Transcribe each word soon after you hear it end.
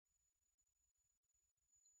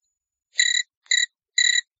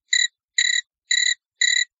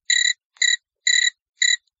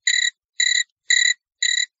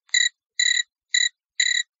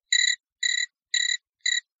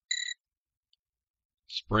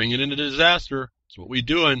springing into disaster. That's what we're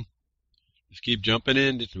doing. Just keep jumping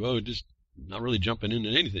in. Just not really jumping into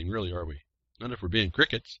anything, really, are we? Not if we're being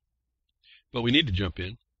crickets. But we need to jump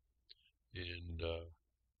in. And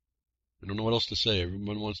I don't know what else to say.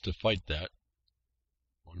 Everyone wants to fight that.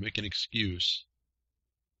 Want to make an excuse.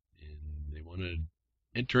 And they want to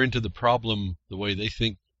enter into the problem the way they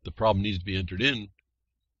think the problem needs to be entered in.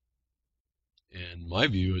 And my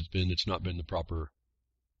view has been it's not been the proper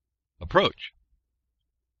approach.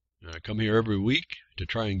 I come here every week to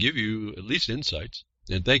try and give you at least insights.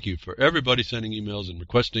 And thank you for everybody sending emails and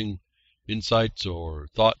requesting insights or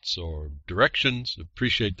thoughts or directions.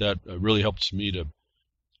 Appreciate that. It really helps me to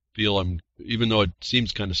feel even though it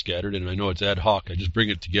seems kind of scattered and I know it's ad hoc, I just bring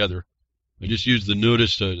it together. I just use the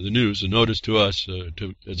notice, the notice to us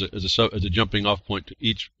as a jumping off point to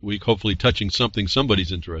each week, hopefully touching something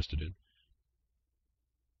somebody's interested in.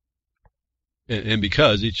 And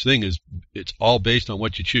because each thing it's all based on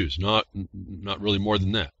what you choose, not really more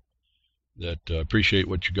than that. Appreciate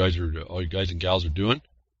what all you guys and gals are doing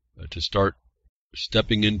to start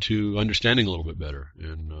stepping into understanding a little bit better.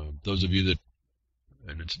 And those of you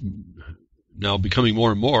and it's now becoming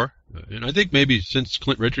more and more, and I think maybe since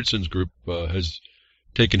Clint Richardson's group has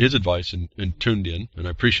taken his advice and tuned in, and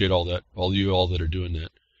I appreciate all that, all that are doing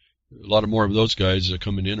that. A lot of more of those guys are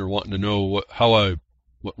coming in or wanting to know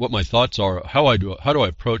what my thoughts are, how do I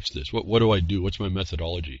approach this? What do I do? What's my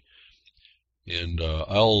methodology? And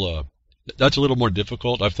that's a little more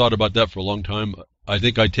difficult. I've thought about that for a long time. I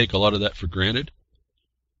think I take a lot of that for granted,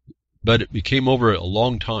 but it became over a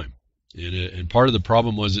long time. And part of the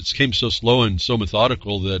problem was it came so slow and so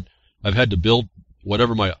methodical that I've had to build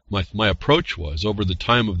whatever my approach was over the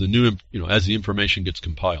time of the new, as the information gets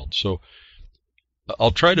compiled. So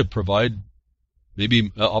I'll try to provide.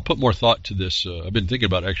 Maybe I'll put more thought to this. I've been thinking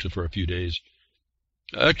about it actually for a few days,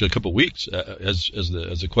 actually a couple of weeks, as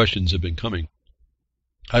the questions have been coming.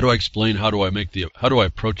 How do I explain? How do I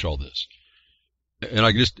approach all this? And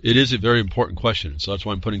it is a very important question, so that's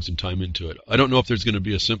why I'm putting some time into it. I don't know if there's going to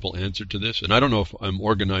be a simple answer to this, and I don't know if I'm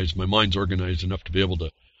organized. My mind's organized enough to be able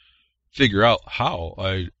to figure out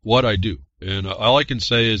what I do. And all I can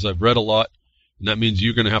say is I've read a lot, and that means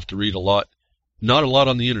you're going to have to read a lot. Not a lot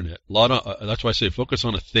on the internet. That's why I say focus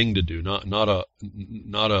on a thing to do, not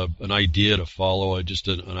an idea to follow, just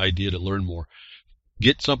an idea to learn more.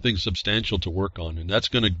 Get something substantial to work on, and that's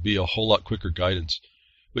going to be a whole lot quicker guidance.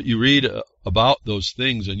 But you read about those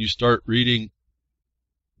things, and you start reading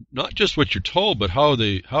not just what you're told, but how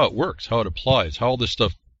it works, how it applies, how all this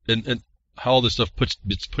stuff and how all this stuff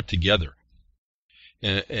gets put together,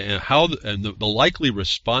 and the likely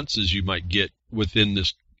responses you might get within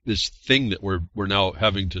this thing that we're now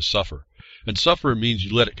having to suffer. And suffer means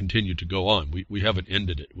you let it continue to go on. We haven't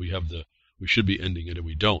ended it. We should be ending it, and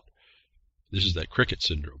we don't. This is that cricket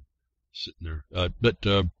syndrome sitting there.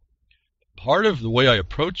 But part of the way I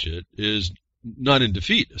approach it is not in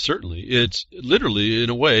defeat, certainly. It's literally in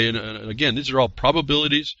a way, and again, these are all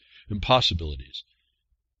probabilities and possibilities.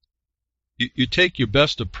 You take your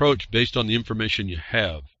best approach based on the information you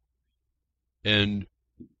have, and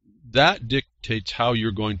that dictates how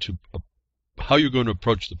you're going to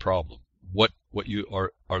approach the problem, what you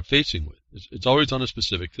are facing with. It's always on a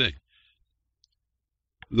specific thing.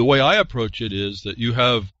 The way I approach it is that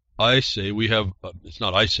it's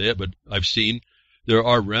not I say it, but I've seen there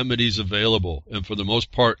are remedies available, and for the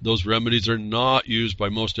most part, those remedies are not used by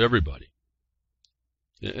most everybody.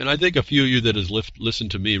 And I think a few of you that has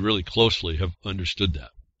listened to me really closely have understood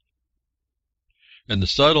that. And the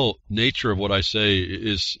subtle nature of what I say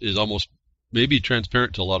is almost maybe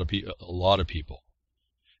transparent to a lot of people.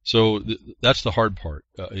 So that's the hard part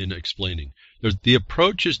in explaining. The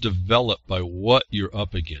approach is developed by what you're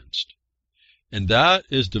up against. And that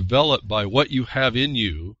is developed by what you have in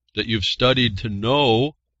you that you've studied to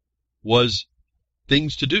know was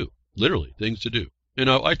things to do, literally things to do. And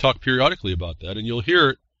I talk periodically about that, and you'll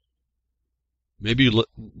hear it maybe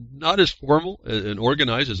not as formal and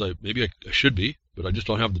organized as I should be, but I just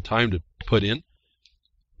don't have the time to put in.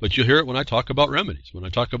 But you'll hear it when I talk about remedies, when I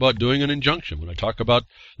talk about doing an injunction, when I talk about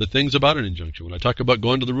the things about an injunction, when I talk about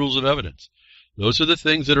going to the rules of evidence. Those are the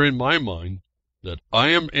things that are in my mind that I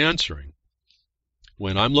am answering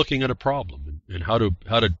when I'm looking at a problem and how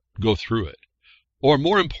to go through it. Or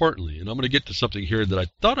more importantly, and I'm going to get to something here that I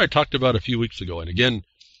thought I talked about a few weeks ago, and again,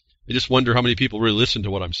 I just wonder how many people really listen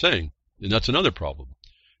to what I'm saying, and that's another problem.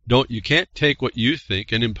 You can't take what you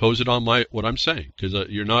think and impose it on what I'm saying, because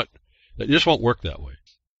it just won't work that way.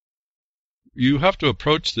 You have to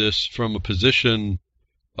approach this from a position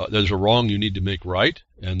there's a wrong you need to make right,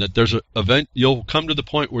 and that there's an event, you'll come to the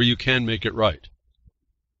point where you can make it right.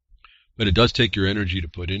 but it does take your energy to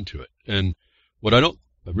put into it. And what I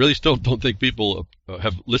really still don't think people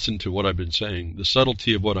have listened to what I've been saying. The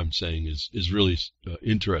subtlety of what I'm saying is really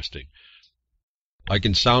interesting. I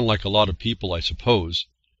can sound like a lot of people, I suppose,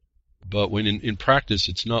 but when in practice,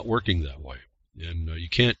 it's not working that way. And you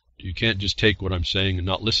can't just take what I'm saying and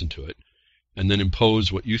not listen to it, and then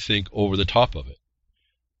impose what you think over the top of it.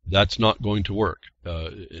 That's not going to work.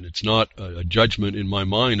 And it's not a judgment in my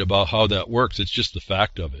mind about how that works. It's just the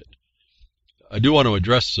fact of it. I do want to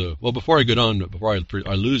address, before I get on, before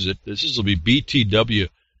I lose it, this will be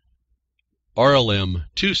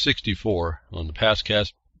BTWRLM264 on the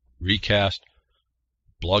pastcast, recast,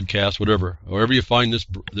 blogcast, whatever. However you find this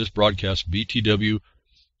broadcast,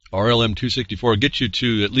 BTWRLM264 will get you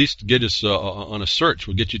to, at least get us on a search,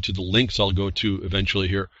 will get you to the links I'll go to eventually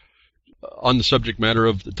here on the subject matter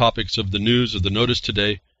of the topics of the news, of the notice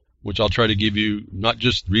today, which I'll try to give you, not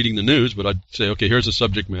just reading the news, but I'd say, okay, here's the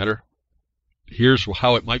subject matter. Here's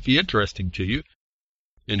how it might be interesting to you.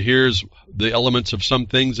 And here's the elements of some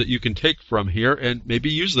things that you can take from here and maybe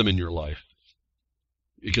use them in your life.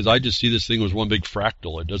 Because I just see this thing as one big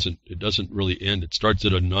fractal. It doesn't really end. It starts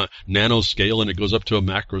at a nano scale and it goes up to a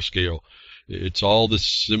macro scale. It's all a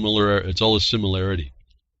similarity.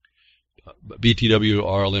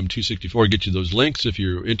 BTWRLM264 get you those links if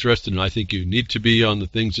you're interested, and I think you need to be on the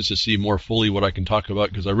things just to see more fully what I can talk about,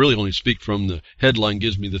 because I really only speak from the headline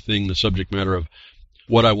gives me the subject matter of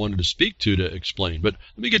what I wanted to speak to explain. But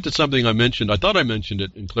let me get to something I mentioned. I thought I mentioned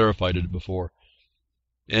it and clarified it before.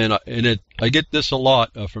 And I get this a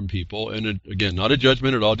lot from people, and again, not a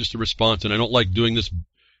judgment at all, just a response, and I don't like doing this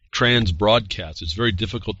trans broadcast. It's very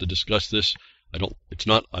difficult to discuss this. I'm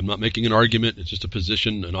not making an argument. It's just a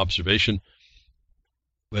position, an observation.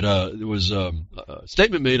 But there was a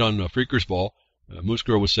statement made on Freaker's Ball. Moose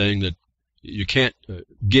Girl was saying that you can't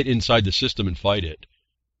get inside the system and fight it.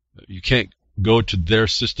 You can't go to their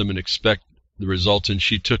system and expect the results. And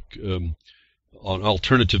she took an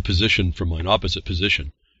alternative position from mine, opposite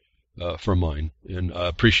position from mine. And I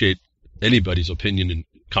appreciate anybody's opinion in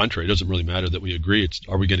contrary. It doesn't really matter that we agree.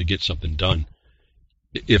 Are we going to get something done?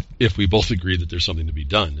 If we both agree that there's something to be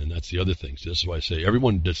done, and that's the other thing. So this is why I say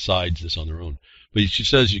everyone decides this on their own. But she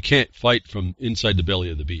says you can't fight from inside the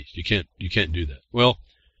belly of the beast. You can't do that. Well,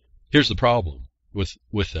 here's the problem with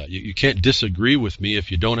that. You can't disagree with me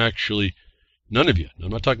if you don't actually. None of you.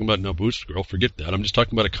 I'm not talking about no Boost Girl. Forget that. I'm just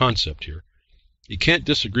talking about a concept here. You can't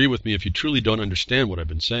disagree with me if you truly don't understand what I've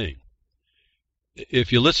been saying.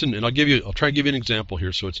 If you listen, and I'll try to give you an example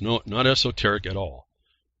here, so it's not esoteric at all.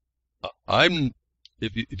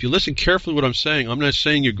 If you listen carefully to what I'm saying, I'm not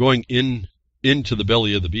saying you're going into the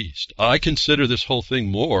belly of the beast. I consider this whole thing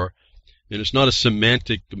more, and it's not a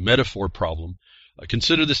semantic metaphor problem. I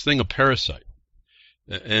consider this thing a parasite,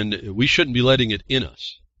 and we shouldn't be letting it in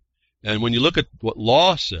us. And when you look at what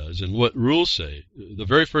law says and what rules say, the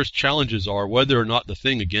very first challenges are whether or not the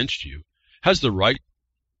thing against you has the right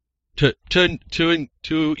to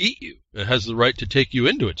eat you. It has the right to take you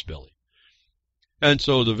into its belly. And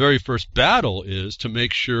so the very first battle is to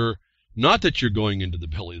make sure not that you're going into the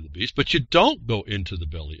belly of the beast, but you don't go into the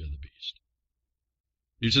belly of the beast.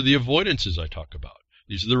 These are the avoidances I talk about.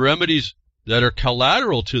 These are the remedies that are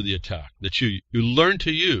collateral to the attack that you learn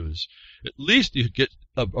to use. At least you get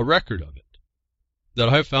a record of it that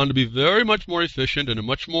I have found to be very much more efficient and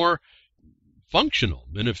much more functional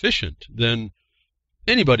and efficient than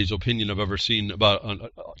anybody's opinion I've ever seen about,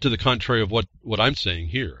 to the contrary of what I'm saying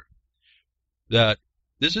here. That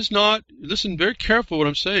this is not, listen very carefully what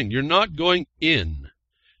I'm saying. You're not going in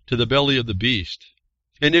to the belly of the beast.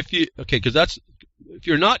 And if you're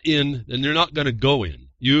not in, then you're not going to go in.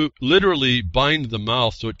 You literally bind the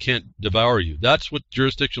mouth so it can't devour you. That's what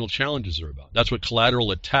jurisdictional challenges are about. That's what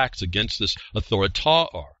collateral attacks against this authority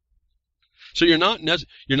are. So you're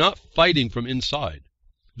not fighting from inside.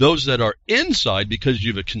 Those that are inside, because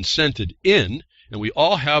you've consented in, and we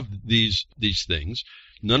all have these things.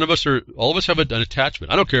 All of us have an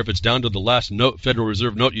attachment. I don't care if it's down to the last Federal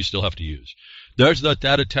Reserve note you still have to use. There's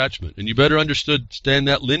that attachment, and you better understand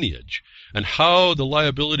that lineage and how the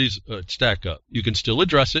liabilities stack up. You can still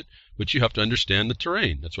address it, but you have to understand the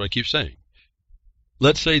terrain. That's what I keep saying.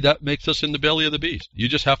 Let's say that makes us in the belly of the beast. You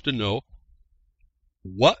just have to know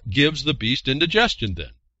what gives the beast indigestion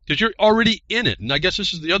then, because you're already in it. And I guess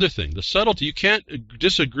this is the other thing, the subtlety. You can't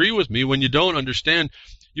disagree with me when you don't understand.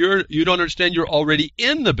 You don't understand you're already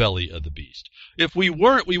in the belly of the beast. If we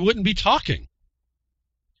weren't, we wouldn't be talking.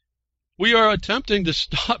 We are attempting to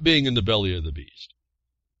stop being in the belly of the beast.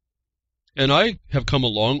 And I have come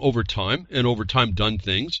along over time, and over time done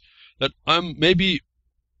things that I'm maybe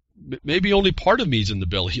maybe only part of me's in the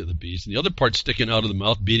belly of the beast, and the other part's sticking out of the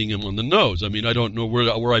mouth, beating him on the nose. I mean, I don't know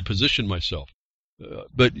where I position myself.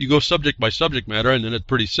 But you go subject by subject matter, and then it's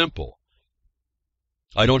pretty simple.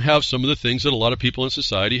 I don't have some of the things that a lot of people in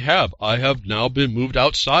society have. I have now been moved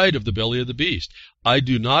outside of the belly of the beast. I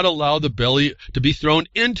do not allow the belly to be thrown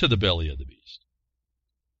into the belly of the beast.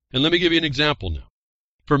 And let me give you an example now.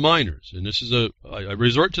 For minors, and this is I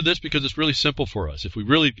resort to this because it's really simple for us, if we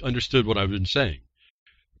really understood what I've been saying.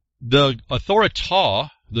 The authorita,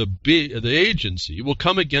 the agency, will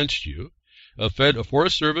come against you, a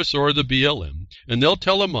Forest Service or the BLM, and they'll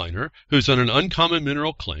tell a miner who's on an uncommon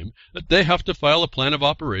mineral claim that they have to file a plan of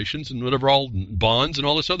operations and whatever, all bonds and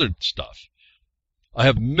all this other stuff. I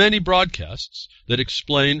have many broadcasts that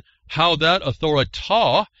explain how that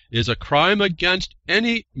authorita is a crime against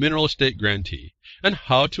any mineral estate grantee and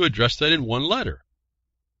how to address that in one letter.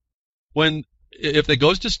 If it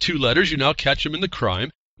goes to 2 letters, you now catch them in the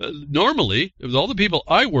crime. Normally, with all the people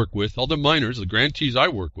I work with, all the miners, the grantees I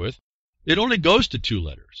work with, it only goes to 2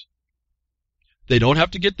 letters. They don't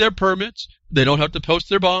have to get their permits. They don't have to post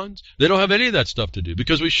their bonds. They don't have any of that stuff to do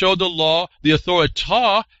because we showed the law. The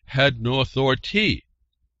authorita had no authority.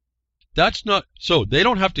 That's not so. They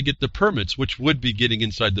don't have to get the permits, which would be getting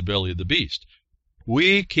inside the belly of the beast.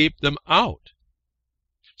 We keep them out.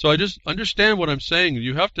 So I just understand what I'm saying.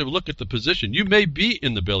 You have to look at the position. You may be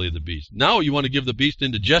in the belly of the beast. Now you want to give the beast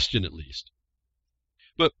indigestion at least.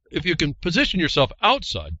 But if you can position yourself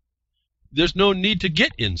outside, there's no need to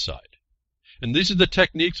get inside. And these are the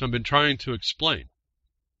techniques I've been trying to explain.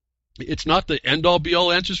 It's not the end-all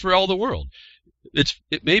be-all answers for all the world. It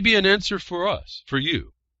may be an answer for us, for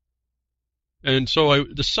you. And so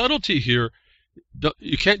the subtlety here,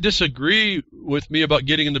 you can't disagree with me about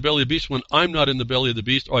getting in the belly of the beast when I'm not in the belly of the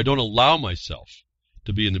beast, or I don't allow myself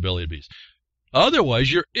to be in the belly of the beast.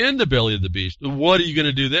 Otherwise, you're in the belly of the beast. What are you going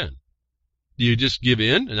to do then? Do you just give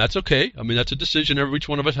in? And that's okay. I mean, that's a decision every each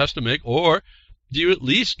one of us has to make. Or do you at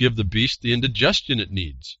least give the beast the indigestion it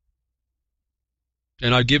needs?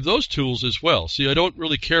 And I give those tools as well. See, I don't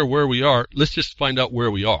really care where we are. Let's just find out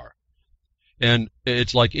where we are. And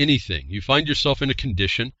it's like anything. You find yourself in a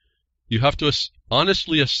condition. You have to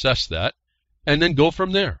honestly assess that and then go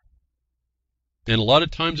from there. And a lot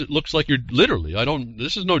of times it looks like you're literally,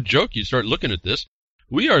 this is no joke. You start looking at this.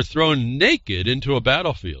 We are thrown naked into a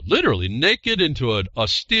battlefield, literally naked into an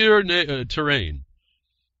austere terrain.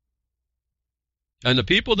 And the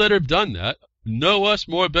people that have done that know us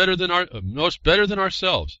better than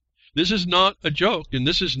ourselves. This is not a joke, and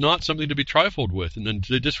this is not something to be trifled with and then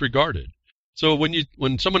disregarded. So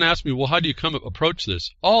when someone asks me, well, how do you approach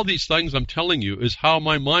this? All these things I'm telling you is how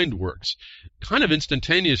my mind works, kind of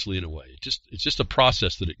instantaneously in a way. It's just a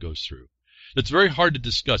process that it goes through. It's very hard to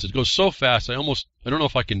discuss. It goes so fast, I don't know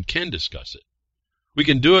if I can discuss it. We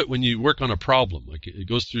can do it when you work on a problem. Like it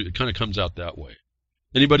goes through, it kind of comes out that way.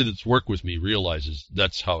 Anybody that's worked with me realizes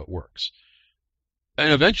that's how it works.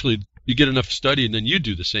 And eventually you get enough study and then you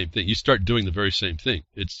do the same thing. You start doing the very same thing.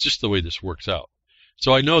 It's just the way this works out.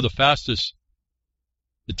 So I know the fastest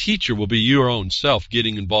the teacher will be your own self,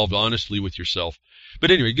 getting involved honestly with yourself.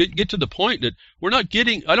 But anyway, get to the point that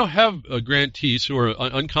I don't have grantees who are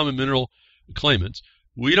uncommon mineral claimants.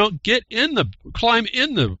 We don't climb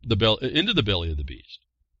into the belly of the beast.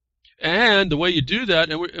 And the way you do that,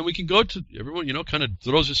 and we can go to everyone, kind of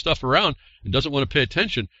throws this stuff around and doesn't want to pay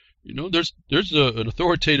attention. There's an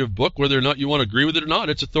authoritative book, whether or not you want to agree with it or not.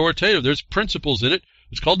 It's authoritative. There's principles in it.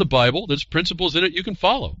 It's called the Bible. There's principles in it you can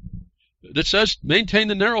follow. That says maintain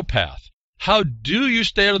the narrow path. How do you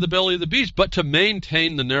stay out of the belly of the beast but to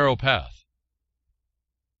maintain the narrow path?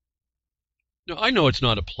 Now, I know it's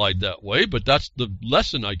not applied that way, but that's the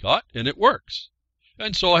lesson I got, and it works.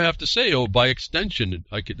 And so I have to say, by extension,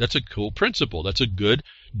 that's a cool principle. That's a good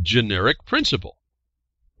generic principle.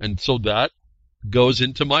 And so that goes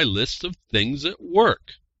into my list of things that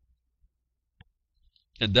work.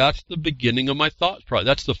 And that's the beginning of my thought process.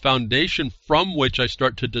 That's the foundation from which I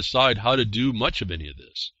start to decide how to do much of any of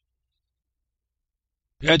this.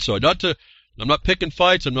 And so I'm not picking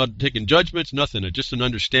fights. I'm not taking judgments, nothing. It's just an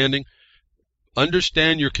understanding.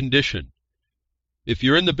 Understand your condition. If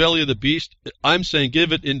you're in the belly of the beast, I'm saying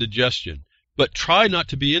give it indigestion. But try not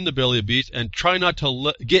to be in the belly of the beast and try not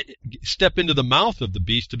to step into the mouth of the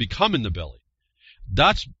beast to become in the belly.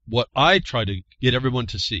 That's what I try to get everyone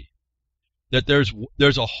to see. That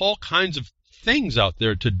there's a whole kinds of things out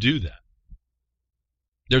there to do that.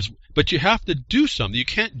 But you have to do something. You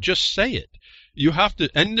can't just say it. You have to,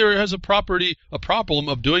 and there has a problem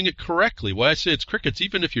of doing it correctly. Why I say it's crickets,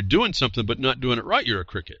 even if you're doing something but not doing it right, you're a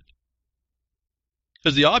cricket.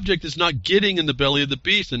 Because the object is not getting in the belly of the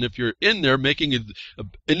beast, and if you're in there making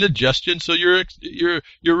indigestion, so you're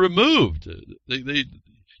removed.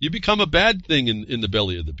 You become a bad thing in the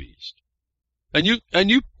belly of the beast, and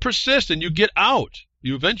you persist and you get out.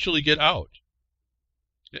 You eventually get out.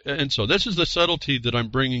 And so this is the subtlety that I'm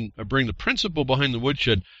bringing. I bring the principle behind the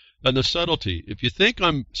woodshed and the subtlety. If you think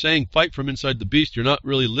I'm saying fight from inside the beast, you're not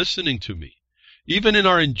really listening to me. Even in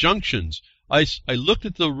our injunctions, I looked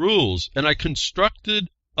at the rules and I constructed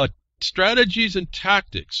strategies and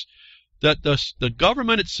tactics that the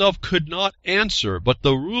government itself could not answer, but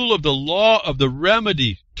the rule of the law of the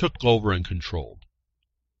remedy took over and controlled.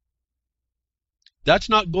 That's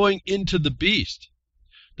not going into the beast.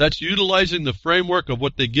 That's utilizing the framework of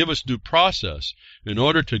what they give us due process in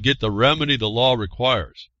order to get the remedy the law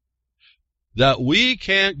requires. That we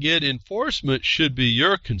can't get enforcement should be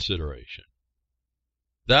your consideration.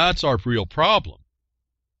 That's our real problem.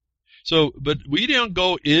 So, but we don't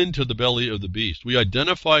go into the belly of the beast. We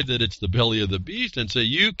identify that it's the belly of the beast and say,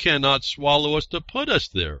 you cannot swallow us to put us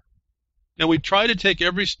there. And we try to take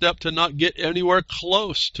every step to not get anywhere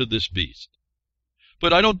close to this beast.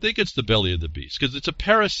 But I don't think it's the belly of the beast, because it's a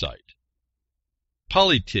parasite.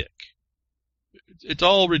 Politic. It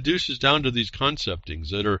all reduces down to these conceptings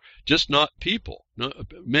that are just not people,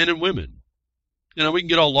 men and women. You know, we can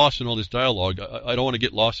get all lost in all this dialogue. I don't want to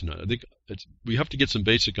get lost in it. I think we have to get some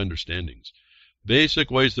basic understandings,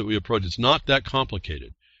 basic ways that we approach. It's not that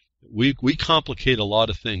complicated. We complicate a lot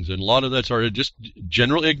of things, and a lot of that's just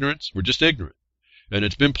general ignorance. We're just ignorant, and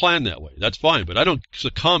it's been planned that way. That's fine, but I don't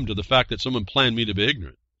succumb to the fact that someone planned me to be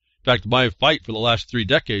ignorant. In fact, my fight for the last 3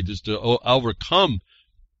 decades is to overcome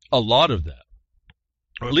a lot of that,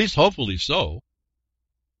 or at least hopefully so.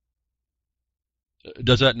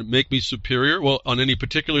 Does that make me superior? Well, on any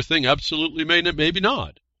particular thing, absolutely, maybe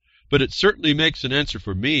not. But it certainly makes an answer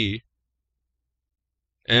for me,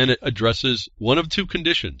 and it addresses one of 2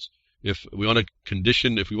 conditions. If we want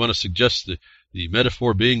to suggest the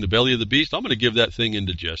metaphor being the belly of the beast, I'm going to give that thing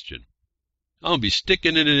indigestion. I'm going to be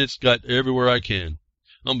sticking it in its gut everywhere I can.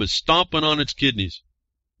 I'm going to be stomping on its kidneys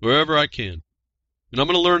wherever I can. And I'm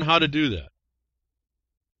going to learn how to do that.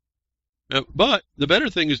 But the better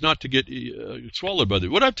thing is not to get swallowed by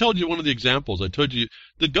what I've told you. One of the examples I told you,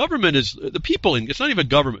 the government is the people. It's not even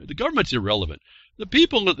government. The government's irrelevant. The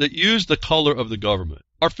people that use the color of the government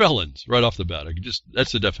are felons right off the bat.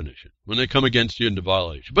 That's the definition when they come against you into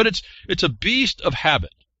violation. But it's a beast of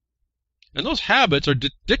habit, and those habits are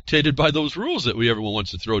dictated by those rules that everyone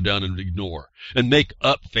wants to throw down and ignore and make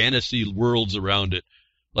up fantasy worlds around it.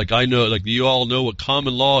 Like you all know what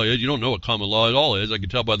common law is. You don't know what common law at all is. I can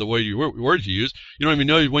tell by the way words you use. You don't even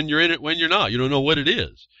know when you're in it, when you're not. You don't know what it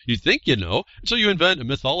is. You think you know, so you invent a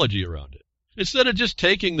mythology around it. Instead of just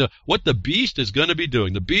taking what the beast is going to be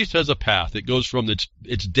doing. The beast has a path. It goes from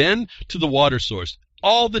its den to the water source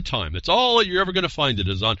all the time. It's all that you're ever going to find it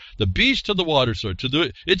is on the beast to the water source,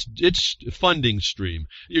 to its funding stream.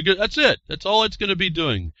 That's it. That's all it's going to be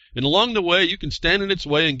doing. And along the way, you can stand in its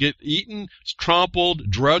way and get eaten, trampled,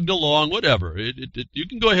 drugged along, whatever. You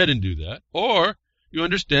can go ahead and do that. Or you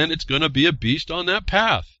understand it's going to be a beast on that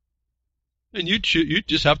path. And you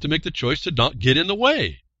just have to make the choice to not get in the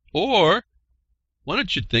way. Or why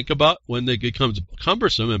don't you think about when it becomes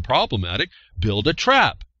cumbersome and problematic, build a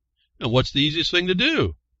trap. And what's the easiest thing to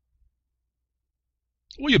do?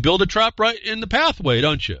 Well, you build a trap right in the pathway,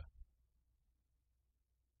 don't you?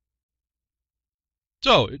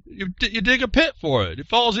 So you dig a pit for it. It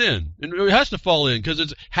falls in, and it has to fall in because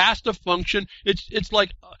it has to function. It's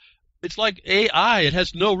like AI. It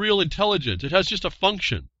has no real intelligence. It has just a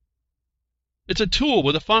function. It's a tool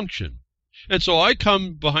with a function. And so I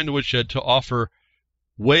come behind the woodshed to offer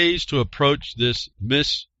ways to approach this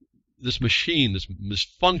machine, this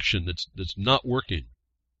misfunction that's not working.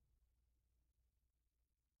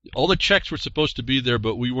 All the checks were supposed to be there,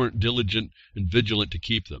 but we weren't diligent and vigilant to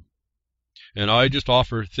keep them. And I just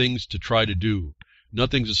offer things to try to do.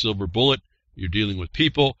 Nothing's a silver bullet. You're dealing with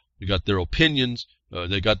people. They got their opinions.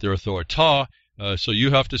 They got their authority. So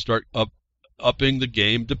you have to start upping the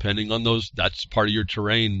game depending on those. That's part of your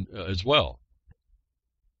terrain as well.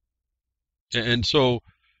 And so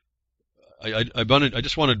I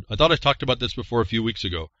thought I talked about this before a few weeks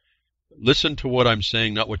ago. Listen to what I'm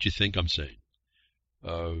saying, not what you think I'm saying.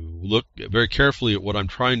 Look very carefully at what I'm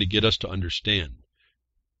trying to get us to understand.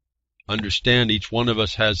 Understand each one of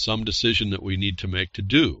us has some decision that we need to make to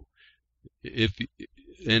do.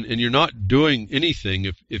 And you're not doing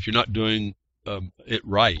anything if you're not doing it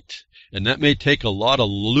right. And that may take a lot of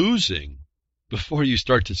losing before you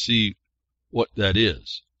start to see what that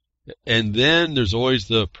is. And then there's always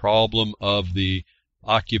the problem of the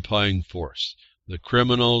occupying force. the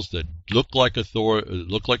criminals that look like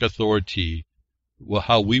authority,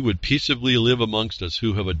 how we would peaceably live amongst us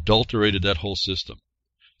who have adulterated that whole system,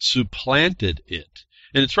 supplanted it.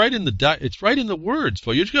 And it's right in the words.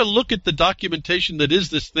 You just got to look at the documentation that is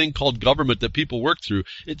this thing called government that people work through.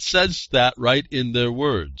 It says that right in their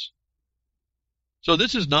words. So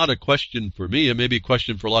this is not a question for me. It may be a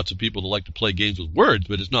question for lots of people that like to play games with words,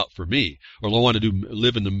 but it's not for me. Or want to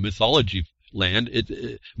live in the mythology land,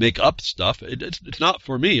 make up stuff. It's not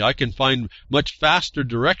for me. I can find much faster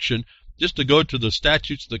direction just to go to the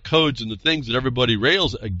statutes, the codes, and the things that everybody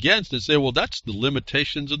rails against and say, well, that's the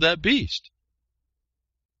limitations of that beast.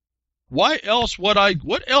 What else would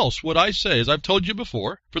I say? As I've told you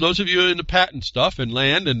before, for those of you in the patent stuff and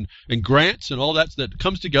land and grants and all that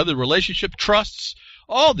comes together, relationship, trusts,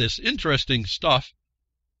 all this interesting stuff,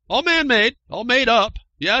 all man-made, all made up.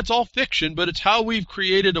 Yeah, it's all fiction, but it's how we've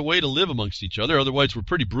created a way to live amongst each other. Otherwise, we're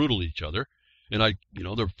pretty brutal to each other. And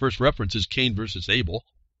the first reference is Cain versus Abel.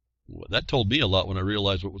 Well, that told me a lot when I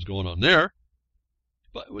realized what was going on there.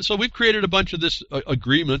 So we've created a bunch of this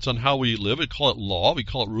agreements on how we live. We call it law. We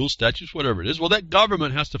call it rules, statutes, whatever it is. Well, that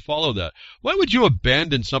government has to follow that. Why would you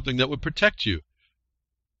abandon something that would protect you?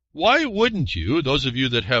 Why wouldn't you, those of you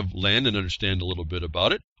that have land and understand a little bit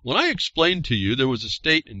about it, when I explained to you there was a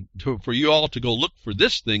state, and for you all to go look for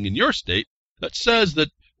this thing in your state, that says that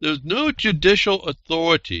there's no judicial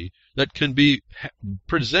authority that can be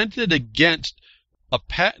presented against a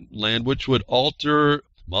patent land which would alter,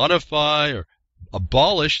 modify, or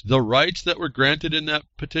abolish the rights that were granted in that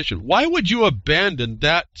petition. Why would you abandon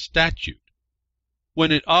that statute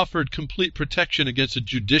when it offered complete protection against a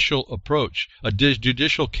judicial approach, a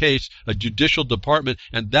judicial case, a judicial department,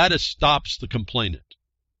 and that stops the complainant?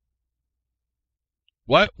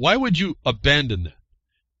 Why would you abandon that?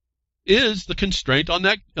 Is the constraint on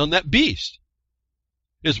that beast.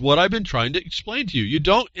 Is what I've been trying to explain to you. You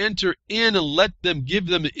don't enter in and let them give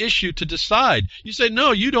them an issue to decide. You say,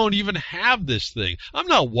 no, you don't even have this thing. I'm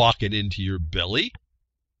not walking into your belly.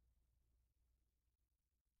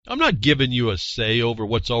 I'm not giving you a say over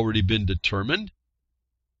what's already been determined.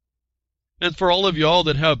 And for all of y'all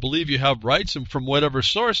that believe you have rights and from whatever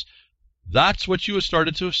source, that's what you have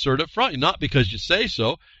started to assert up front. Not because you say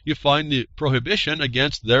so. You find the prohibition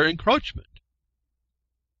against their encroachment.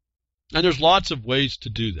 And there's lots of ways to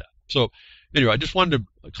do that. So anyway, I just wanted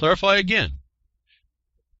to clarify again.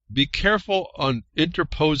 Be careful on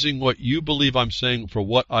interposing what you believe I'm saying for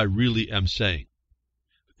what I really am saying.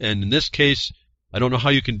 And in this case, I don't know how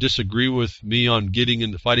you can disagree with me on getting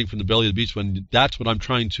into fighting from the belly of the beast when that's what I'm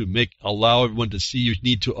trying to allow everyone to see you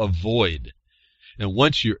need to avoid. And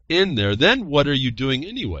once you're in there, then what are you doing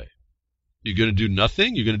anyway? You're going to do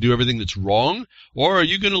nothing? You're going to do everything that's wrong? Or are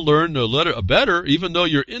you going to learn a better, even though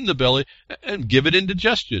you're in the belly, and give it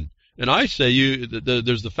indigestion? And I say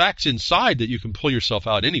there's the facts inside that you can pull yourself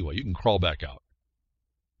out anyway. You can crawl back out.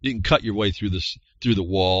 You can cut your way through the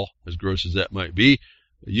wall, as gross as that might be.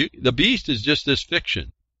 The beast is just this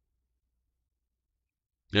fiction.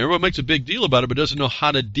 And everyone makes a big deal about it, but doesn't know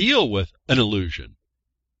how to deal with an illusion.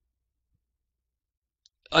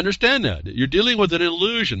 Understand that. You're dealing with an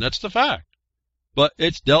illusion. That's the fact. But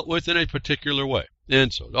it's dealt with in a particular way.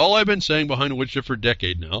 And so all I've been saying behind Woodshed for a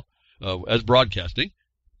decade now, as broadcasting,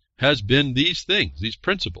 has been these things, these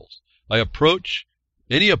principles.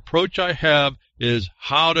 Any approach I have is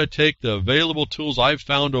how to take the available tools I've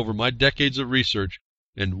found over my decades of research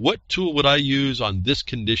and what tool would I use on this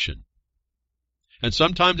condition. And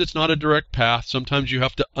sometimes it's not a direct path. Sometimes you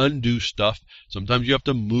have to undo stuff. Sometimes you have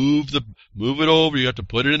to move it over. You have to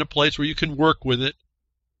put it in a place where you can work with it.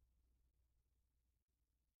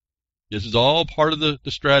 This is all part of the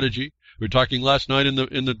strategy. We were talking last night in the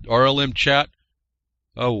RLM chat.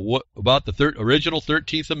 What about the original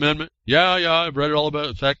 13th Amendment? Yeah, I've read it all about it.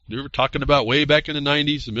 In fact, we were talking about way back in the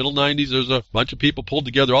 90s, the middle 90s. There's a bunch of people pulled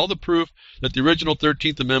together all the proof that the original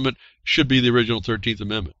 13th Amendment should be the original 13th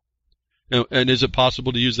Amendment. And is it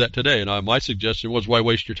possible to use that today? And my suggestion was, why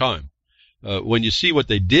waste your time? When you see what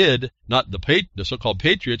they did, not the so-called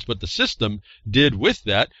patriots, but the system did with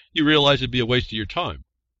that, you realize it'd be a waste of your time.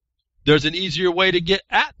 There's an easier way to get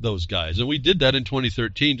at those guys, and we did that in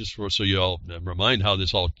 2013, just so you all remind how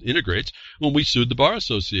this all integrates, when we sued the Bar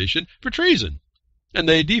Association for treason, and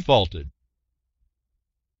they defaulted.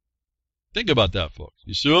 Think about that, folks.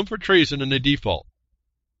 You sue them for treason, and they default.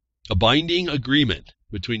 A binding agreement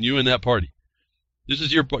between you and that party. This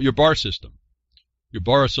is your bar system, your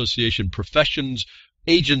Bar Association professions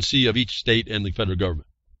agency of each state and the federal government,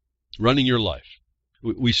 running your life.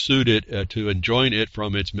 We sued it to enjoin it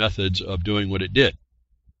from its methods of doing what it did.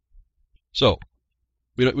 So,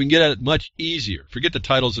 We can get at it much easier. Forget the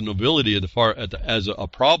titles of nobility as a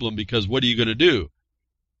problem, because what are you going to do?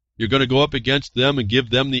 You're going to go up against them and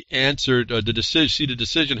give them the answer. The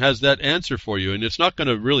decision has that answer for you, and it's not going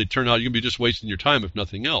to really turn out. You're going to be just wasting your time, if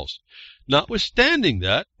nothing else. Notwithstanding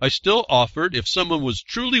that, I still offered, if someone was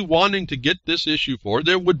truly wanting to get this issue forward,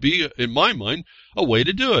 there would be, in my mind, a way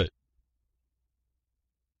to do it.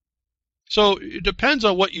 So it depends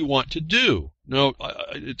on what you want to do. Now,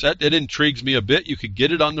 it intrigues me a bit. You could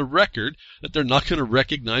get it on the record that they're not going to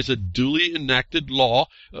recognize a duly enacted law,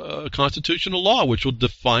 constitutional law, which will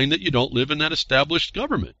define that you don't live in that established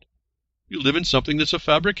government. You live in something that's a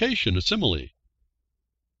fabrication, a simile.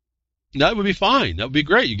 That would be fine. That would be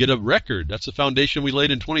great. You get a record. That's the foundation we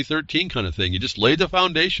laid in 2013 kind of thing. You just laid the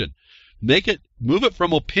foundation. Move it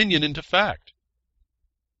from opinion into fact.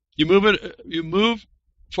 You move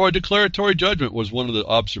for a declaratory judgment was one of the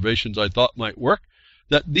observations I thought might work,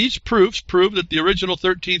 that these proofs prove that the original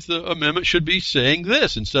 13th Amendment should be saying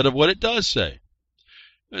this instead of what it does say.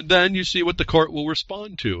 And then you see what the court will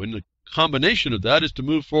respond to. And the combination of that is to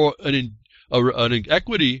move for an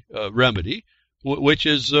equity remedy, which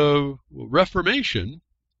is reformation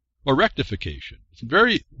or rectification. It's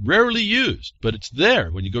very rarely used, but it's there.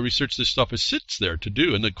 When you go research this stuff, it sits there to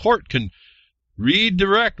do, and the court can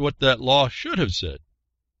redirect what that law should have said.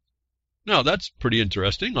 Now, that's pretty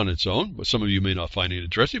interesting on its own, but some of you may not find it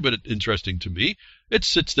interesting, but it's interesting to me. It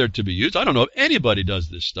sits there to be used. I don't know if anybody does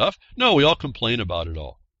this stuff. No, we all complain about it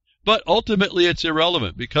all. But ultimately, it's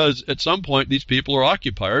irrelevant, because at some point, these people are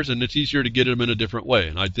occupiers, and it's easier to get them in a different way.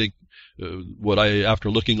 And I think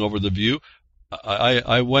after looking over the view,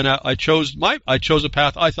 I chose a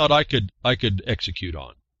path I thought I could execute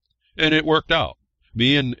on. And it worked out.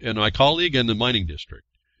 Me and my colleague in the mining district.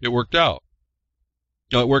 It worked out.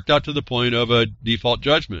 It worked out to the point of a default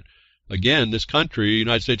judgment. Again, this country,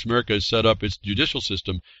 United States of America, has set up its judicial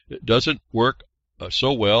system. It doesn't work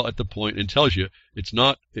so well at the point and tells you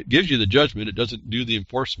it gives you the judgment, it doesn't do the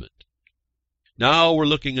enforcement. Now we're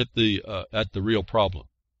looking at the real problem.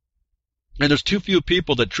 And there's too few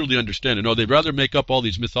people that truly understand it. No, they'd rather make up all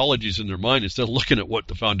these mythologies in their mind instead of looking at what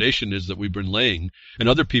the foundation is that we've been laying, and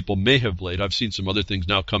other people may have laid. I've seen some other things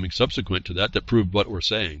now coming subsequent to that prove what we're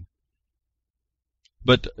saying.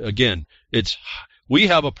 But again, we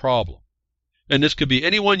have a problem, and this could be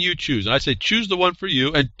anyone you choose. And I say choose the one for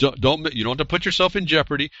you, and you don't have to put yourself in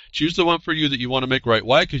jeopardy. Choose the one for you that you want to make right.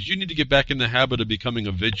 Why? Because you need to get back in the habit of becoming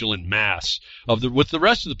a vigilant mass with the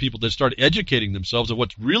rest of the people that start educating themselves of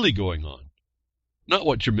what's really going on, not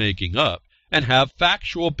what you're making up, and have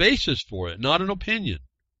factual basis for it, not an opinion.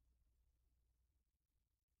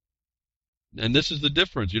 And this is the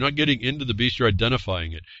difference. You're not getting into the beast, you're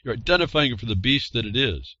identifying it. You're identifying it for the beast that it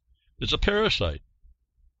is. It's a parasite.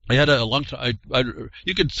 I had a long time.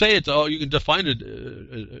 You can say it's you can define it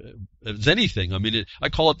as anything. I mean, I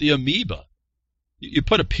call it the amoeba. You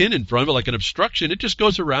put a pin in front of it like an obstruction, it just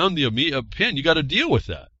goes around the amoeba pin. You got to deal with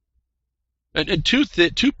that. And two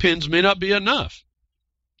pins may not be enough.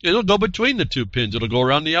 It'll go between the two pins. It'll go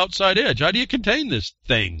around the outside edge. How do you contain this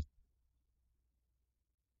thing?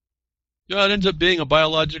 It ends up being a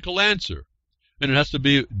biological answer. And it has to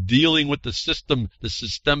be dealing with the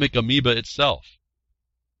systemic amoeba itself.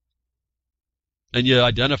 And you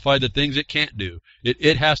identify the things it can't do.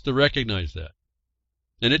 It has to recognize that.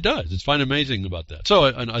 And it does. It's fine, amazing about that. So,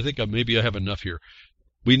 and I think maybe I have enough here.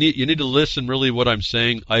 You need to listen really what I'm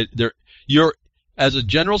saying. As a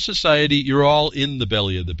general society, you're all in the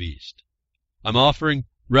belly of the beast. I'm offering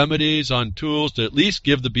remedies on tools to at least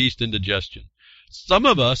give the beast indigestion. Some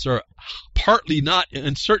of us are partly not,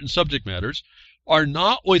 in certain subject matters, are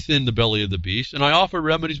not within the belly of the beast, and I offer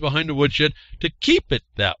remedies behind the woodshed to keep it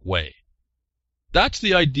that way. That's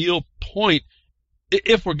the ideal point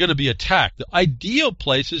if we're going to be attacked. The ideal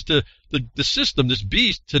place is the system, this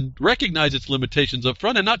beast, to recognize its limitations up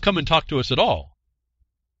front and not come and talk to us at all.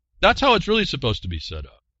 That's how it's really supposed to be set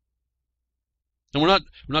up. And we're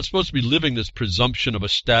not supposed to be living this presumption of a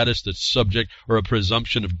status that's subject, or a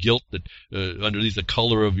presumption of guilt that underneath the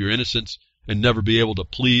color of your innocence, and never be able to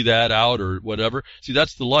plea that out or whatever. See,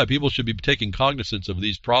 that's the lie. People should be taking cognizance of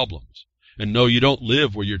these problems and know you don't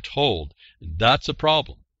live where you're told. And that's a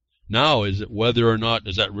problem. Now, is it whether or not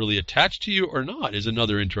is that really attached to you or not is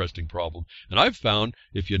another interesting problem. And I've found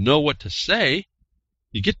if you know what to say,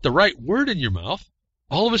 you get the right word in your mouth,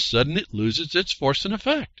 all of a sudden it loses its force and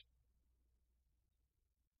effect.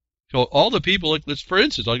 So all the people, for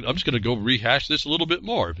instance, I'm just going to go rehash this a little bit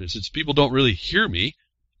more. Since people don't really hear me,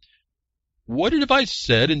 what have I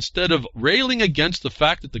said instead of railing against the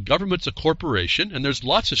fact that the government's a corporation, and there's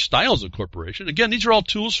lots of styles of corporation. Again, these are all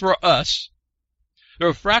tools for us. They're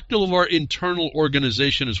a fractal of our internal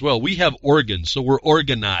organization as well. We have organs, so we're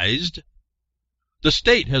organized. The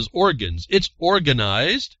state has organs. It's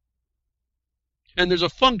organized. And there's a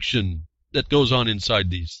function that goes on inside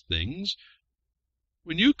these things.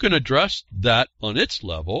 When you can address that on its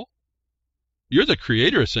level, you're the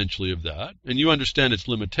creator essentially of that, and you understand its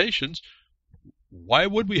limitations, why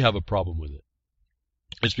would we have a problem with it?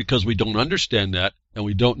 It's because we don't understand that, and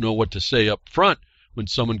we don't know what to say up front when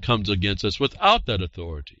someone comes against us without that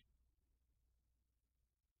authority.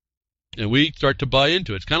 And we start to buy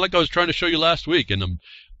into it. It's kind of like I was trying to show you last week, and I'm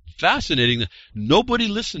fascinating that nobody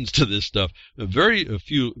listens to this stuff. Very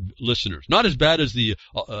few listeners. Not as bad as the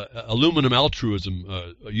aluminum altruism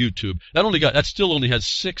YouTube. That still only has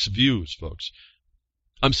 6 views, folks.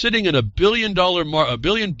 I'm sitting in a billion viewer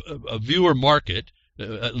market,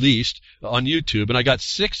 at least on YouTube, and I got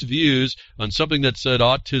 6 views on something that said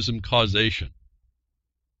autism causation.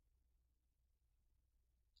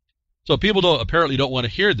 So people apparently don't want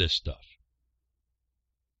to hear this stuff.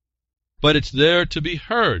 But it's there to be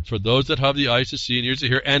heard for those that have the eyes to see and ears to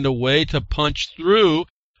hear, and a way to punch through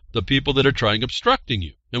the people that are trying obstructing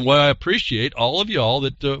you. And why I appreciate all of y'all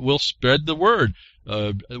that will spread the word.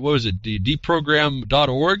 What was it?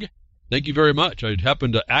 Deprogram.org. Thank you very much. I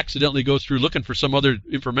happened to accidentally go through looking for some other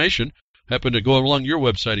information. Happened to go along your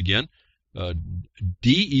website again.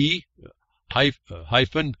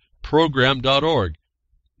 de-program.org.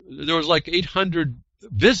 There was like 800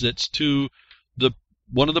 visits to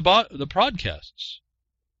one of the podcasts.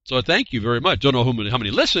 So I thank you very much. Don't know how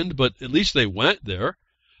many listened, but at least they went there.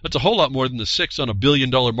 That's a whole lot more than the 6 on $1 billion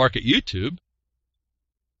market YouTube.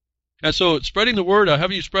 And so spreading the word,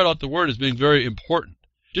 having you spread out the word is being very important,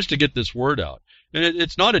 just to get this word out. And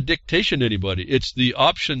it's not a dictation to anybody. It's the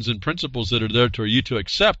options and principles that are there for you to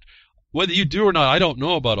accept. Whether you do or not, I don't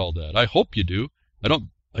know about all that. I hope you do.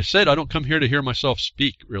 I said I don't come here to hear myself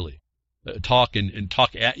speak, really. Talk and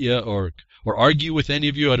talk at you or argue with any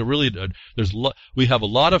of you. We have a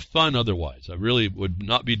lot of fun otherwise. I really would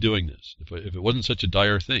not be doing this if it wasn't such a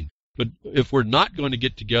dire thing. But if we're not going to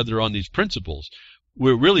get together on these principles,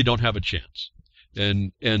 we really don't have a chance.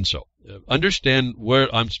 And so understand where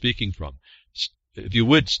I'm speaking from. If you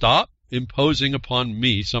would stop imposing upon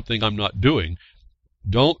me something I'm not doing,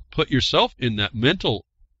 don't put yourself in that mental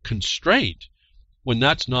constraint when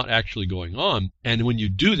that's not actually going on. And when you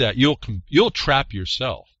do that, you'll trap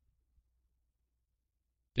yourself.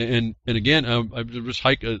 And again, I just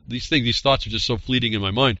these thoughts are just so fleeting in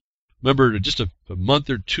my mind. Remember, just a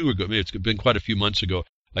month or 2 ago, maybe it's been quite a few months ago,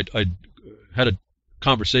 I had a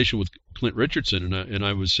conversation with Clint Richardson, and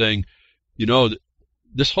I was saying,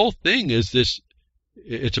 this whole thing it's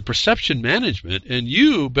a perception management, and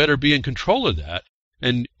you better be in control of that.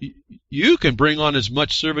 And you can bring on as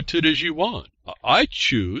much servitude as you want. I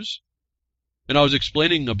choose. And I was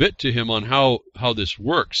explaining a bit to him on how this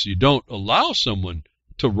works. You don't allow someone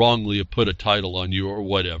to wrongly put a title on you or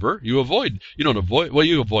whatever. You avoid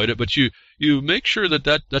it, but you make sure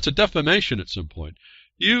that's a defamation at some point.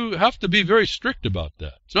 You have to be very strict about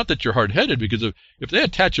that. It's not that you're hard-headed, because if they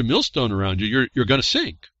attach a millstone around you, you're going to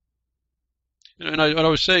sink. And I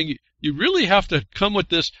was saying, you really have to come with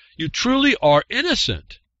this. You truly are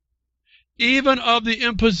innocent, even of the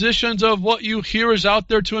impositions of what you hear is out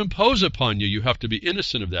there to impose upon you. You have to be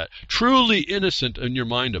innocent of that, truly innocent in your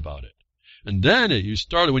mind about it. And then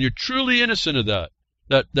when you're truly innocent of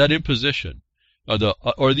that imposition,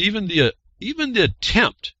 or even the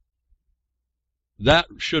attempt, that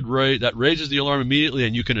raises the alarm immediately,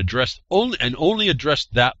 and you can only address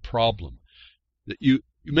that problem. That you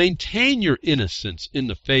maintain your innocence in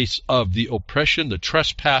the face of the oppression, the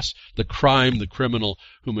trespass, the crime, the criminal,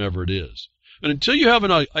 whomever it is. And until you have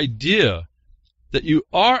an idea that you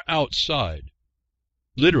are outside,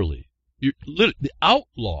 literally, the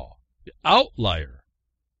outlaw, the outlier,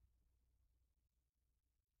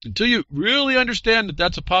 until you really understand that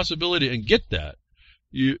that's a possibility and get that,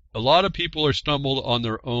 a lot of people are stumbled on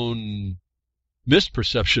their own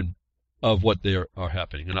misperception of what they are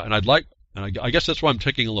happening. And I guess that's why I'm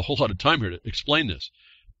taking a whole lot of time here to explain this.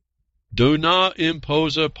 Do not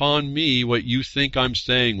impose upon me what you think I'm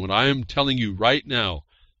saying when I am telling you right now.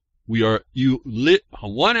 On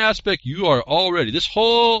one aspect, you are already, this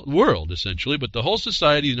whole world essentially, but the whole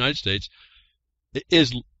society of the United States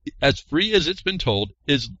is, as free as it's been told,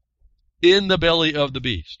 is in the belly of the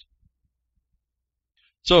beast.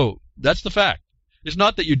 So that's the fact. It's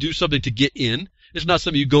not that you do something to get in. It's not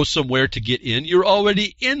something you go somewhere to get in. You're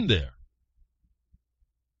already in there.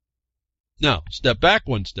 Now, step back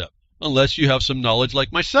one step, unless you have some knowledge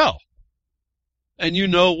like myself. And you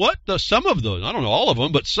know what? Some of those, I don't know all of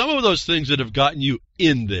them, but some of those things that have gotten you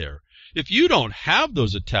in there. If you don't have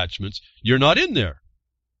those attachments, you're not in there.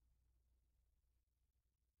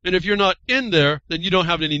 And if you're not in there, then you don't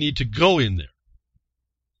have any need to go in there.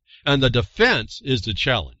 And the defense is the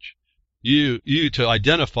challenge. You to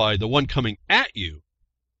identify the one coming at you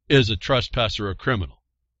is a trespasser or a criminal.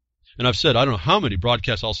 And I've said, I don't know how many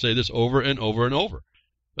broadcasts I'll say this over and over and over.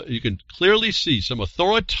 But you can clearly see some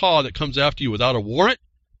authority that comes after you without a warrant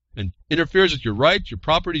and interferes with your rights, your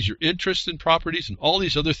properties, your interests in properties, and all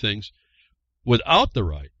these other things without the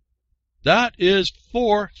right. That is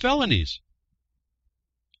 4 felonies.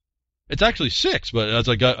 It's actually 6, but as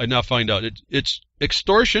I now find out, it's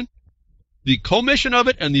extortion, the commission of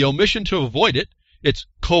it and the omission to avoid it. It's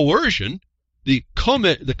coercion, the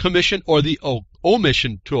commission or the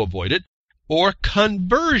omission to avoid it, or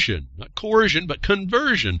conversion. Not coercion, but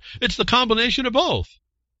conversion. It's the combination of both.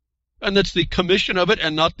 And it's the commission of it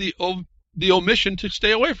and not the omission to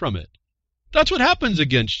stay away from it. That's what happens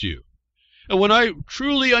against you. And when I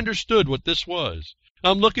truly understood what this was,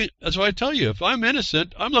 that's why I tell you, if I'm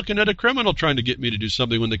innocent, I'm looking at a criminal trying to get me to do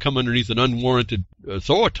something when they come underneath an unwarranted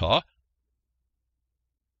authority.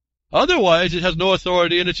 Otherwise, it has no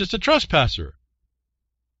authority and it's just a trespasser.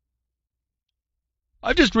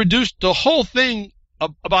 I've just reduced the whole thing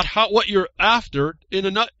about what you're after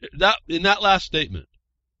in that last statement.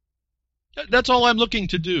 That's all I'm looking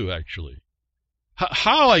to do, actually.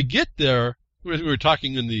 How I get there, we were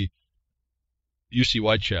talking in the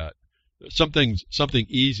UCY chat. Something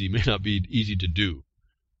easy may not be easy to do.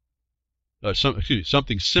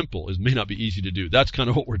 Something simple may not be easy to do. That's kind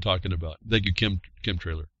of what we're talking about. Thank you, Kim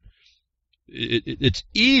Trailer. It's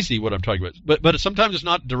easy what I'm talking about, but sometimes it's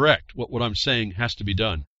not direct. What I'm saying has to be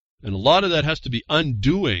done, and a lot of that has to be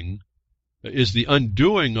undoing. Is the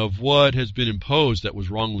undoing of what has been imposed that was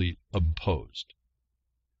wrongly imposed.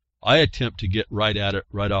 I attempt to get right at it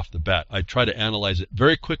right off the bat. I try to analyze it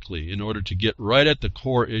very quickly in order to get right at the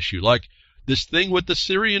core issue. Like this thing with the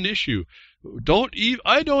Syrian issue.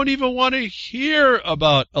 I don't even want to hear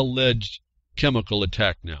about alleged chemical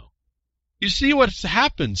attack now. You see what's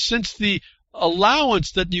happened since the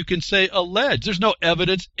allowance that you can say alleged. There's no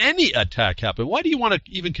evidence any attack happened. Why do you want to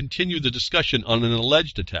even continue the discussion on an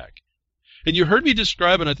alleged attack? And you heard me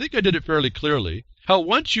describe, and I think I did it fairly clearly, how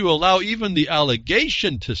once you allow even the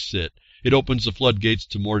allegation to sit, it opens the floodgates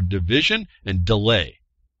to more division and delay.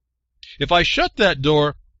 If I shut that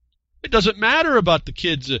door, it doesn't matter about the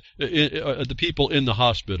kids, the people in the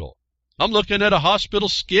hospital. I'm looking at a hospital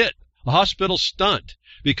skit, a hospital stunt,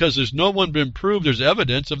 because there's no one been proved there's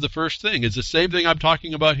evidence of the first thing. It's the same thing I'm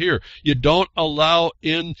talking about here. You don't allow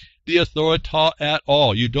in the authority at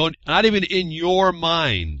all. You don't, not even in your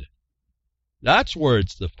mind. That's where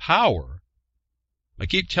it's the power. I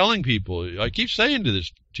keep telling people, I keep saying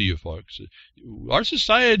to you folks, our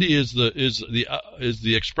society is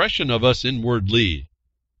the expression of us inwardly.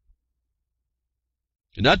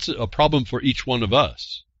 And that's a problem for each one of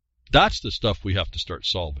us. That's the stuff we have to start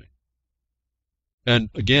solving. And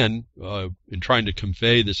again, in trying to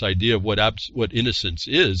convey this idea of what innocence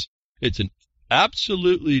is, it's an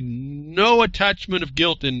absolutely no attachment of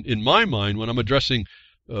guilt in my mind when I'm addressing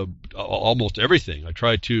almost everything. I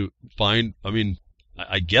try to find,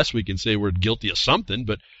 I guess we can say we're guilty of something,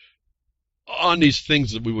 but on these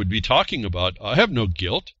things that we would be talking about, I have no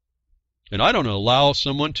guilt. And I don't allow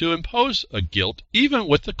someone to impose a guilt, even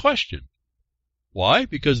with the question. Why?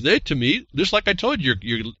 Because to me, just like I told you,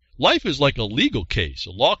 your life is like a legal case,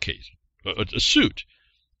 a law case, a suit.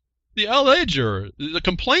 The alleger, the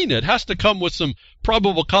complainant, has to come with some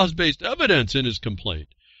probable cause-based evidence in his complaint.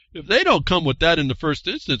 If they don't come with that in the first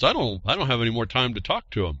instance, I don't have any more time to talk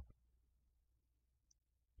to them.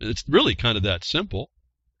 It's really kind of that simple.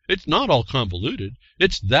 It's not all convoluted.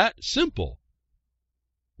 It's that simple.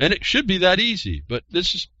 And it should be that easy, but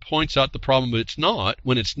this just points out the problem, but it's not.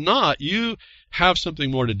 When it's not, you have something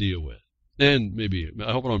more to deal with. And maybe,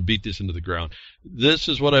 I hope I don't beat this into the ground. This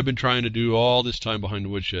is what I've been trying to do all this time behind the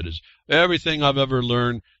woodshed, is everything I've ever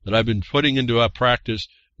learned that I've been putting into a practice,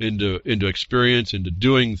 into experience, into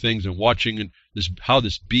doing things and watching and how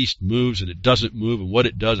this beast moves and it doesn't move and what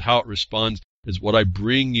it does, how it responds, is what I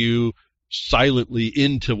bring you silently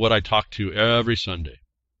into what I talk to every Sunday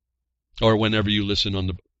or whenever you listen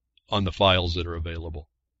on the files that are available.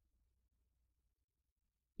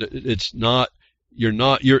 It's not,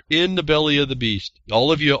 you're in the belly of the beast.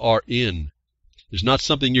 All of you are in. There's not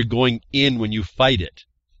something you're going in when you fight it.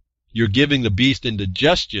 You're giving the beast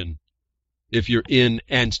indigestion if you're in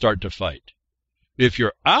and start to fight. If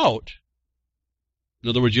you're out, in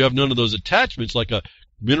other words, you have none of those attachments like a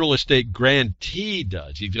mineral estate grantee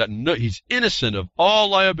does. He's innocent of all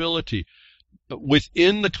liability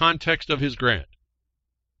within the context of his grant.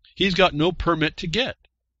 he's got no permit to get.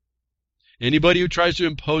 Anybody who tries to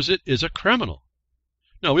impose it is a criminal.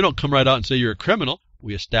 No, we don't come right out and say you're a criminal.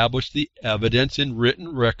 We establish the evidence in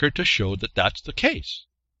written record to show that that's the case.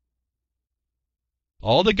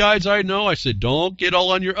 All the guys I know, I said, don't get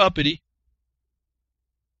all on your uppity.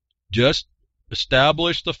 Just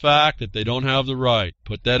establish the fact that they don't have the right.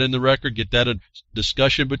 Put that in the record. Get that in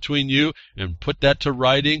discussion between you and put that to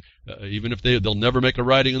writing. Even if they'll never make a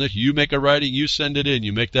writing on this, you make a writing, you send it in,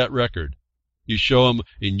 you make that record. You show them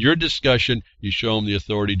in your discussion, you show them the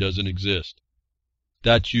authority doesn't exist.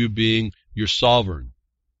 That's you being your sovereign.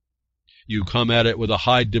 You come at it with a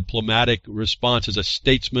high diplomatic response as a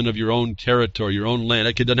statesman of your own territory, your own land.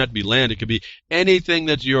 It doesn't have to be land. It could be anything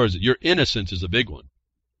that's yours. Your innocence is a big one.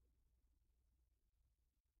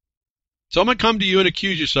 Someone come to you and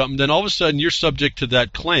accuse you of something, then all of a sudden you're subject to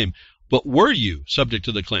that claim. But were you subject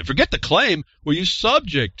to the claim? Forget the claim. Were you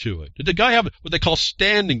subject to it? Did the guy have what they call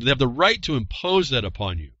standing? Did they have the right to impose that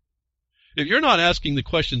upon you? If you're not asking the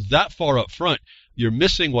questions that far up front, you're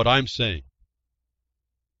missing what I'm saying.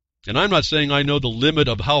 And I'm not saying I know the limit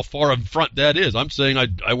of how far in front that is. I'm saying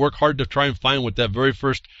I work hard to try and find what that very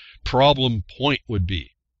first problem point would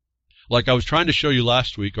be. Like I was trying to show you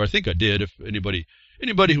last week, or I think I did, if anybody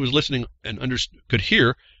who was listening and could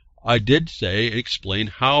hear, I did say and explain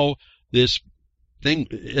how this thing,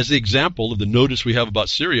 as the example of the notice we have about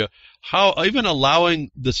Syria, how even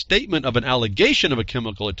allowing the statement of an allegation of a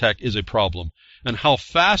chemical attack is a problem, and how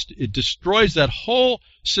fast it destroys that whole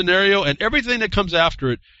scenario and everything that comes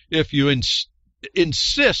after it if you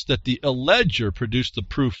insist that the alleger produce the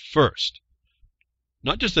proof first.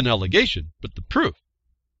 Not just an allegation, but the proof.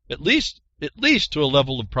 At least to a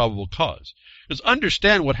level of probable cause. Because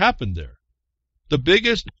understand what happened there. The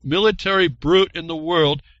biggest military brute in the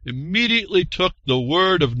world immediately took the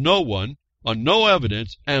word of no one on no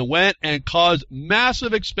evidence and went and caused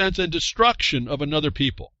massive expense and destruction of another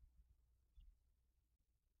people.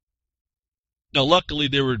 Now, luckily,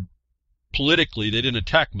 politically, they didn't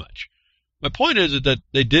attack much. My point is that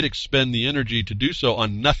they did expend the energy to do so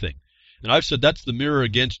on nothing. And I've said that's the mirror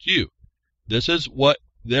against you. This is what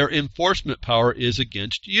their enforcement power is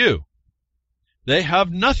against you. They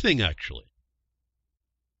have nothing, actually.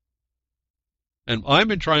 And I've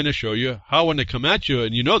been trying to show you how when they come at you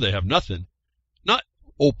and you know they have nothing, not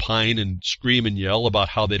opine and scream and yell about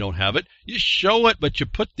how they don't have it. You show it, but you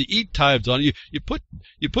put the E-types on it. You put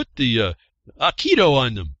the Aikido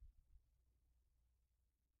on them.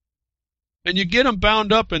 And you get them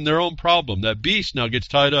bound up in their own problem. That beast now gets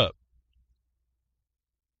tied up.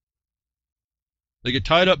 They get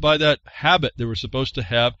tied up by that habit they were supposed to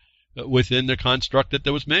have within the construct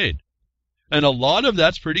that was made. And a lot of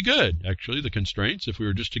that's pretty good, actually, the constraints, if we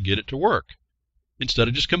were just to get it to work, instead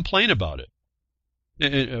of just complain about it.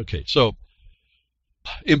 Okay, so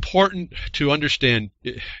important to understand,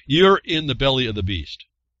 you're in the belly of the beast.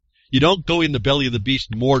 You don't go in the belly of the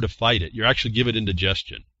beast more to fight it. You actually give it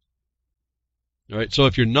indigestion. All right, so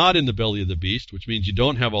if you're not in the belly of the beast, which means you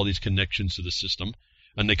don't have all these connections to the system,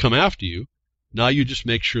 and they come after you, now you just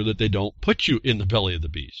make sure that they don't put you in the belly of the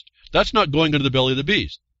beast. That's not going into the belly of the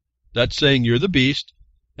beast. That's saying you're the beast,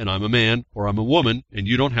 and I'm a man, or I'm a woman, and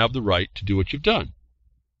you don't have the right to do what you've done.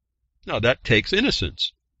 Now, that takes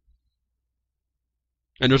innocence.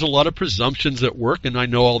 And there's a lot of presumptions at work, and I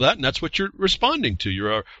know all that, and that's what you're responding to.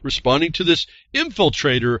 You're responding to this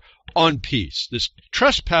infiltrator on peace, this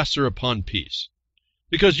trespasser upon peace.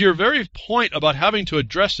 Because your very point about having to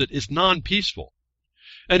address it is non-peaceful.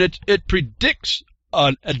 And it predicts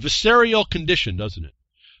an adversarial condition, doesn't it?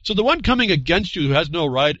 So the one coming against you who has no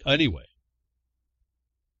right anyway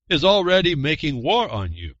is already making war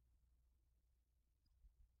on you.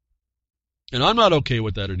 And I'm not okay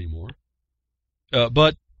with that anymore.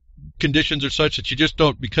 But conditions are such that you just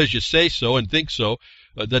don't, because you say so and think so,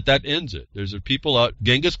 that ends it. There's people out.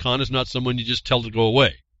 Genghis Khan is not someone you just tell to go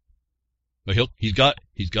away. But he's got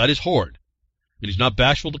his horde, and he's not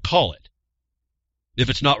bashful to call it if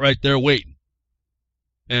it's not right there waiting.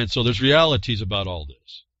 And so there's realities about all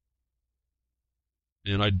this.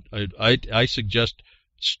 And I suggest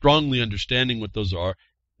strongly understanding what those are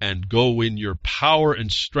and go in your power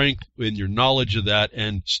and strength, in your knowledge of that,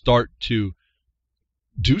 and start to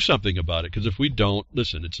do something about it. Because if we don't,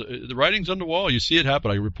 listen, the writing's on the wall. You see it happen.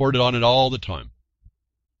 I report it on it all the time.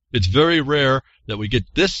 It's very rare that we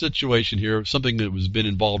get this situation here, something that has been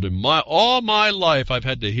involved in all my life. I've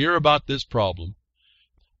had to hear about this problem.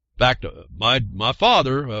 In fact, my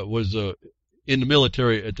father was in the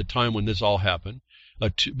military at the time when this all happened.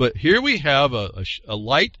 But here we have a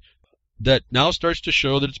light that now starts to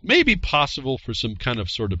show that it's maybe possible for some kind of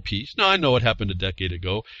sort of peace. Now, I know it happened a decade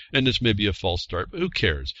ago, and this may be a false start, but who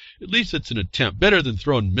cares? At least it's an attempt. Better than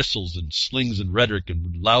throwing missiles and slings and rhetoric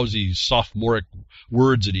and lousy sophomoric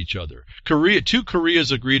words at each other. Two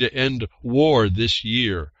Koreas agree to end war this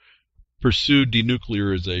year. Pursue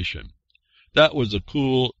denuclearization. That was a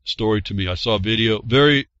cool story to me. I saw a video,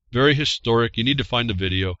 very, very historic. You need to find the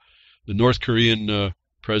video. The North Korean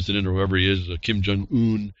president, or whoever he is, Kim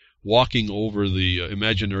Jong-un, walking over the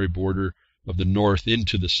imaginary border of the North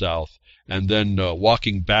into the South, and then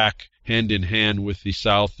walking back hand in hand with the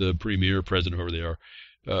South, the premier, president, whoever they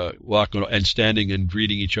are, walking and standing and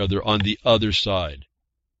greeting each other on the other side.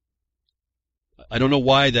 I don't know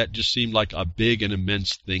why that just seemed like a big and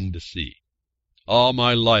immense thing to see. All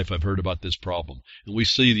my life I've heard about this problem, and we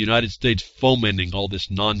see the United States fomenting all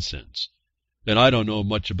this nonsense. And I don't know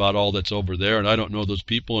much about all that's over there, and I don't know those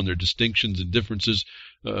people and their distinctions and differences,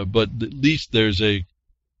 but at least there's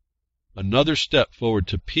another step forward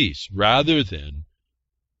to peace, rather than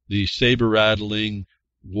the saber-rattling,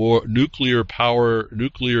 nuclear power,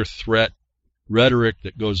 nuclear threat rhetoric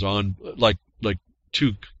that goes on like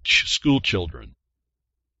two school children.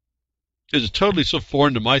 It's totally so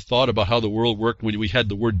foreign to my thought about how the world worked when we had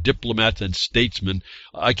the word diplomats and statesmen.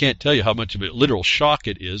 I can't tell you how much of a literal shock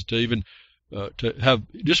it is to even to have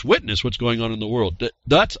just witness what's going on in the world.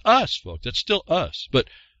 That's us, folks. That's still us. But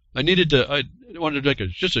I wanted to make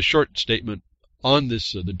just a short statement on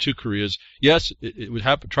this, the two Koreas. Yes, it would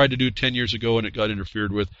happen. Tried to do 10 years ago, and it got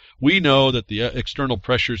interfered with. We know that the external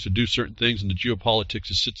pressures to do certain things, and the geopolitics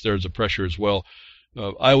sits there as a pressure as well.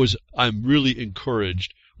 I'm really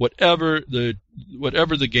encouraged. Whatever the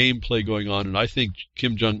gameplay going on, and I think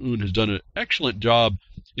Kim Jong-un has done an excellent job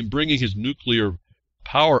in bringing his nuclear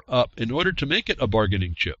power up in order to make it a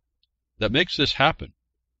bargaining chip that makes this happen.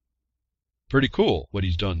 Pretty cool what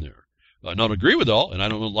he's done there. I don't agree with all, and I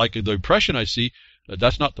don't like the impression I see.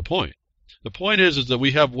 That's not the point. The point is that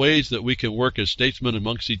we have ways that we can work as statesmen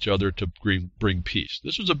amongst each other to bring peace.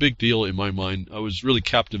 This was a big deal in my mind. I was really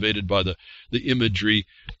captivated by the imagery.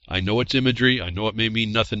 I know it's imagery. I know it may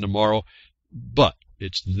mean nothing tomorrow, but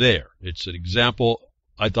it's there. It's an example.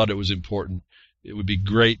 I thought it was important. It would be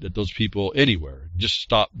great that those people anywhere just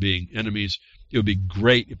stop being enemies. It would be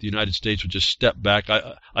great if the United States would just step back.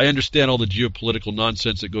 I understand all the geopolitical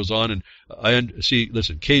nonsense that goes on, and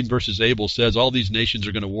listen, Cain versus Abel says all these nations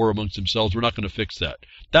are going to war amongst themselves. We're not going to fix that.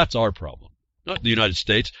 That's our problem, not the United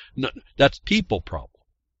States. That's people problem.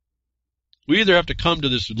 We either have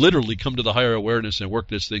to literally come to the higher awareness and work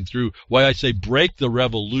this thing through. Why I say break the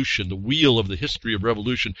revolution, the wheel of the history of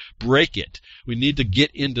revolution, break it. We need to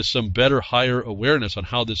get into some better, higher awareness on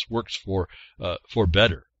how this works for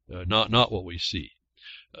better. Not what we see.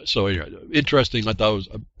 So anyway, interesting. I thought I was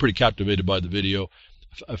pretty captivated by the video.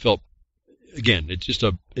 I felt, again,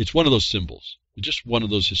 it's one of those symbols. It's just one of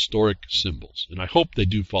those historic symbols. And I hope they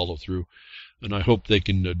do follow through. And I hope they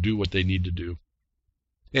can do what they need to do.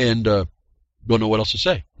 And don't know what else to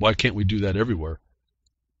say. Why can't we do that everywhere?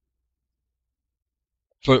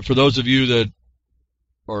 For those of you that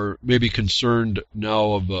are maybe concerned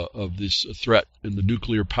now of this threat and the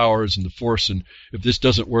nuclear powers and the force, and if this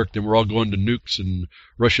doesn't work, then we're all going to nukes, and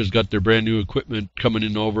Russia's got their brand new equipment coming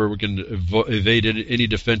in over. We're going to evade any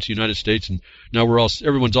defense of the United States, and now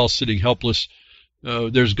everyone's all sitting helpless.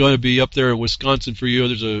 There's going to be up there in Wisconsin for you.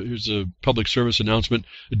 Here's a public service announcement.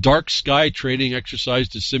 A dark sky training exercise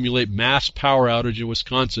to simulate mass power outage in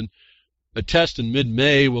Wisconsin. A test in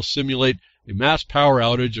mid-May will simulate a mass power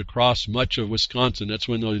outage across much of Wisconsin. That's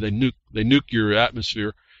when they nuke your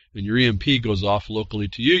atmosphere, and your EMP goes off locally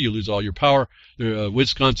to you. You lose all your power.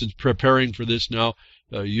 Wisconsin's preparing for this now.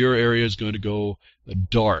 Your area is going to go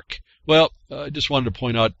dark. Well, I just wanted to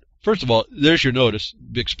point out, first of all, there's your notice.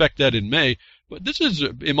 Expect that in May. But this is,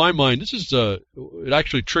 in my mind, it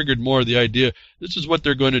actually triggered more of the idea. This is what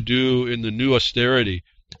they're going to do in the new austerity.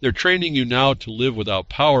 They're training you now to live without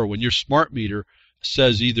power when your smart meter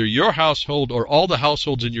says either your household or all the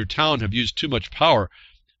households in your town have used too much power.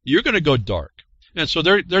 You're going to go dark. And so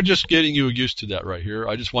they're just getting you used to that right here.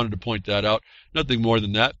 I just wanted to point that out. Nothing more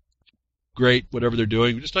than that. Great, whatever they're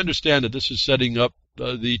doing. Just understand that this is setting up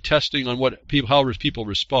the testing on how people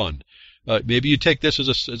respond. Maybe you take this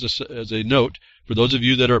as a note for those of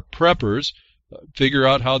you that are preppers. Figure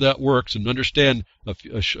out how that works and understand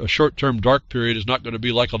a short-term dark period is not going to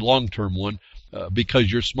be like a long-term one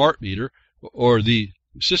because your smart meter or the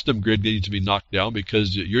system grid needs to be knocked down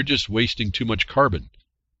because you're just wasting too much carbon.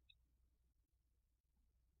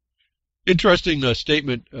 Interesting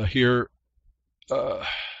statement here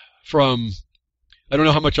from, I don't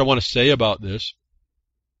know how much I want to say about this,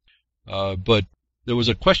 but there was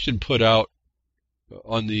a question put out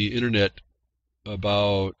on the internet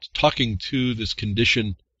about talking to this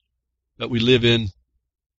condition that we live in.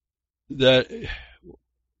 That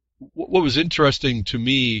what was interesting to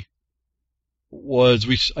me was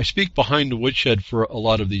I speak behind the woodshed for a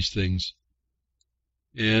lot of these things,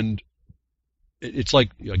 and it's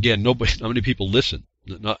like, again, not many people listen,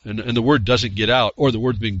 and the word doesn't get out, or the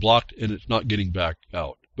word's being blocked and it's not getting back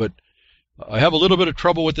out. But I have a little bit of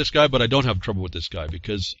trouble with this guy, but I don't have trouble with this guy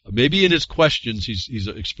because maybe in his questions he's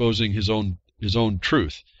exposing his own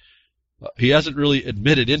truth. He hasn't really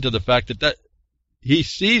admitted into the fact that he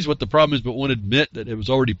sees what the problem is, but won't admit that it was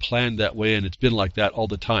already planned that way, and it's been like that all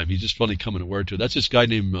the time. He's just finally coming aware to it. That's this guy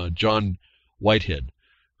named John Whitehead,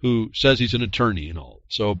 who says he's an attorney and all.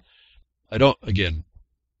 So again,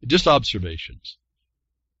 just observations.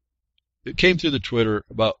 It came through the Twitter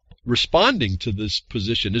about responding to this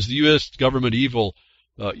position. Is the U.S. government evil?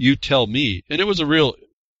 You tell me. And it was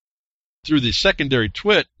through the secondary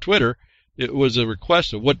Twitter, it was a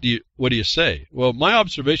request of what do you say? Well, my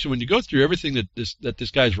observation, when you go through everything that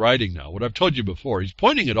this guy's writing now, what I've told you before, he's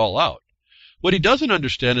pointing it all out. What he doesn't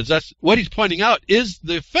understand is what he's pointing out is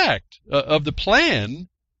the effect of the plan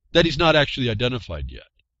that he's not actually identified yet.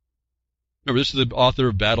 Remember, this is the author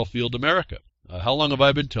of Battlefield America. How long have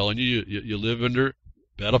I been telling you live under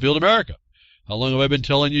Battlefield America? How long have I been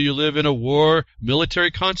telling you live in a war military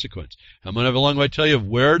consequence? How long have I tell you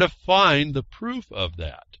where to find the proof of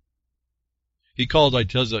that? He calls,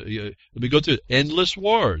 let me go through endless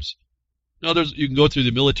wars. Now, you can go through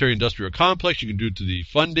the military-industrial complex. You can do it through the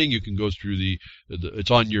funding. You can go through it's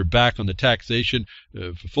on your back on the taxation,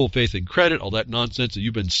 full faith and credit, all that nonsense that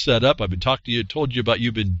you've been set up. I've been talking to you, told you about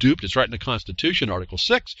you've been duped. It's right in the Constitution, Article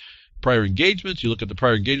 6. Prior engagements. You look at the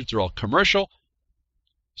prior engagements; they're all commercial.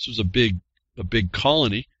 This was a big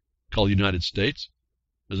colony called the United States.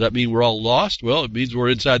 Does that mean we're all lost? Well, it means we're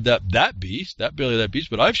inside that beast, that belly of that beast.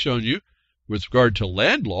 But I've shown you, with regard to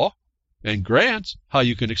land law and grants, how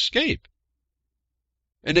you can escape.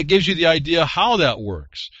 And it gives you the idea how that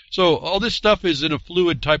works. So all this stuff is in a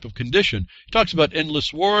fluid type of condition. He talks about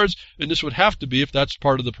endless wars, and this would have to be if that's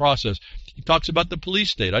part of the process. He talks about the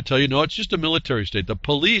police state. I tell you, no, it's just a military state. The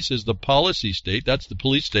police is the policy state. That's the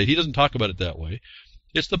police state. He doesn't talk about it that way.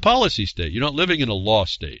 It's the policy state. You're not living in a law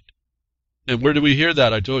state. And where do we hear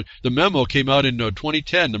that? I told you, the memo came out in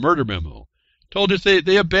 2010, the murder memo. Told us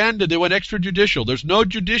they abandoned, they went extrajudicial. There's no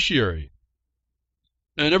judiciary.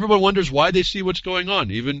 And everyone wonders why they see what's going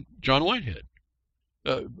on, even John Whitehead.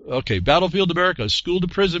 Okay, Battlefield America,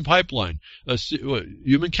 school-to-prison pipeline,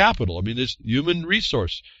 human capital. I mean, this human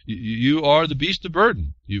resource. You are the beast of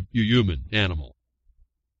burden, you human animal.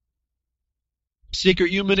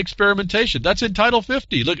 Secret human experimentation. That's in Title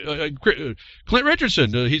 50. Look, Clint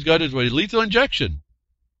Richardson, he's got his lethal injection.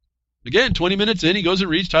 Again, 20 minutes in, he goes and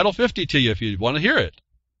reads Title 50 to you if you want to hear it.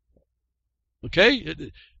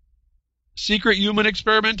 Okay? Secret human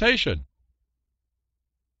experimentation.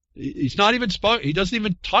 He's not even he doesn't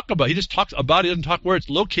even talk about it. He just talks about it, doesn't talk where it's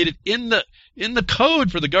located in the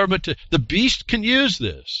code for the government the beast can use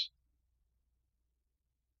this.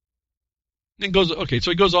 And so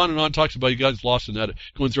he goes on and on, talks about you guys lost in that,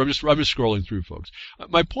 going through. I'm just scrolling through, folks.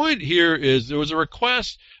 My point here is there was a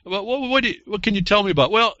request about what can you tell me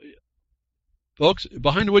about? Well, folks,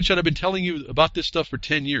 behind the woodshed, I've been telling you about this stuff for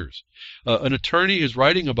 10 years. An attorney is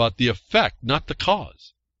writing about the effect, not the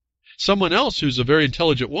cause. Someone else who's a very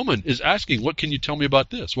intelligent woman is asking, what can you tell me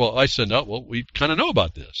about this? Well, I send out, we kind of know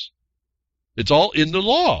about this. It's all in the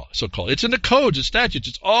law, so-called. It's in the codes, the statutes.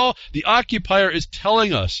 It's all, the occupier is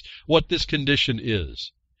telling us what this condition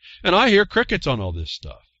is. And I hear crickets on all this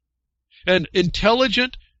stuff. And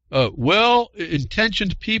intelligent,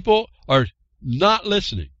 well-intentioned people are not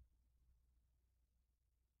listening.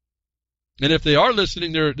 And if they are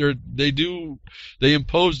listening, they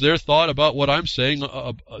impose their thought about what I'm saying,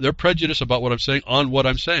 their prejudice about what I'm saying on what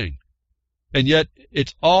I'm saying. And yet,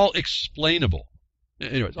 it's all explainable.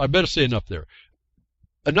 Anyways, I better say enough there.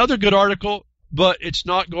 Another good article, but it's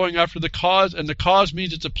not going after the cause, and the cause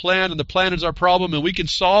means it's a plan, and the plan is our problem, and we can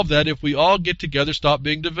solve that if we all get together, stop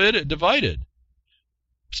being divided.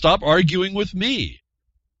 Stop arguing with me.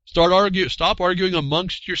 Stop arguing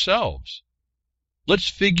amongst yourselves. Let's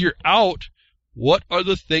figure out what are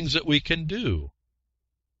the things that we can do.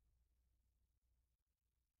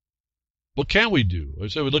 What can we do? I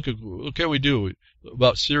said, what can we do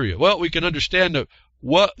about Syria? Well, we can understand that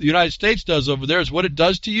what the United States does over there is what it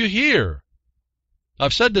does to you here.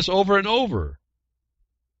 I've said this over and over.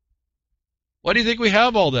 Why do you think we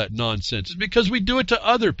have all that nonsense? It's because we do it to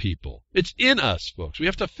other people. It's in us, folks. We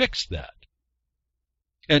have to fix that.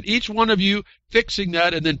 And each one of you fixing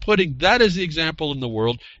that and then putting that as the example in the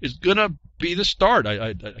world is going to be the start.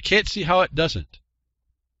 I can't see how it doesn't.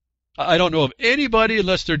 I don't know of anybody,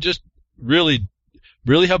 unless they're just really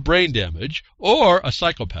have brain damage or a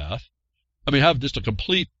psychopath. I mean, have just a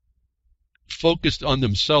complete focused on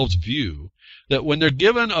themselves view, that when they're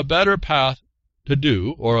given a better path to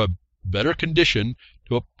do or a better condition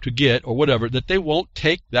to get or whatever, that they won't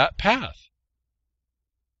take that path.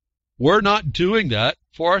 We're not doing that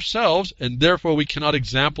for ourselves, and therefore we cannot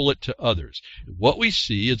example it to others. What we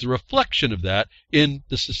see is a reflection of that in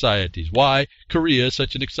the societies. Why Korea is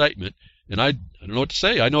such an excitement, and I don't know what to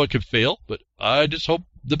say. I know it could fail, but I just hope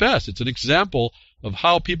the best. It's an example of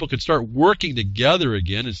how people can start working together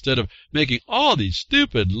again instead of making all these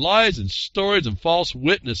stupid lies and stories and false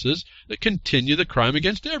witnesses that continue the crime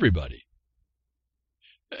against everybody.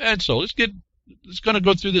 And so let's going to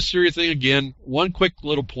go through this Syria thing again. One quick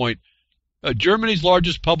little point. Germany's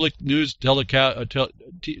largest public news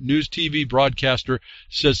TV broadcaster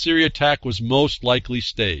says Syria attack was most likely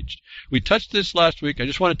staged. We touched this last week. I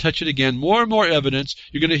just want to touch it again. More and more evidence.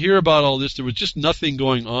 You're going to hear about all this. There was just nothing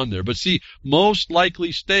going on there. But see, most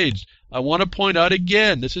likely staged. I want to point out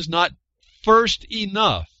again, this is not first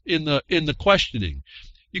enough in the questioning.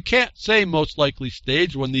 You can't say most likely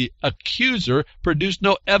staged when the accuser produced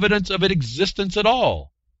no evidence of its existence at all.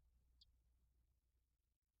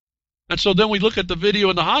 And so then we look at the video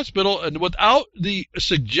in the hospital, and without the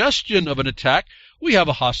suggestion of an attack, we have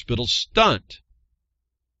a hospital stunt.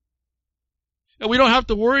 And we don't have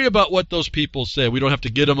to worry about what those people say. We don't have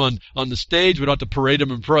to get them on the stage. We don't have to parade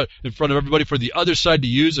them in front of everybody for the other side to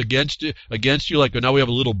use against you. Like now we have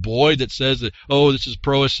a little boy that says that, oh, this is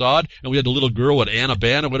pro-Assad. And we had a little girl, Anna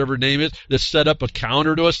Ban, or whatever her name is, that set up a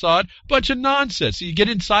counter to Assad. Bunch of nonsense. So you get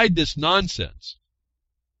inside this nonsense.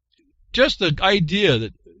 Just the idea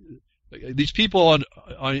that these people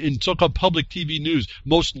in so-called public TV news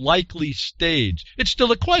most likely staged. It's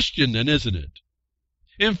still a question then, isn't it?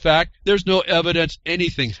 In fact, there's no evidence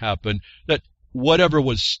anything happened, that whatever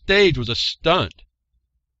was staged was a stunt.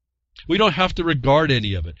 We don't have to regard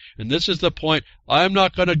any of it. And this is the point. I'm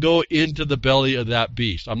not going to go into the belly of that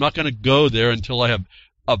beast. I'm not going to go there until I have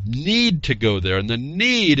a need to go there. And the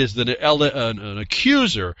need is that an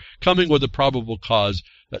accuser coming with a probable cause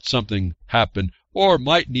that something happened, or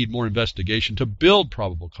might need more investigation to build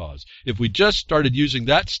probable cause. If we just started using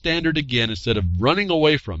that standard again instead of running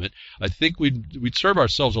away from it, I think we'd serve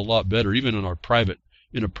ourselves a lot better, even in a private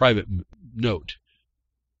note.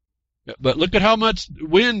 But look at how much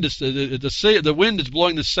wind the wind is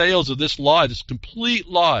blowing the sails of this lie, this complete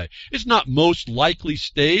lie. It's not most likely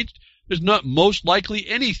staged. There's not most likely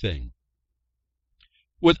anything.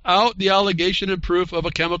 Without the allegation and proof of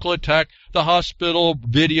a chemical attack, the hospital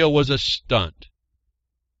video was a stunt.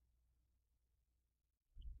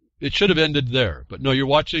 It should have ended there. But no, you're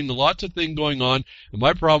watching lots of things going on, and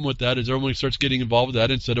my problem with that is everyone starts getting involved with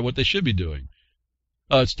that instead of what they should be doing.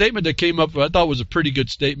 A statement that came up I thought was a pretty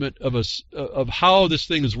good statement of how this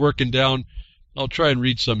thing is working down. I'll try and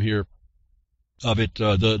read some here of it.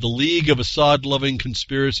 The League of Assad-Loving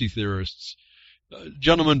Conspiracy Theorists.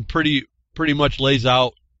 Gentleman pretty much lays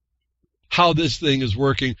out how this thing is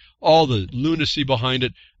working, all the lunacy behind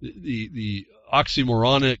it, the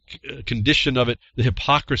oxymoronic condition of it, the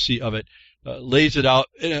hypocrisy of it, lays it out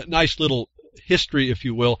in a nice little history, if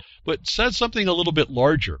you will, but says something a little bit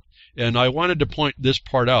larger. And I wanted to point this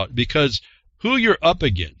part out because who you're up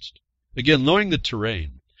against, again, knowing the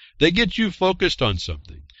terrain, they get you focused on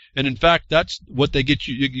something. And in fact, that's what they get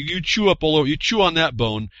you. You chew up all over. You chew on that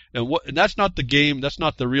bone, and that's not the game. That's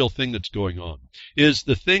not the real thing that's going on. Is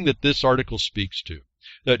the thing that this article speaks to,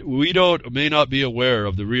 that we may not be aware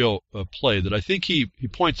of the real play. That I think he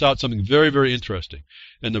points out something very, very interesting.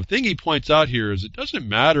 And the thing he points out here is it doesn't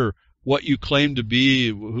matter what you claim to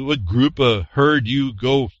be, what group of herd you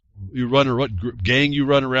run, or what gang you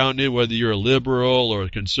run around in, whether you're a liberal or a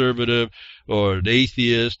conservative or an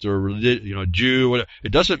atheist or a Jew, whatever.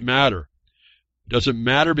 It doesn't matter. It doesn't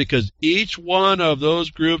matter because each one of those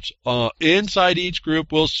groups, inside each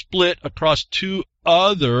group, will split across two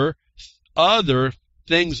other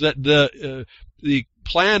things that the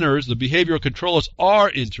planners, the behavioral controllers, are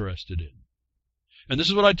interested in. And this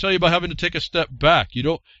is what I tell you about having to take a step back. You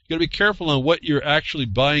got to be careful on what you're actually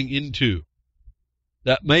buying into.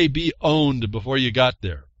 That may be owned before you got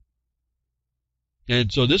there.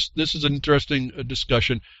 And so this is an interesting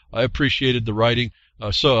discussion. I appreciated the writing.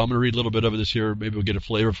 So I'm going to read a little bit of this here. Maybe we'll get a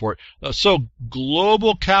flavor for it. So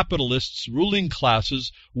global capitalists, ruling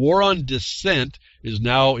classes, war on dissent is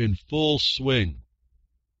now in full swing.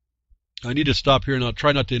 I need to stop here, and I'll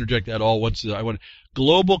try not to interject at all.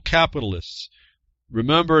 Global capitalists.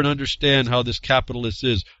 remember and understand how this capitalist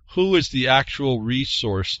is. Who is the actual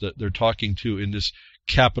resource that they're talking to in this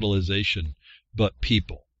capitalization but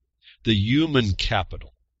people? The human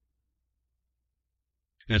capital.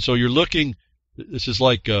 And so you're looking, this is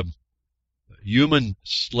like human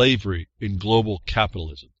slavery in global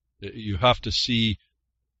capitalism. You have to see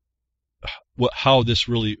how this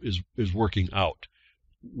really is working out.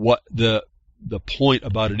 What the point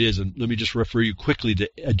about it is, and let me just refer you quickly to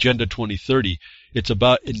Agenda 2030. It's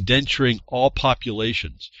about indenturing all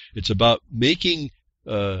populations. It's about making,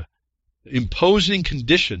 imposing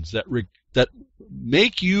conditions that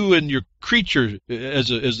make you and your creature,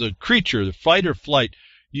 as a creature, the fight or flight,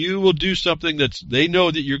 you will do something they know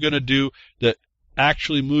that you're going to do that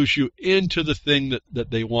actually moves you into the thing that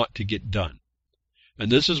they want to get done. And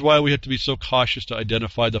this is why we have to be so cautious to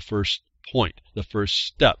identify the first point, the first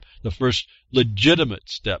step, the first legitimate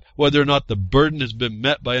step, whether or not the burden has been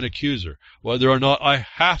met by an accuser, whether or not I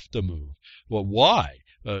have to move. Well, why?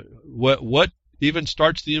 What even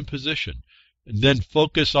starts the imposition? And then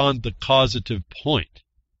focus on the causative point.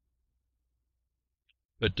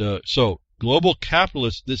 But so global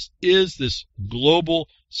capitalists, this is this global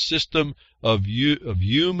system of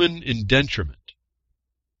human indenturement,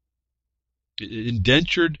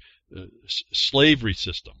 indentured slavery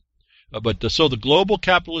system. So the global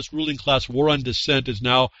capitalist ruling class war on dissent is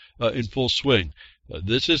now in full swing.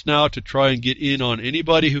 This is now to try and get in on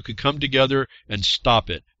anybody who could come together and stop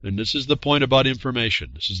it. And this is the point about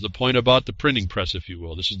information. This is the point about the printing press, if you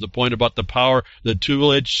will. This is the point about the power, the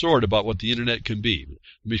two-edged sword about what the Internet can be.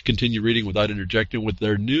 Let me continue reading without interjecting. With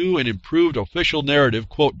their new and improved official narrative,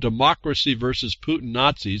 quote, democracy versus Putin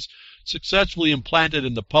Nazis, successfully implanted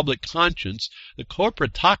in the public conscience, the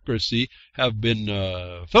corporatocracy have been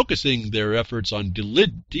focusing their efforts on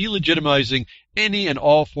delegitimizing any and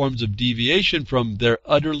all forms of deviation from their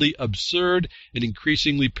utterly absurd and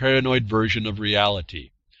increasingly paranoid version of reality.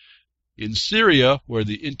 In Syria, where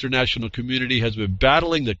the international community has been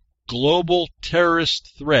battling the global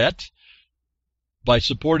terrorist threat by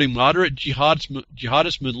supporting moderate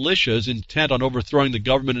jihadist militias intent on overthrowing the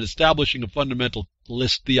government and establishing a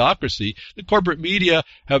fundamentalist theocracy, the corporate media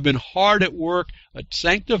have been hard at work at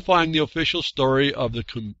sanctifying the official story of the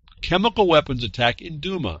chemical weapons attack in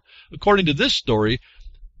Douma. According to this story,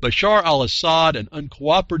 Bashar al-Assad, an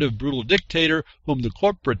uncooperative, brutal dictator whom the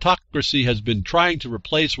corporatocracy has been trying to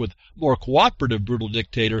replace with a more cooperative, brutal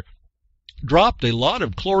dictator, dropped a lot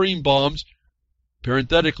of chlorine bombs,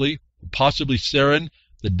 parenthetically, possibly sarin,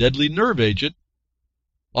 the deadly nerve agent,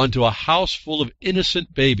 onto a house full of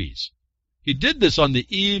innocent babies. He did this on the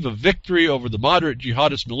eve of victory over the moderate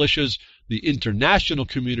jihadist militias the international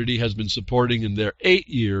community has been supporting in their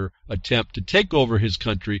 8-year attempt to take over his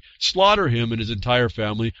country, slaughter him and his entire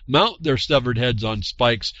family, mount their severed heads on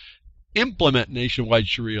spikes, implement nationwide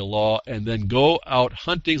Sharia law, and then go out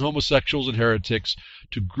hunting homosexuals and heretics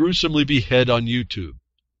to gruesomely behead on YouTube.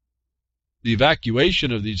 The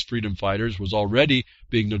evacuation of these freedom fighters was already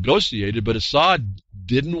being negotiated, but Assad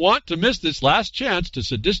didn't want to miss this last chance to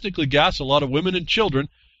sadistically gas a lot of women and children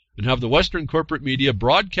and have the Western corporate media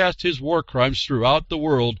broadcast his war crimes throughout the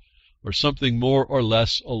world, or something more or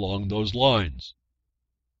less along those lines.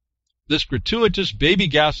 This gratuitous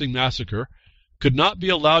baby-gassing massacre could not be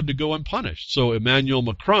allowed to go unpunished, so Emmanuel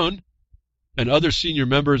Macron and other senior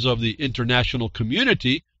members of the international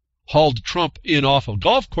community hauled Trump in off a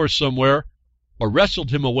golf course somewhere, or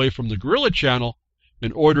wrestled him away from the Guerrilla Channel,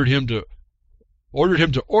 and ordered him to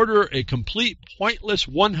order a complete, pointless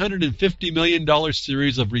 $150 million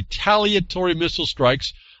series of retaliatory missile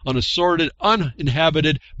strikes on assorted,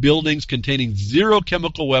 uninhabited buildings containing zero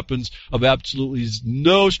chemical weapons of absolutely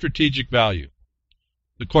no strategic value.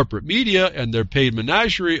 The corporate media and their paid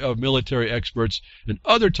menagerie of military experts and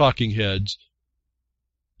other talking heads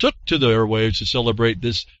took to the airwaves to celebrate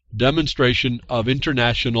this demonstration of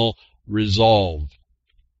international resolve,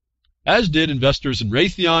 as did investors in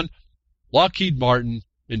Raytheon, Lockheed Martin,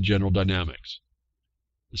 and General Dynamics.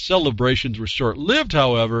 The celebrations were short-lived,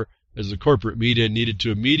 however, as the corporate media needed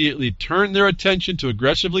to immediately turn their attention to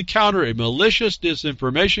aggressively counter a malicious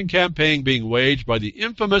disinformation campaign being waged by the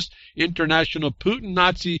infamous international Putin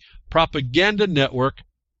Nazi propaganda network,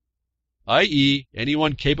 i.e.,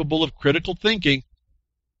 anyone capable of critical thinking.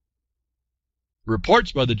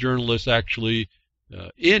 Reports by the journalists actually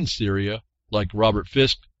in Syria, like Robert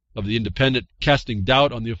Fisk of The Independent, casting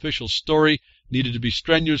doubt on the official story, needed to be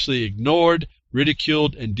strenuously ignored,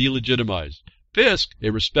 ridiculed, and delegitimized. Fisk, a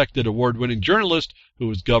respected award-winning journalist who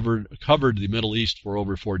has covered the Middle East for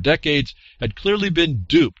over 4 decades, had clearly been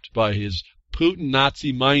duped by his Putin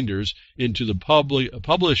Nazi minders into the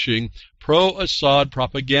publishing pro-Assad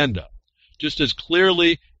propaganda. just as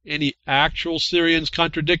clearly any actual Syrians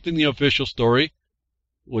contradicting the official story,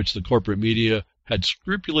 which the corporate media had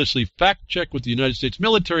scrupulously fact-checked with the United States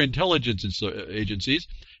military intelligence agencies,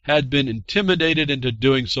 had been intimidated into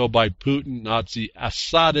doing so by Putin Nazi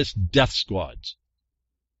Assadist death squads.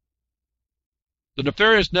 The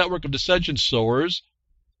nefarious network of dissension sowers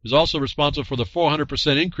is also responsible for the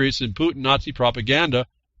 400% increase in Putin Nazi propaganda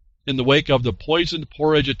in the wake of the poisoned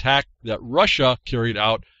porridge attack that Russia carried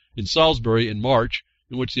out in Salisbury in March,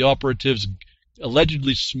 in which the operatives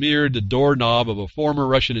allegedly smeared the doorknob of a former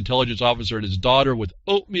Russian intelligence officer and his daughter with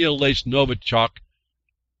oatmeal-laced Novichok,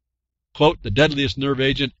 quote, the deadliest nerve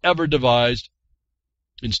agent ever devised,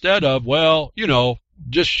 instead of, well,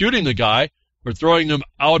 just shooting the guy or throwing him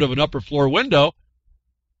out of an upper floor window.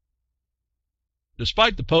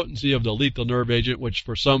 Despite the potency of the lethal nerve agent, which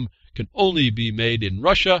for some can only be made in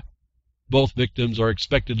Russia, both victims are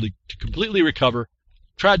expected to completely recover.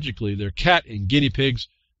 Tragically, their cat and guinea pigs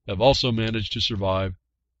have also managed to survive,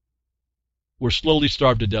 were slowly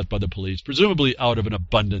starved to death by the police, presumably out of an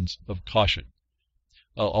abundance of caution.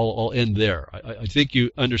 I'll end there. I think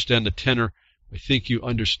you understand the tenor. I think you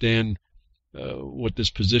understand what this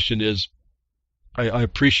position is. I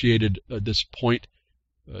appreciated this point.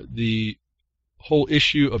 The whole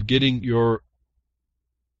issue of getting your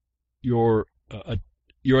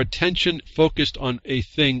attention focused on a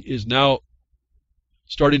thing is now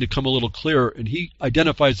starting to come a little clearer, and he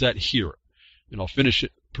identifies that here. And I'll finish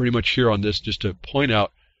it pretty much here on this just to point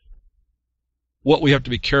out what we have to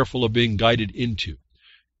be careful of being guided into.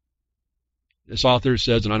 This author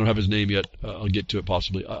says, and I don't have his name yet, I'll get to it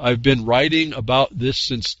possibly, I've been writing about this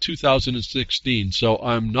since 2016, so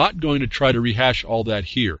I'm not going to try to rehash all that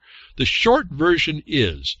here. The short version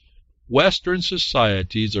is, Western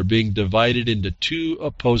societies are being divided into two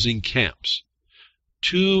opposing camps.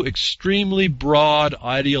 Two extremely broad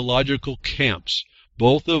ideological camps,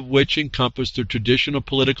 both of which encompass the traditional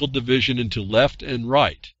political division into left and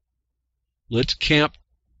right. Let's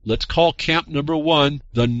call camp number one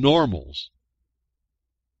the normals,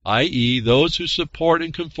 i.e., those who support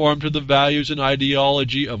and conform to the values and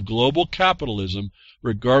ideology of global capitalism,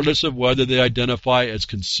 regardless of whether they identify as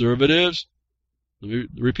conservatives. Let me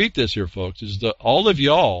repeat this here, folks. Is that all of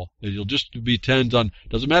y'all, and you'll just be tens on,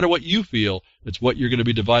 doesn't matter what you feel, it's what you're going to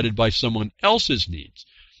be divided by someone else's needs.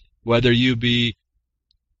 Whether you be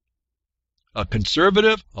a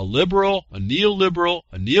conservative, a liberal, a neoliberal,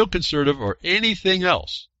 a neoconservative, or anything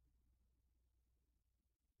else.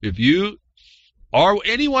 If you are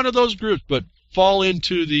any one of those groups but fall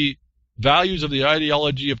into the values of the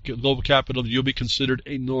ideology of global capitalism, you'll be considered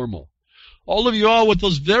a normal. All of you all with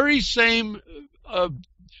those very same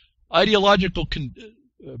ideological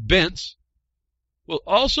bents will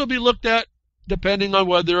also be looked at depending on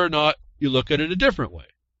whether or not you look at it a different way.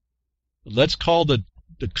 Let's call the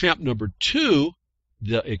camp number two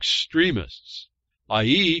the extremists,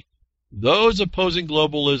 i.e., those opposing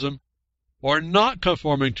globalism or not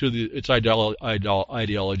conforming to its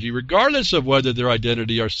ideology, regardless of whether their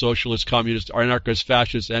identity are socialist, communist, anarchist,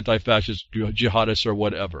 fascist, anti-fascist, jihadists, or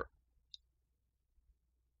whatever.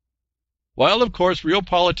 While, of course, real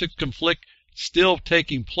politics conflict still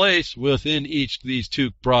taking place within each of these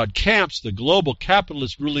two broad camps, the global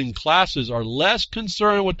capitalist ruling classes are less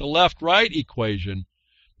concerned with the left-right equation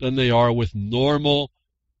than they are with normal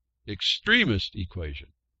extremist equation.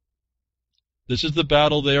 This is the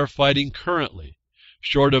battle they are fighting currently.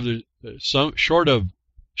 Short of some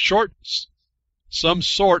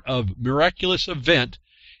sort of miraculous event,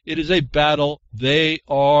 it is a battle they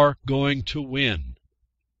are going to win.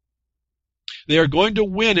 They are going to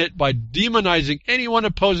win it by demonizing anyone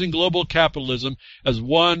opposing global capitalism as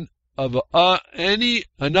one of any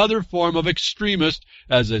another form of extremist,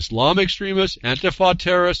 as Islamic extremist, Antifa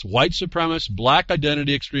terrorist, white supremacist, black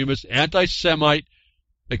identity extremist, anti-Semite,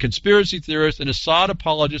 a conspiracy theorist, an Assad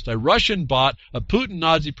apologist, a Russian bot, a Putin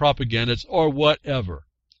Nazi propagandist, or whatever.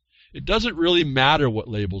 It doesn't really matter what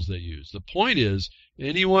labels they use. The point is,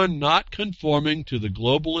 anyone not conforming to the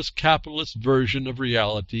globalist capitalist version of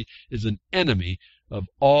reality is an enemy of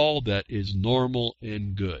all that is normal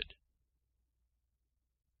and good.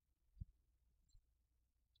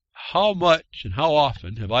 How much and how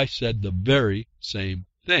often have I said the very same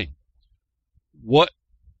thing? What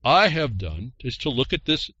I have done is to look at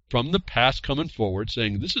this from the past coming forward,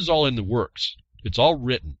 saying this is all in the works. It's all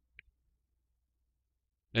written.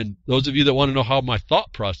 And those of you that want to know how my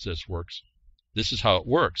thought process works, this is how it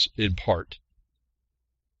works, in part.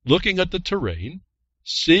 Looking at the terrain,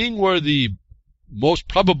 seeing where the most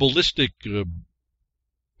probabilistic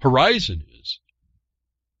horizon is,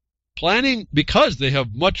 planning, because they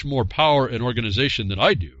have much more power and organization than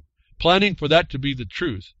I do, planning for that to be the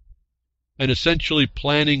truth, and essentially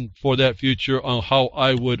planning for that future on how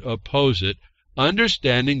I would oppose it,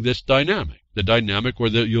 understanding this dynamic, the dynamic where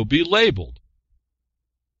you'll be labeled.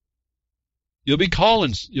 You'll be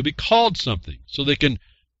called something so they can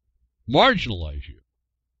marginalize you.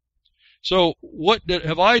 So what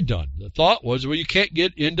have I done? The thought was, well, you can't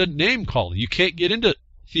get into name calling. You can't get into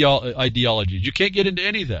ideologies. You can't get into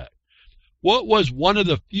any of that. What was one of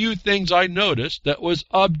the few things I noticed that was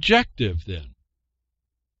objective then?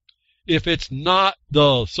 If it's not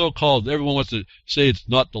the so-called, everyone wants to say it's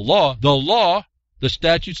not the law, the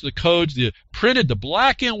statutes, the codes, the printed, the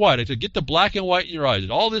black and white. I said, get the black and white in your eyes.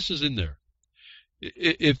 All this is in there.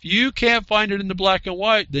 If you can't find it in the black and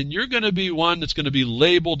white, then you're going to be one that's going to be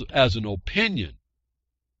labeled as an opinion.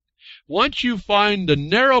 Once you find the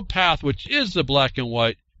narrow path, which is the black and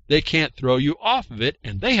white, they can't throw you off of it,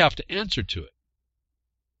 and they have to answer to it.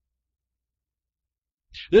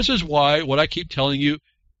 This is why what I keep telling you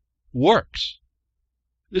works.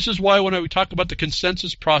 This is why when we talk about the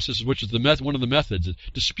consensus process, which is one of the methods,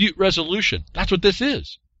 dispute resolution, that's what this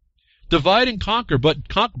is. Divide and conquer, but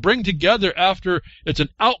bring together after it's an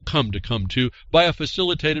outcome to come to by a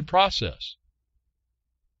facilitated process.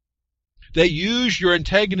 They use your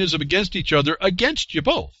antagonism against each other against you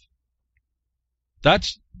both. A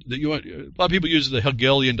lot of people use the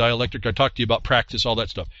Hegelian dialectic. I talked to you about practice, all that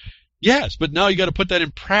stuff. Yes, but now you got to put that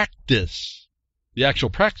in practice, the actual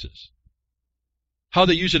practice. How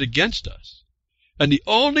they use it against us. And the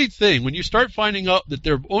only thing, when you start finding out that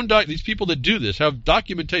these people that do this have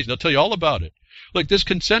documentation, they'll tell you all about it. Like this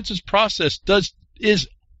consensus process is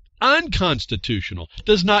unconstitutional,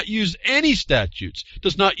 does not use any statutes,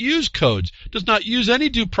 does not use codes, does not use any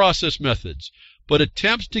due process methods, but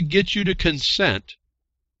attempts to get you to consent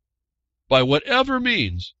by whatever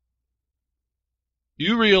means.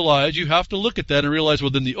 You realize you have to look at that and realize,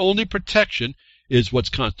 well, then the only protection is what's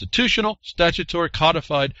constitutional, statutory,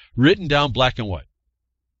 codified, written down black and white.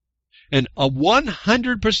 And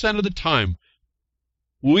 100% of the time,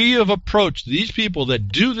 we have approached these people that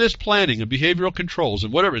do this planning and behavioral controls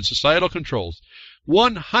and whatever, and societal controls,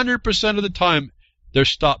 100% of the time, they're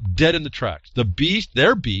stopped dead in the tracks.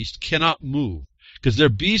 Their beast cannot move, because their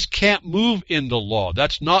beast can't move in the law.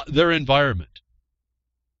 That's not their environment.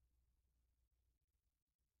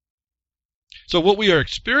 So what we are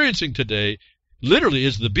experiencing today literally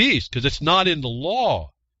is the beast, because it's not in the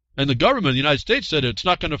law. And the government of the United States said it's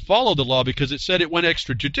not going to follow the law because it said it went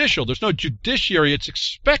extrajudicial. There's no judiciary it's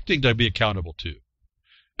expecting to be accountable to.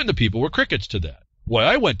 And the people were crickets to that. Why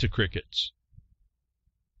I went to crickets.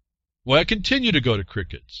 Why I continue to go to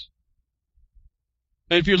crickets.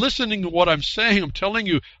 And if you're listening to what I'm saying, I'm telling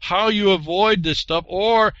you how you avoid this stuff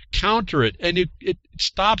or counter it. And it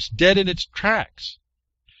stops dead in its tracks.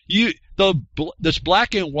 This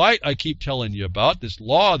black and white I keep telling you about, this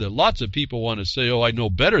law that lots of people want to say, oh, I know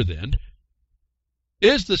better than,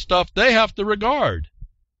 is the stuff they have to regard.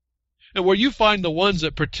 And where you find the ones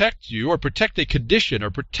that protect you or protect a condition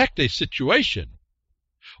or protect a situation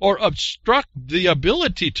or obstruct the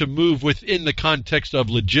ability to move within the context of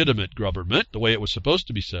legitimate government, the way it was supposed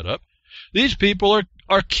to be set up, these people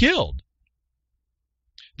are killed.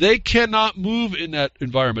 They cannot move in that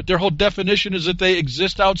environment. Their whole definition is that they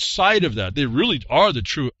exist outside of that. They really are the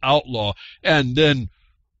true outlaw. And then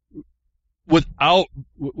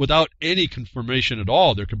without any confirmation at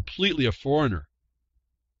all, they're completely a foreigner.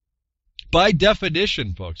 By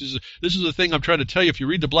definition, folks, this is the thing I'm trying to tell you. If you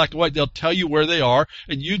read the black and white, they'll tell you where they are,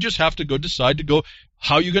 and you just have to decide to go,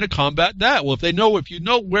 how are you going to combat that? Well, if you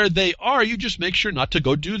know where they are, you just make sure not to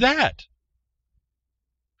go do that.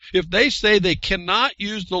 If they say they cannot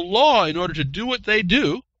use the law in order to do what they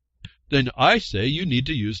do, then I say you need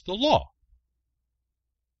to use the law.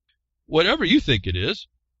 Whatever you think it is,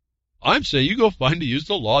 I'm saying you go find to use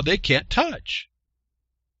the law they can't touch.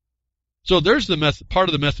 So there's the part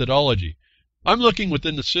of the methodology. I'm looking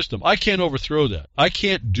within the system. I can't overthrow that. I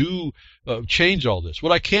can't change all this.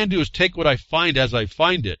 What I can do is take what I find as I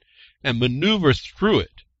find it and maneuver through it.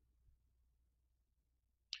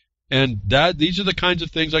 And these are the kinds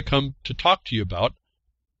of things I come to talk to you about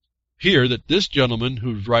here, that this gentleman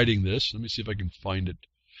who's writing this, let me see if I can find it,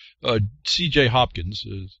 C.J. Hopkins,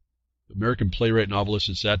 American playwright, novelist,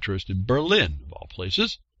 and satirist in Berlin, of all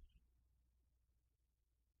places.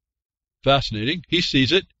 Fascinating. He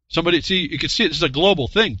sees it. You can see it. This is a global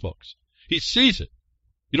thing, folks. He sees it.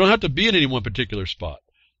 You don't have to be in any one particular spot.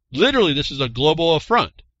 Literally, this is a global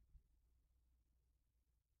affront.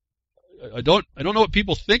 I don't know what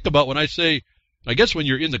people think about when I say I guess when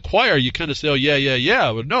you're in the choir, you kind of say, oh,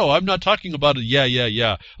 yeah. But no, I'm not talking about a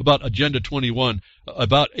yeah, about Agenda 21,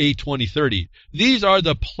 about A 2030. These are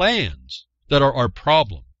the plans that are our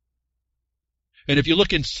problem. And if you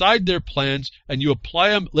look inside their plans and you apply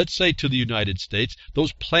them, let's say, to the United States,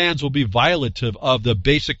 those plans will be violative of the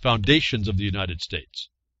basic foundations of the United States.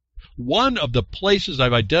 One of the places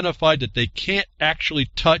I've identified that they can't actually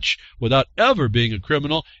touch without ever being a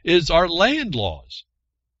criminal is our land laws.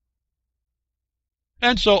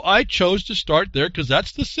 And so I chose to start there because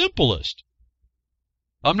that's the simplest.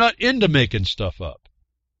 I'm not into making stuff up.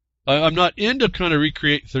 I'm not into trying to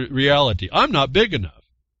recreate reality. I'm not big enough.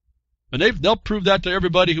 And they'll prove that to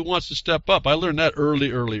everybody who wants to step up. I learned that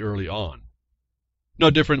early on. No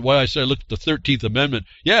different why I say I looked at the 13th Amendment.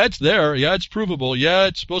 Yeah, it's there. Yeah, it's provable. Yeah,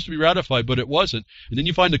 it's supposed to be ratified, but it wasn't. And then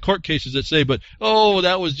you find the court cases that say, but, oh,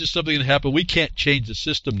 that was just something that happened. We can't change the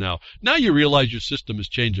system now. Now you realize your system is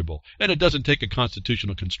changeable, and it doesn't take a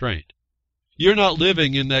constitutional constraint. You're not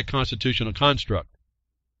living in that constitutional construct.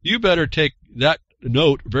 You better take that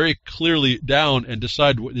note very clearly down and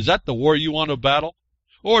decide, is that the war you want to battle?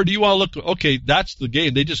 Or do you want to look, okay, that's the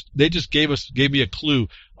game. They just gave me a clue.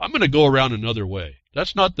 I'm going to go around another way.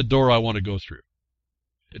 That's not the door I want to go through.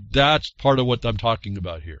 That's part of what I'm talking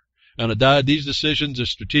about here. And these decisions, the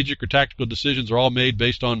strategic or tactical decisions, are all made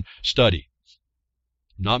based on study.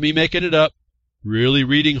 Not me making it up, really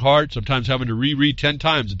reading hard, sometimes having to reread 10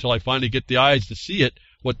 times until I finally get the eyes to see it,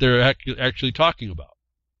 what they're actually talking about.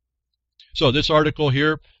 So this article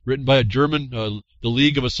here, written by a German, the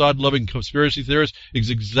League of Assad-Loving Conspiracy Theorists, is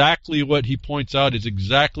exactly what he points out, is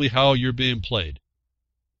exactly how you're being played.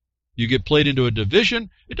 You get played into a division.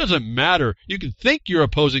 It doesn't matter. You can think you're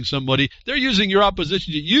opposing somebody. They're using your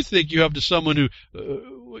opposition that you think you have to someone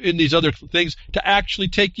who, in these other things, to actually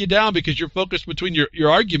take you down because you're focused between your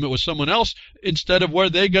argument with someone else instead of where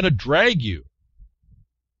they're going to drag you.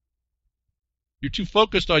 You're too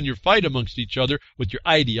focused on your fight amongst each other with your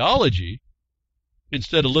ideology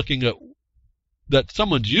instead of looking at that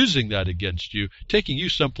someone's using that against you, taking you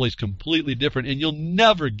someplace completely different, and you'll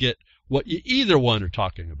never get what you either one are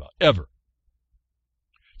talking about, ever.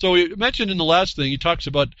 So we mentioned in the last thing, he talks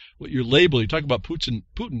about what you're labeling. He talks about Putin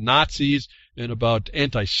Nazis and about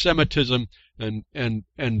anti-Semitism,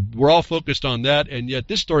 and we're all focused on that, and yet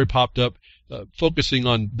this story popped up focusing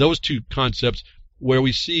on those two concepts where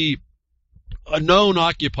we see a known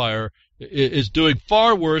occupier is doing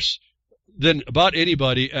far worse than about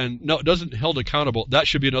anybody, and no, it doesn't held accountable. That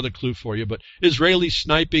should be another clue for you. But Israeli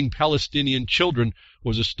sniping Palestinian children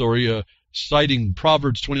was a story citing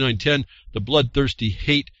Proverbs 29:10, the bloodthirsty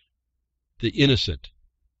hate the innocent.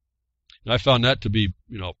 And I found that to be,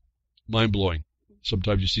 mind-blowing.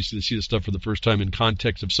 Sometimes you see the stuff for the first time in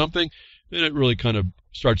context of something, and it really kind of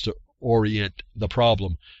starts to orient the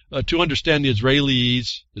problem. To understand the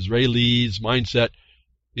Israelis' mindset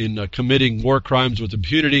in committing war crimes with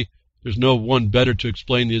impunity, there's no one better to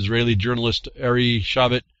explain the Israeli journalist Ari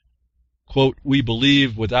Shavit. Quote, "We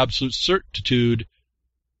believe with absolute certitude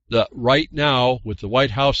that right now, with the White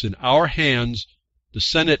House in our hands, the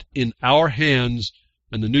Senate in our hands,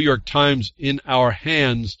 and the New York Times in our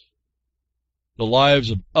hands, the lives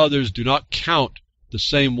of others do not count the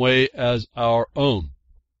same way as our own."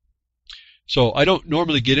 So I don't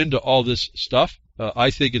normally get into all this stuff. I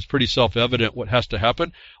think it's pretty self-evident what has to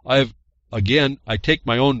happen. I take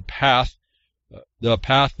my own path, the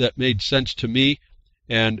path that made sense to me.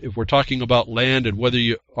 And if we're talking about land and whether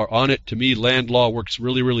you are on it, to me, land law works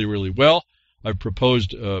really, really, really well. I've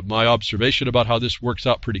proposed my observation about how this works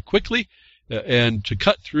out pretty quickly, and to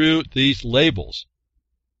cut through these labels,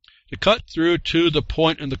 to cut through to the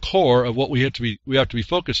point and the core of what we have to be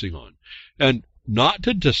focusing on, and not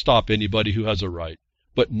to stop anybody who has a right,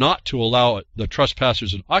 but not to allow the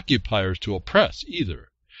trespassers and occupiers to oppress either.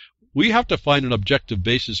 We have to find an objective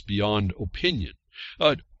basis beyond opinion.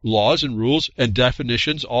 Laws and rules and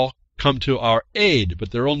definitions all come to our aid, but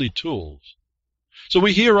they're only tools. So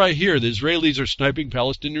we hear right here the Israelis are sniping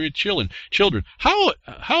Palestinian children.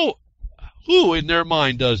 Who in their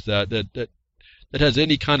mind does that has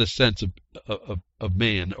any kind of sense of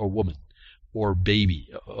man or woman or baby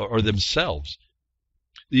or themselves?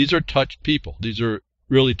 These are touched people. These are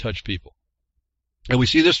really touched people. And we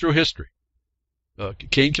see this through history.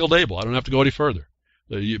 Cain killed Abel. I don't have to go any further.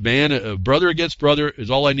 Brother against brother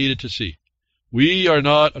is all I needed to see. We are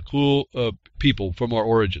not a cool people from our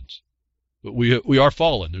origins. But we are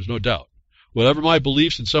fallen, there's no doubt. Whatever my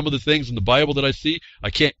beliefs and some of the things in the Bible that I see,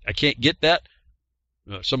 I can't get that.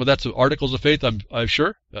 Some of that's articles of faith, I'm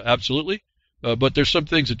sure, absolutely. But there's some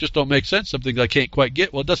things that just don't make sense, some things I can't quite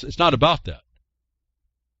get. Well, it's not about that.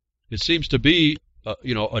 It seems to be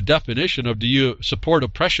a definition of, do you support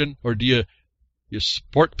oppression or do you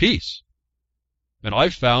support peace? And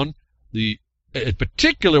I've found in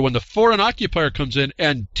particular, when the foreign occupier comes in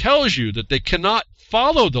and tells you that they cannot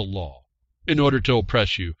follow the law in order to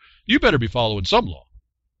oppress you, you better be following some law.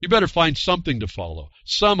 You better find something to follow,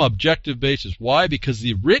 some objective basis. Why? Because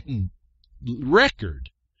the written record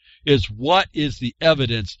is what is the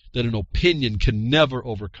evidence that an opinion can never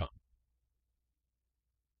overcome.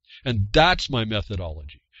 And that's my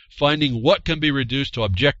methodology, finding what can be reduced to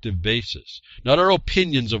objective basis, not our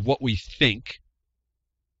opinions of what we think.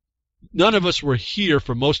 None of us were here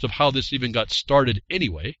for most of how this even got started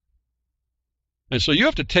anyway. And so you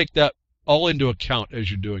have to take that all into account as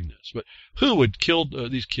you're doing this. But who would kill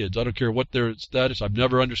these kids? I don't care what their status. I've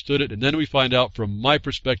never understood it. And then we find out, from my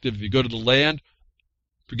perspective, if you go to the land,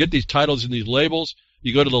 forget these titles and these labels,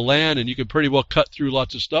 you go to the land and you can pretty well cut through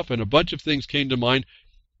lots of stuff. And a bunch of things came to mind.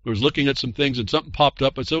 I was looking at some things and something popped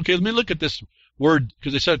up. I said, okay, let me look at this word,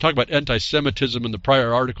 because they started talking about anti-Semitism in the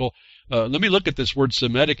prior article. Let me look at this word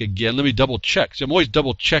Semitic again. Let me double check. See, I'm always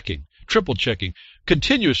double checking, triple checking,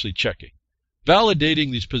 continuously checking,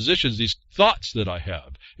 validating these positions, these thoughts that I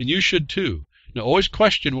have. And you should too. Now, always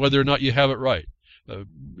question whether or not you have it right. And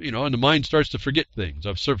the mind starts to forget things.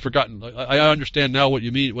 I've sort of forgotten. I understand now what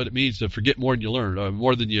it means to forget more than you learn,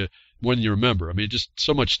 more than you remember. I mean, just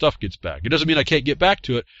so much stuff gets back. It doesn't mean I can't get back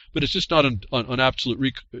to it, but it's just not on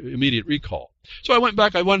absolute immediate recall. So I went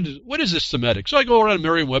back. I wanted what is this Semitic? So I go around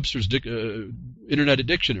Merriam-Webster's Internet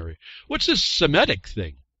Dictionary. What's this Semitic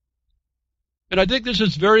thing? And I think this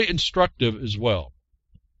is very instructive as well.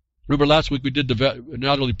 Remember last week we did the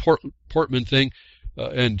Natalie Portman thing,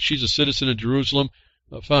 and she's a citizen of Jerusalem.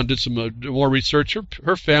 Did some more research.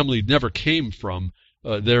 Her family never came from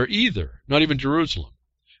there either, not even Jerusalem.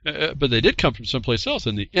 But they did come from someplace else.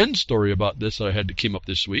 And the end story about this that came up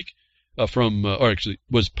this week or actually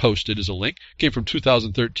was posted as a link, came from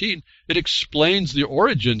 2013. It explains the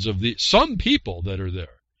origins of some people that are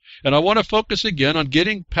there. And I want to focus again on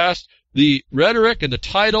getting past the rhetoric and the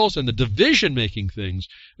titles and the division-making things,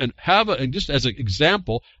 and just as an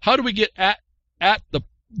example, how do we get at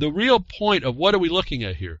the real point of what are we looking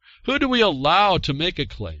at here? Who do we allow to make a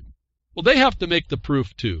claim? Well, they have to make the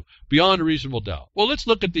proof too, beyond a reasonable doubt. Well, let's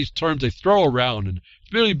look at these terms they throw around, and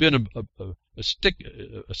it's really been a stick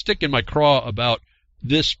in my craw about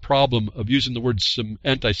this problem of using the word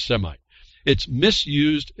anti-Semite. It's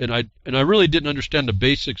misused, and I really didn't understand the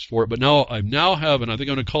basics for it, but now I have, and I think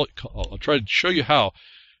I'm going to I'll try to show you how.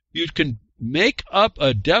 You can make up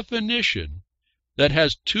a definition that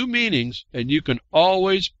has two meanings, and you can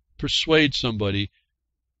always persuade somebody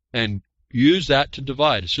and use that to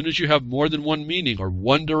divide. As soon as you have more than one meaning or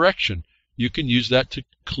one direction, you can use that to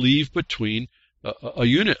cleave between a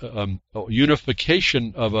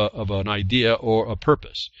unification of an idea or a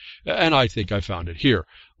purpose. And I think I found it here.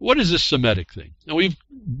 What is this Semitic thing? Now, we've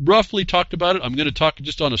roughly talked about it. I'm going to talk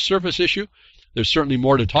just on a surface issue. There's certainly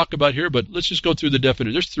more to talk about here, but let's just go through the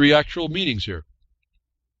definition. There's three actual meanings here.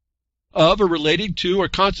 Of or relating to or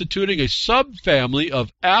constituting a subfamily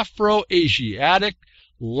of Afro-Asiatic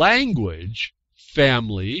language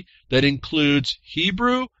family that includes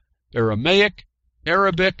Hebrew, Aramaic,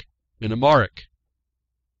 Arabic, and Amharic.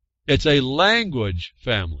 It's a language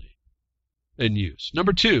family in use.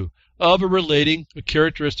 Number two, of or relating a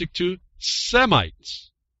characteristic to Semites.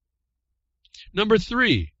 Number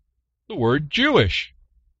three, the word Jewish.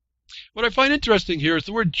 What I find interesting here is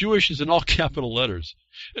the word Jewish is in all capital letters.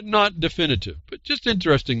 Not definitive, but just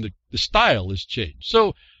interesting. The style has changed.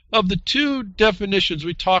 So, of the two definitions,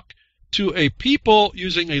 we talk to a people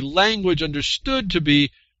using a language understood to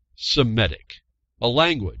be Semitic. A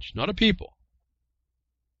language, not a people.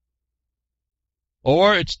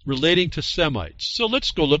 Or it's relating to Semites. So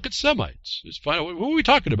let's go look at Semites. Let's find out, what are we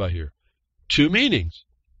talking about here? Two meanings.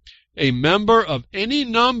 A member of any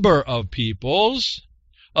number of peoples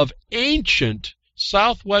of ancient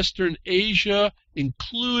southwestern Asia,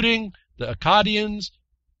 including the Akkadians,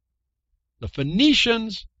 the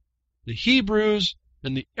Phoenicians, the Hebrews,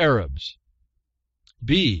 and the Arabs.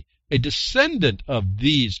 B, a descendant of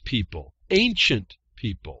these people, ancient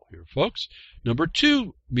people here, folks. Number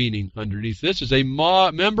two meaning underneath this is a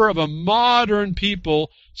member of a modern people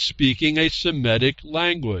speaking a Semitic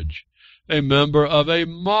language. A member of a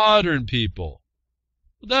modern people.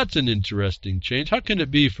 Well, that's an interesting change. How can it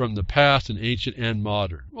be from the past and ancient and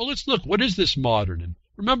modern? Well, let's look. What is this modern? And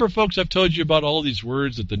remember, folks, I've told you about all these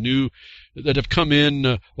words that have come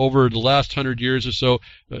in over the last 100 years or so,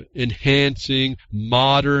 enhancing,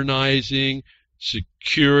 modernizing,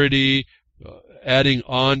 security, adding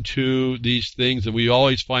on to these things, and we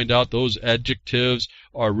always find out those adjectives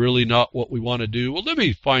are really not what we want to do. Well, let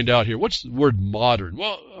me find out here. What's the word modern?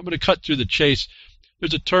 Well, I'm going to cut through the chase.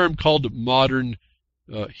 There's a term called modern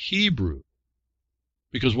Hebrew,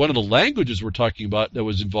 because one of the languages we're talking about that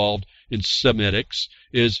was involved in Semitics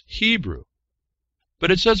is Hebrew.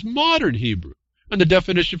 But it says modern Hebrew. And the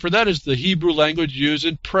definition for that is the Hebrew language used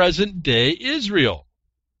in present-day Israel.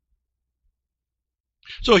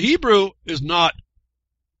 So Hebrew is not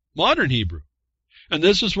modern Hebrew. And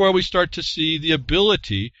this is where we start to see the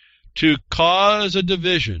ability to cause a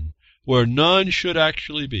division where none should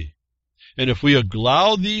actually be. And if we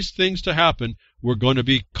allow these things to happen, we're going to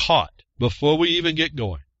be caught before we even get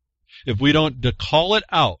going. If we don't call it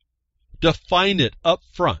out, define it up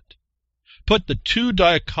front, put the two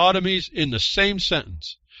dichotomies in the same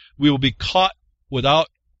sentence, we will be caught without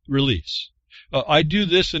release. I do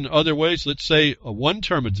this in other ways. Let's say one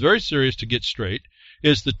term, it's very serious to get straight,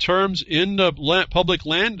 is the terms in the public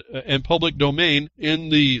land and public domain in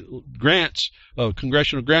the grants,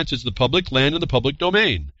 congressional grants, is the public land and the public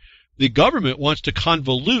domain. The government wants to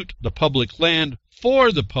convolute the public land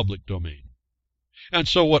for the public domain. And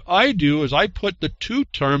so what I do is I put the two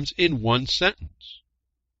terms in one sentence.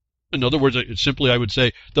 In other words, simply I would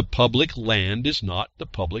say the public land is not the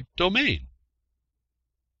public domain.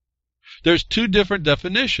 There's two different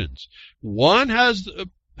definitions. One has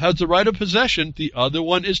the right of possession. The other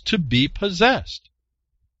one is to be possessed.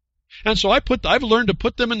 And so I've learned to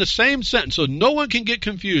put them in the same sentence so no one can get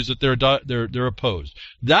confused that they're opposed.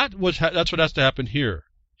 That's what has to happen here.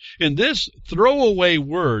 In this throwaway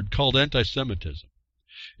word called anti-Semitism,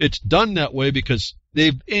 it's done that way because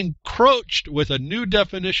they've encroached with a new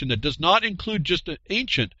definition that does not include just an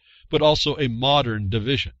ancient, but also a modern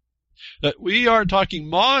division. That we are talking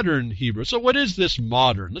modern Hebrew. So what is this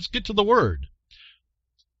modern? Let's get to the word.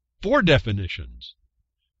 4 definitions.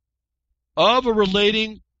 Of or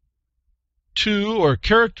relating to or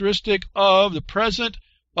characteristic of the present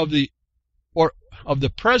of the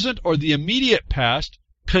present or the immediate past,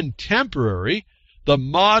 contemporary, the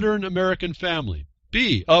modern American family.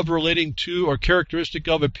 B, of relating to or characteristic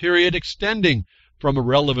of a period extending from a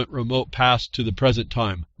relevant remote past to the present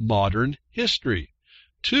time, modern history.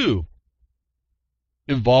 2,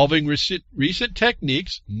 involving recent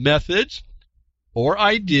techniques, methods, or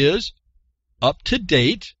ideas up to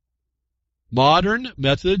date, modern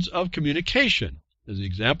methods of communication. As an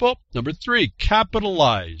example, number 3,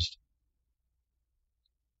 capitalized.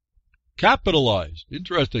 Capitalized.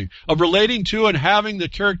 Interesting. Of relating to and having the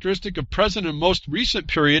characteristic of present and most recent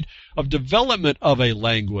period of development of a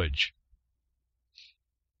language.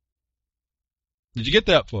 Did you get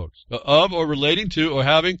that, folks? Of or relating to or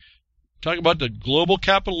having, talking about the global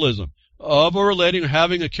capitalism. Of or relating or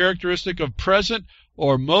having a characteristic of present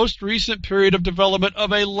or most recent period of development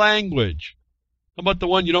of a language. How about the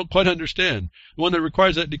one you don't quite understand? The one that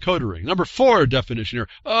requires that decodering. Number 4 definition here.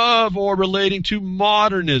 Of or relating to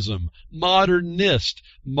modernism. Modernist.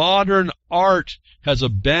 Modern art has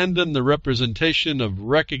abandoned the representation of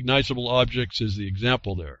recognizable objects is the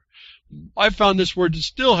example there. I found this word to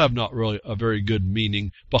still have not really a very good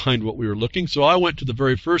meaning behind what we were looking, so I went to the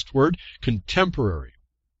very first word, contemporary.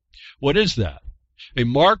 What is that? A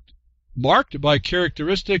marked by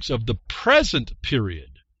characteristics of the present period.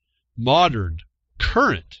 Modern.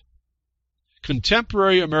 Current,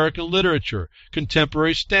 contemporary American literature,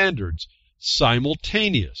 contemporary standards,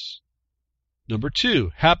 simultaneous. Number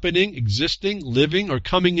 2, happening, existing, living, or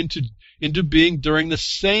coming into being during the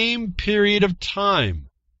same period of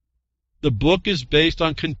time. The book is based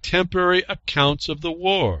on contemporary accounts of the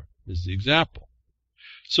war, is the example.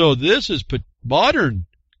 So this is modern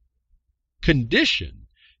condition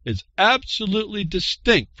is absolutely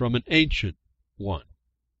distinct from an ancient one.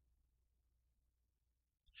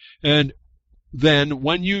 And then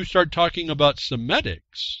when you start talking about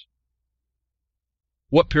Semitics,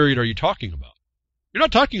 what period are you talking about? You're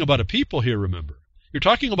not talking about a people here, remember. You're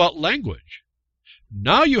talking about language.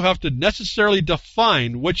 Now you have to necessarily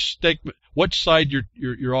define which side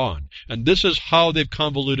you're on. And this is how they've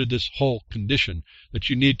convoluted this whole condition that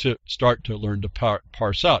you need to start to learn to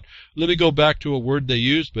parse out. Let me go back to a word they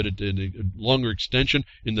used, but in a longer extension.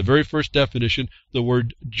 In the very first definition, the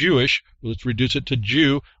word Jewish. Let's reduce it to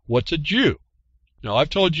Jew. What's a Jew? Now, I've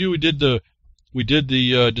told you we did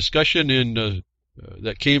the discussion in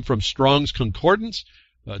that came from Strong's Concordance,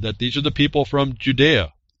 that these are the people from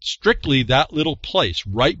Judea. Strictly that little place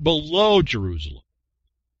right below Jerusalem.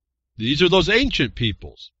 These are those ancient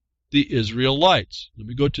peoples, the Israelites. Let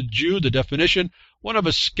me go to Jew, the definition, one of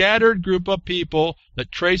a scattered group of people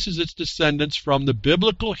that traces its descendants from the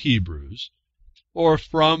biblical Hebrews or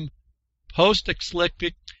from post-exilic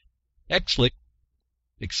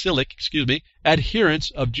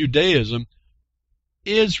adherents of Judaism,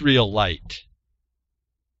 Israelite.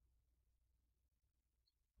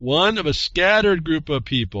 One of a scattered group of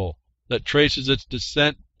people that traces its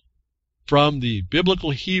descent from the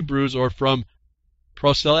biblical Hebrews or from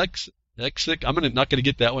proselytic, I'm not going to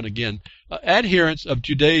get that one again, adherents of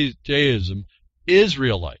Judaism,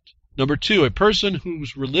 Israelite. Number 2, a person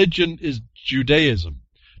whose religion is Judaism.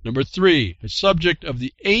 Number 3, a subject of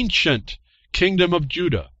the ancient kingdom of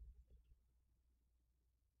Judah.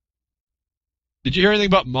 Did you hear anything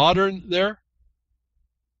about modern there?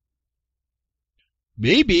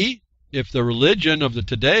 Maybe if the religion of the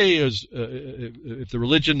today is, if the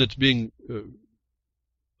religion that's being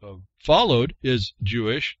followed is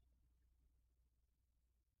Jewish,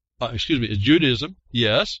 is Judaism,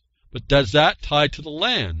 yes, but does that tie to the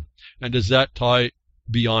land? And does that tie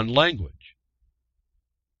beyond language?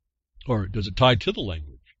 Or does it tie to the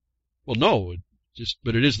language? Well, no,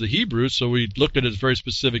 but it is the Hebrews, so we looked at it as a very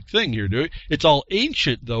specific thing here, do we? It's all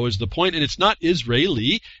ancient, though, is the point, and it's not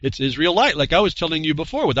Israeli, it's Israelite, like I was telling you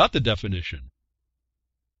before, without the definition.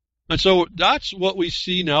 And so that's what we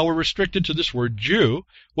see now. We're restricted to this word Jew,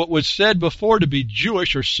 what was said before to be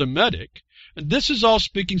Jewish or Semitic, and this is all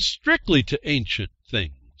speaking strictly to ancient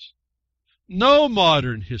things. No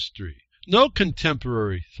modern history, no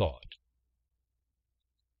contemporary thought.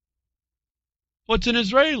 What's an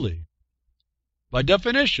Israeli? By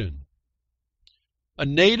definition, a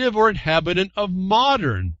native or inhabitant of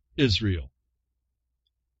modern Israel.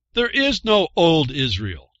 There is no old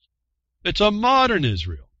Israel. It's a modern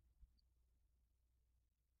Israel.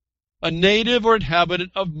 A native or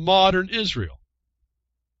inhabitant of modern Israel.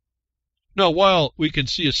 Now, while we can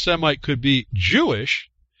see a Semite could be Jewish,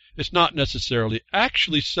 it's not necessarily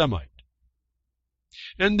actually Semite.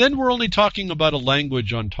 And then we're only talking about a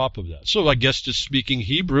language on top of that. So I guess just speaking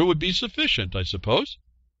Hebrew would be sufficient, I suppose.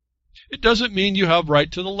 It doesn't mean you have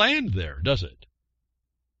right to the land there, does it?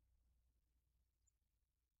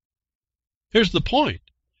 Here's the point.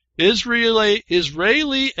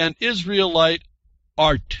 Israeli and Israelite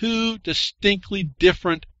are two distinctly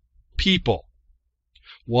different people.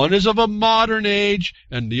 One is of a modern age,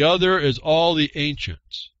 and the other is all the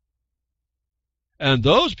ancients. And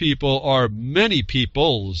those people are many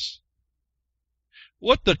peoples.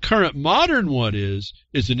 What the current modern one is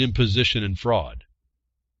an imposition and fraud.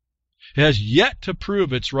 It has yet to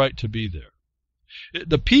prove its right to be there.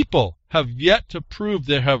 The people have yet to prove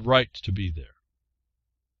they have right to be there.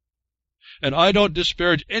 And I don't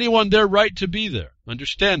disparage anyone their right to be there.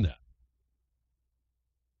 Understand that.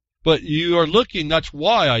 But you are looking, that's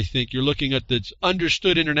why I think you're looking at this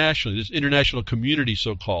understood internationally, this international community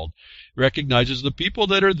so-called, recognizes the people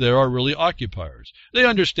that are there are really occupiers. They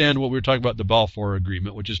understand what we were talking about, the Balfour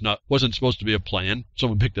Agreement, which wasn't supposed to be a plan.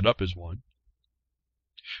 Someone picked it up as one.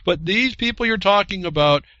 But these people you're talking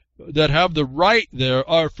about that have the right there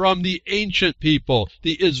are from the ancient people,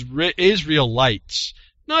 the Israelites,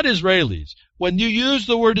 not Israelis. When you use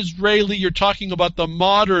the word Israeli, you're talking about the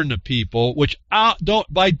modern people, which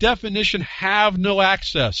don't, by definition, have no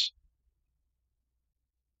access.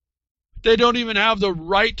 They don't even have the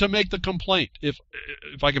right to make the complaint. If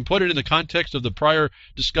I can put it in the context of the prior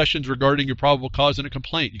discussions regarding your probable cause in a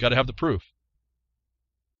complaint, you got to have the proof.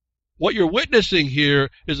 What you're witnessing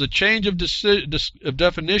here is a change of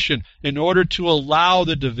definition in order to allow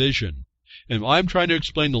the division. And I'm trying to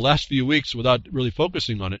explain the last few weeks without really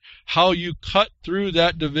focusing on it, how you cut through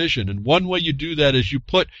that division. And one way you do that is you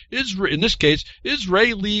put, in this case,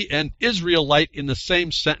 Israeli and Israelite in the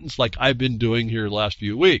same sentence like I've been doing here the last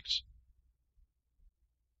few weeks.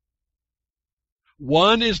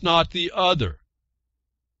 One is not the other.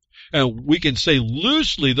 And we can say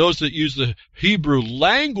loosely, those that use the Hebrew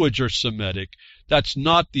language are Semitic. That's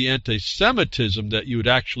not the anti-Semitism that you would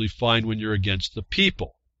actually find when you're against the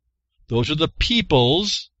people. Those are the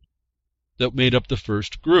peoples that made up the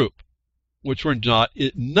first group, which were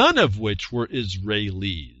none of which were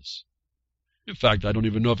Israelis. In fact, I don't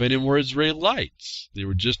even know if any of them were Israelites. They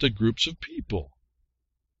were just groups of people.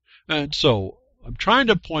 And so I'm trying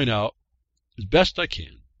to point out, as best I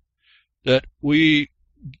can, that we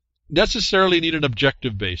necessarily need an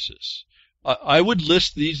objective basis. I would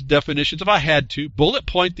list these definitions, if I had to, bullet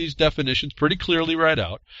point these definitions pretty clearly right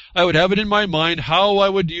out. I would have it in my mind how I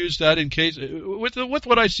would use that in case, with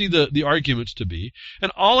what I see the arguments to be.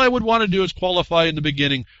 And all I would want to do is qualify in the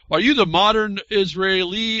beginning, are you the modern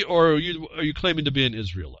Israeli or are you claiming to be an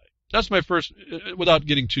Israelite? That's my first, without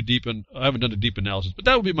getting too deep, and I haven't done a deep analysis, but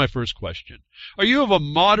that would be my first question. Are you of a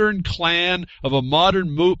modern clan, of a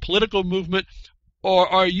modern political movement, or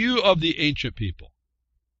are you of the ancient people?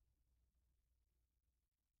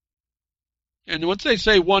 And once they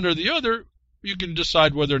say one or the other, you can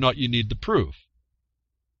decide whether or not you need the proof.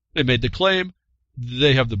 They made the claim,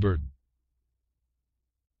 they have the burden.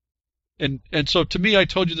 And so to me, I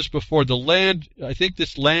told you this before, I think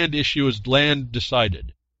this land issue is land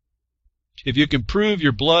decided. If you can prove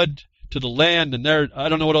your blood to the land, and I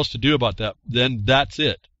don't know what else to do about that, then that's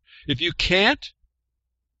it. If you can't,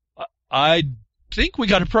 I think we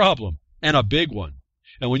got a problem, and a big one.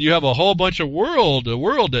 And when you have a whole bunch of a world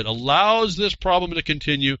that allows this problem to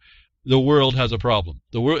continue, the world has a problem.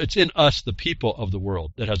 It's in us, the people of the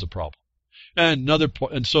world, that has a problem. And another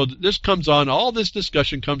point, and so this comes on. All this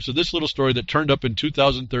discussion comes to this little story that turned up in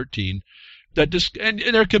 2013. And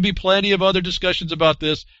there could be plenty of other discussions about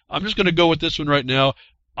this. I'm just going to go with this one right now.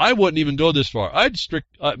 I wouldn't even go this far. I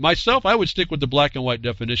would stick with the black and white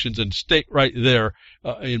definitions and stay right there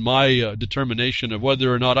in my determination of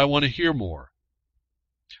whether or not I want to hear more.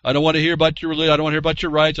 I don't want to hear about your religion. I don't want to hear about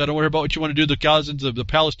your rights. I don't want to hear about what you want to do to the Gazans, the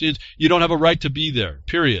Palestinians. You don't have a right to be there,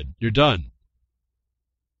 period. You're done.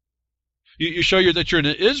 You show that you're an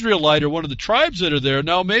Israelite or one of the tribes that are there.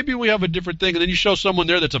 Now, maybe we have a different thing. And then you show someone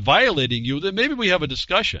there that's violating you. Then maybe we have a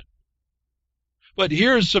discussion. But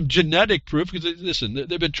here's some genetic proof. Because, listen,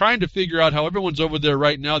 they've been trying to figure out how everyone's over there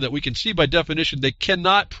right now that we can see by definition they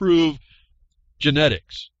cannot prove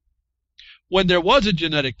genetics. When there was a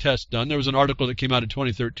genetic test done, there was an article that came out in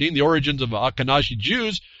 2013, The Origins of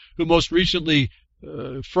Ashkenazi-Jews, who most recently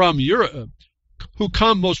from Europe,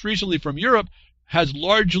 has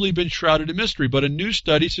largely been shrouded in mystery. But a new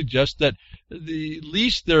study suggests that at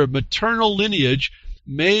least their maternal lineage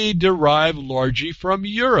may derive largely from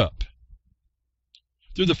Europe.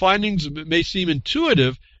 Though the findings may seem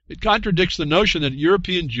intuitive, it contradicts the notion that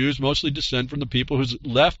European Jews mostly descend from the people who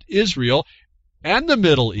left Israel and the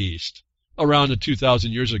Middle East around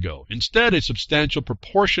 2,000 years ago. Instead, a substantial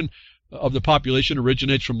proportion of the population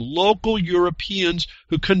originates from local Europeans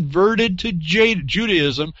who converted to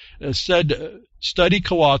Judaism, said study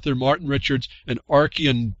co-author Martin Richards, an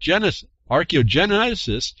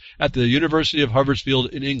archaeogeneticist at the University of Huddersfield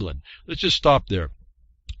in England. Let's just stop there.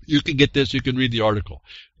 You can get this. You can read the article.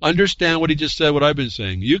 Understand what he just said, what I've been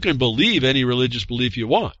saying. You can believe any religious belief you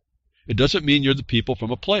want. It doesn't mean you're the people from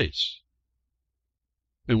a place.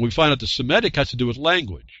 And we find out the Semitic has to do with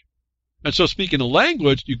language. And so speaking of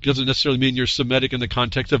language, it doesn't necessarily mean you're Semitic in the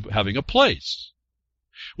context of having a place.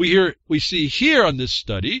 We see here on this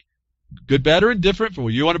study, good, bad, or indifferent, for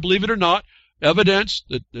whether you want to believe it or not, evidence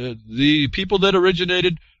that the people that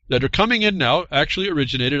are coming in now, actually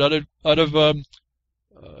originated out of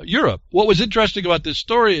Europe. What was interesting about this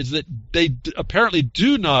story is that they apparently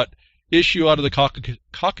do not issue out of the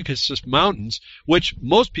Caucasus Mountains, which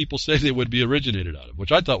most people say they would be originated out of,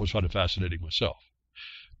 which I thought was kind of fascinating myself.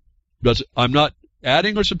 But I'm not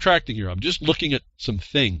adding or subtracting here. I'm just looking at some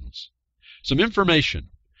things, some information,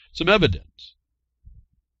 some evidence.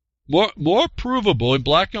 More provable in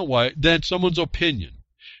black and white than someone's opinion.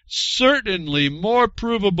 Certainly more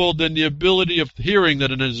provable than the ability of hearing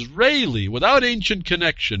that an Israeli without ancient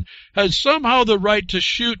connection has somehow the right to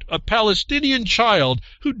shoot a Palestinian child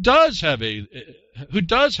who does have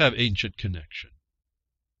ancient connection.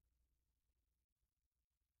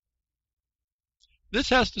 This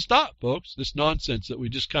has to stop, folks, this nonsense that we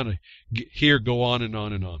just kind of hear go on and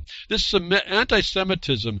on and on. This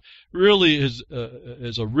anti-Semitism really is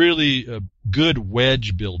a really good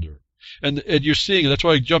wedge builder. And you're seeing, that's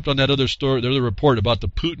why I jumped on that other story, the other report about the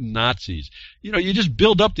Putin Nazis. You know, you just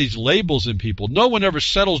build up these labels in people. No one ever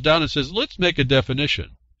settles down and says, let's make a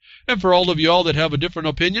definition. And for all of y'all that have a different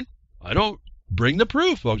opinion, I don't bring the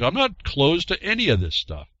proof, folks. I'm not closed to any of this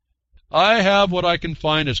stuff. I have what I can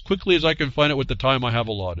find as quickly as I can find it with the time I have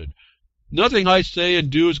allotted. Nothing I say and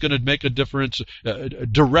do is going to make a difference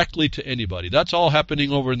directly to anybody. That's all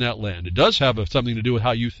happening over in that land. It does have something to do with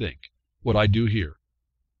how you think, what I do here.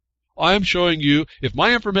 I am showing you, if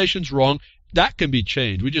my information's wrong, that can be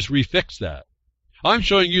changed. We just refix that. I'm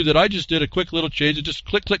showing you that I just did a quick little change. It just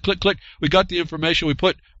click, click, click, click. We got the information. We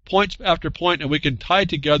put points after point, and we can tie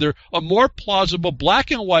together a more plausible black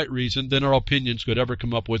and white reason than our opinions could ever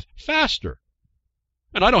come up with faster.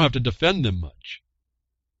 And I don't have to defend them much.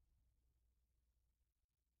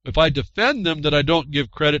 If I defend them, then I don't give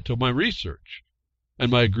credit to my research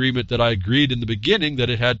and my agreement that I agreed in the beginning that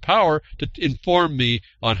it had power to inform me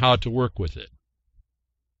on how to work with it.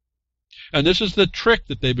 And this is the trick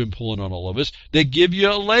that they've been pulling on all of us. They give you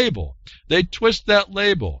a label. They twist that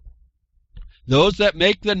label. Those that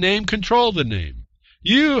make the name control the name.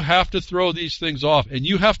 You have to throw these things off, and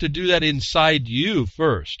you have to do that inside you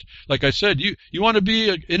first. Like I said, you want to be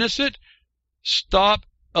innocent? Stop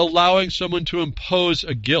allowing someone to impose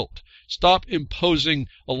a guilt. Stop imposing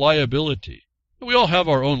a liability. We all have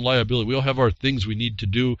our own liability. We all have our things we need to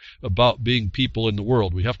do about being people in the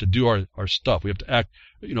world. We have to do our stuff. We have to act,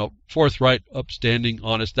 forthright, upstanding,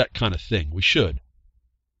 honest, that kind of thing. We should.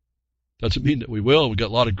 Doesn't mean that we will. We got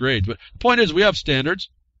a lot of grades. But the point is, we have standards.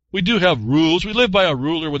 We do have rules. We live by a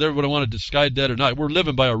ruler, whether everybody want to decide that or not. We're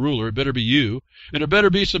living by a ruler. It better be you. And it better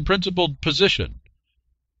be some principled position.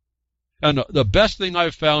 And the best thing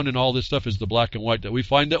I've found in all this stuff is the black and white that we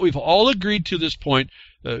find that we've all agreed to this point,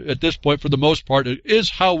 at this point for the most part,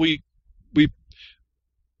 is how we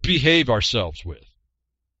behave ourselves with.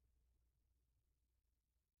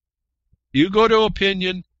 You go to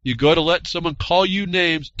opinion, you go to let someone call you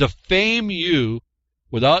names, defame you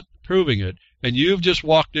without proving it, and you've just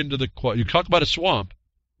walked into you talk about a swamp,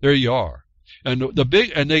 there you are. And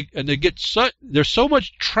they get there's so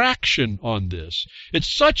much traction on this. It's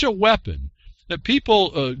such a weapon that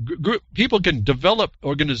people can develop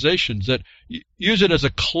organizations that use it as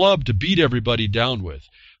a club to beat everybody down with.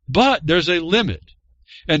 But there's a limit.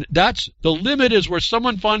 And the limit is where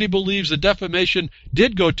someone finally believes the defamation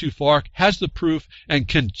did go too far, has the proof, and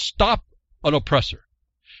can stop an oppressor.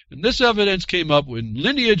 And this evidence came up in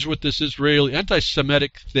lineage with this Israeli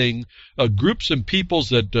anti-Semitic thing, groups and peoples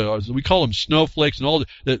that we call them snowflakes and all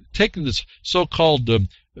that, taking this so-called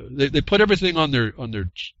they put everything on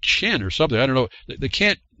their chin or something. I don't know. They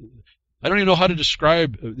can't. I don't even know how to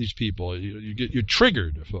describe these people. You're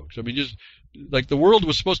triggered, folks. I mean, just like the world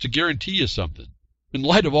was supposed to guarantee you something. In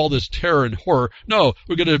light of all this terror and horror, no,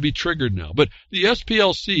 we're going to be triggered now. But the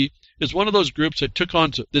SPLC is one of those groups that took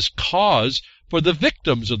on this cause for the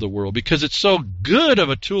victims of the world because it's so good of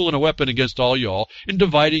a tool and a weapon against all y'all in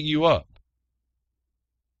dividing you up.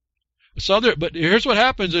 But here's what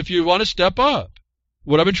happens if you want to step up.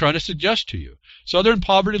 What I've been trying to suggest to you. Southern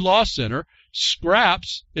Poverty Law Center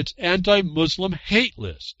scraps its anti-Muslim hate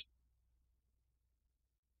list.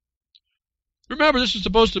 Remember, this is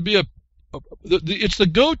supposed to be it's the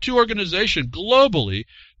go-to organization globally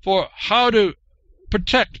for how to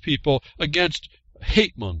protect people against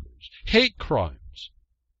hate mongers, hate crimes.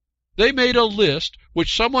 They made a list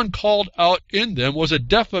which someone called out in them was a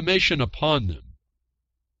defamation upon them.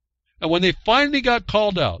 And when they finally got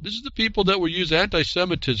called out, this is the people that will use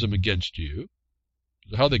anti-Semitism against you,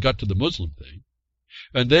 how they got to the Muslim thing,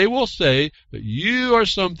 and they will say that you are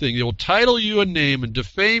something, they will title you a name and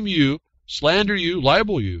defame you, slander you,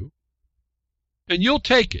 libel you, and you'll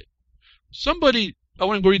take it. I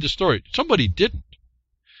want to read the story. Somebody didn't.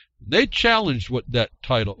 They challenged what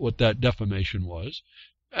that defamation was,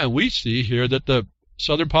 and we see here that the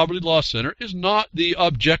Southern Poverty Law Center is not the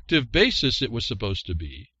objective basis it was supposed to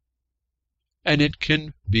be, and it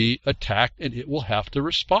can be attacked, and it will have to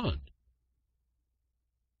respond.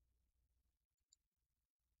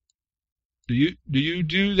 Do you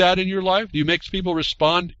do that in your life? Do you make people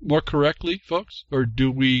respond more correctly, folks, or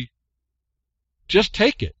do we just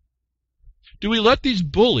take it? Do we let these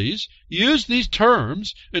bullies use these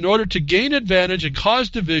terms in order to gain advantage and cause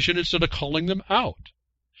division instead of calling them out?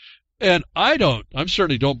 And I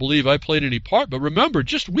certainly don't believe I played any part, but remember,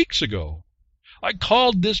 just weeks ago, I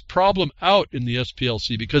called this problem out in the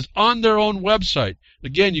SPLC because on their own website,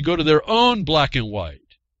 again, you go to their own black and white.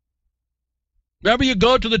 Remember, you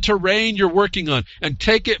go to the terrain you're working on and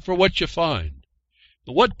take it for what you find.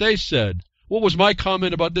 And what they said, what was my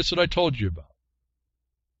comment about this that I told you about?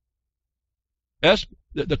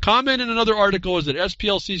 The comment in another article is that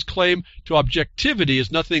SPLC's claim to objectivity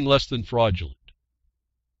is nothing less than fraudulent.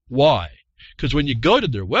 Why? Because when you go to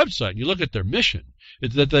their website and you look at their mission,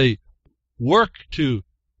 it's that they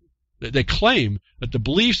claim that the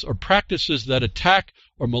beliefs or practices that attack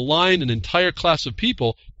or malign an entire class of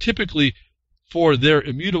people, typically for their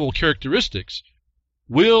immutable characteristics,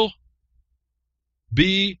 will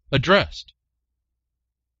be addressed.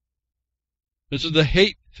 This is the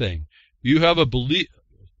hate thing. You have a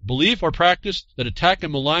belief or practice that attack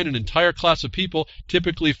and malign an entire class of people,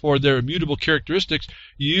 typically for their immutable characteristics,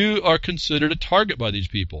 you are considered a target by these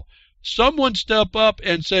people. Someone stepped up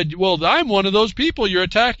and said, well, I'm one of those people you're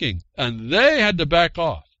attacking, and they had to back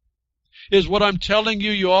off. Is what I'm telling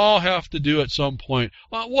you, you all have to do at some point,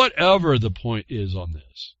 whatever the point is on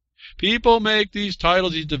this. People make these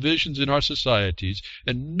titles, these divisions in our societies,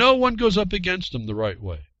 and no one goes up against them the right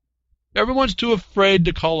way. Everyone's too afraid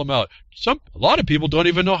to call them out. A lot of people don't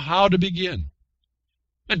even know how to begin.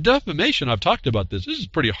 And defamation, I've talked about this. This is a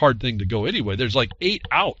pretty hard thing to go anyway. There's like 8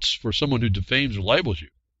 outs for someone who defames or libels you.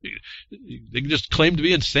 They can just claim to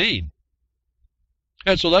be insane.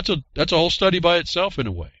 And so that's a whole study by itself in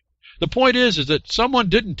a way. The point is that someone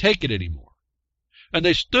didn't take it anymore. And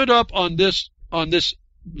they stood up on this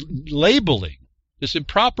labeling. this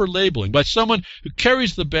improper labeling by someone who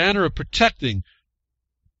carries the banner of protecting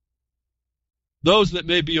those that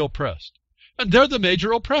may be oppressed. And they're the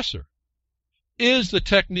major oppressor. Is the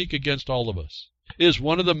technique against all of us. Is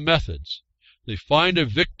one of the methods. They find a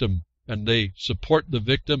victim and they support the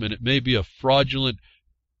victim, and it may be a fraudulent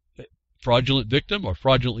victim or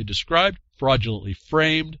fraudulently described, fraudulently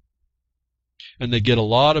framed. And they get a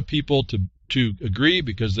lot of people to agree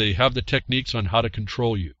because they have the techniques on how to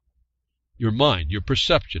control you. Your mind, your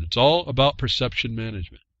perception. It's all about perception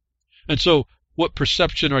management. And so what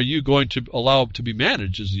perception are you going to allow to be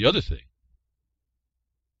managed is the other thing.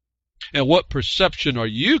 And what perception are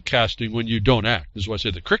you casting when you don't act? This is why I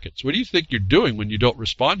say the crickets. What do you think you're doing when you don't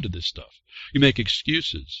respond to this stuff? You make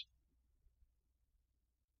excuses.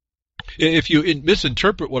 If you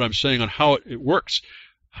misinterpret what I'm saying on how it works,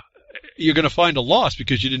 you're going to find a loss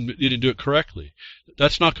because you didn't do it correctly.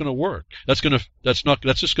 That's not going to work. That's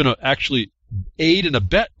just going to actually aid and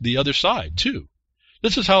abet the other side too.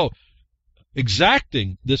 This is how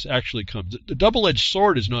exacting this actually comes. The double-edged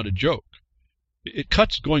sword is not a joke. It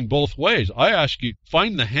cuts going both ways. I ask you,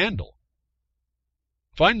 find the handle.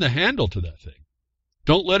 Find the handle to that thing.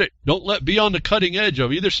 Don't be on the cutting edge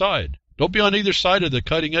of either side. Don't be on either side of the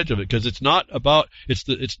cutting edge of it, because it's not about,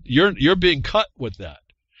 you're being cut with that.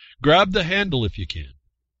 Grab the handle if you can.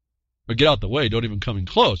 Or get out the way. Don't even come in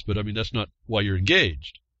close. But I mean, that's not why you're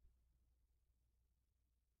engaged.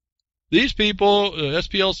 These people,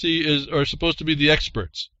 SPLC are supposed to be the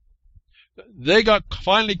experts. They got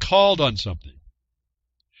finally called on something.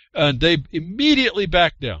 And they immediately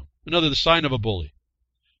backed down. The sign of a bully.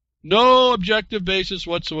 No objective basis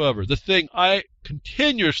whatsoever. The thing I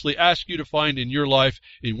continuously ask you to find in your life,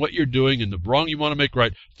 in what you're doing, in the wrong you want to make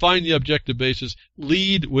right, find the objective basis.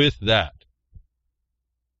 Lead with that.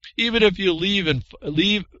 Even if you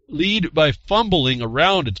lead by fumbling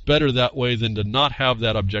around, it's better that way than to not have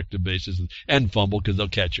that objective basis and fumble, because they'll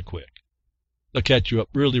catch you quick. They'll catch you up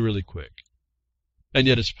really, really quick. And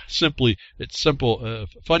yet it's simple.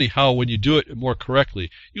 Funny how when you do it more correctly,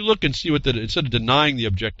 you look and see instead of denying the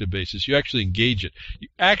objective basis, you actually engage it. You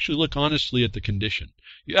actually look honestly at the condition.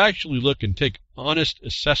 You actually look and take honest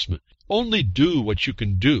assessment. Only do what you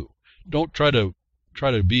can do. Don't try to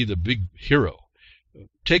be the big hero.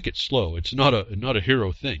 Take it slow. It's not a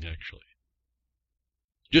hero thing, actually.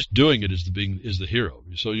 Just doing it is the hero.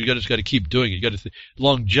 So you just got to keep doing it. You got to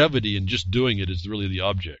longevity in just doing it is really the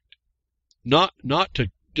object. Not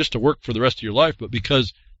just to work for the rest of your life, but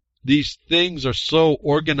because these things are so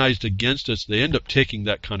organized against us, they end up taking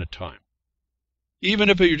that kind of time. Even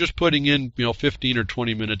if you're just putting in, 15 or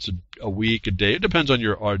 20 minutes a week, a day, it depends on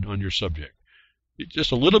your subject.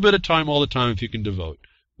 Just a little bit of time all the time, if you can devote,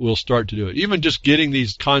 we'll start to do it. Even just getting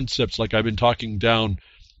these concepts, like I've been talking down,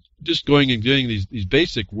 just going and doing these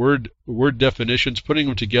basic word definitions, putting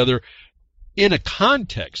them together in a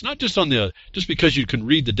context, not just just because you can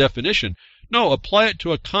read the definition. No, apply it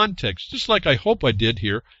to a context, just like I hope I did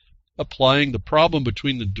here, applying the problem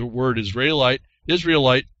between the word Israelite and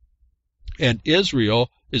Israelite and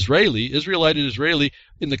Israeli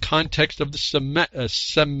in the context of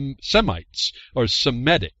the Semites, or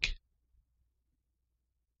Semitic.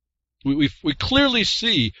 We clearly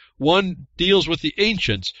see one deals with the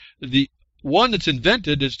ancients. The one that's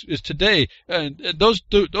invented is today, and those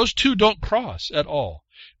two don't cross at all.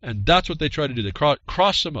 And that's what they try to do. They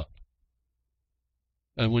cross them up.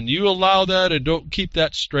 And when you allow that and don't keep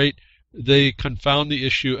that straight, they confound the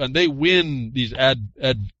issue, and they win these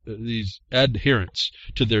adherents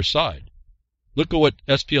to their side. Look at what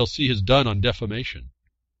SPLC has done on defamation.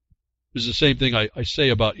 This is the same thing I say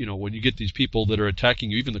about, when you get these people that are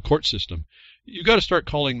attacking you, even the court system, you got to start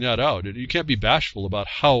calling that out. You can't be bashful about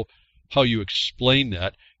how you explain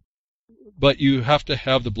that, but you have to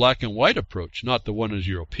have the black and white approach, not the one as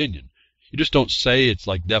your opinion. You just don't say it's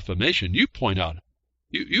like defamation. You point out.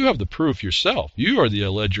 You have the proof yourself. You are the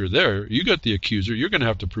alleger there. You got the accuser. You're going to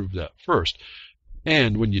have to prove that first.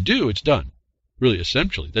 And when you do, it's done. Really,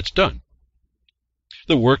 essentially, that's done.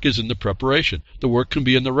 The work is in the preparation. The work can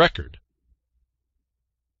be in the record.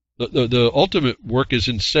 The ultimate work is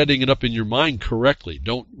in setting it up in your mind correctly.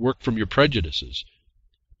 Don't work from your prejudices.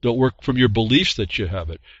 Don't work from your beliefs that you have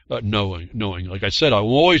it. Knowing. Like I said, I'm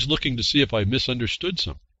always looking to see if I misunderstood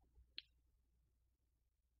something.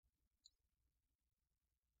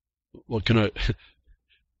 What can I?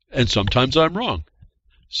 And sometimes I'm wrong.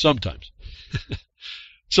 Sometimes.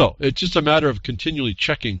 So it's just a matter of continually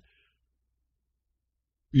checking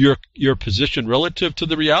your position relative to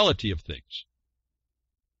the reality of things.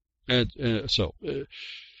 And so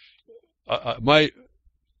my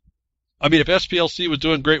I mean, if SPLC was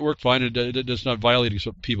doing great work, fine, it's not violating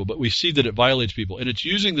some people, but we see that it violates people. And it's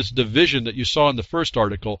using this division that you saw in the first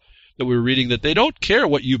article that we were reading, that they don't care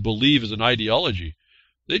what you believe as an ideology.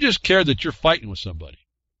 They just care that you're fighting with somebody.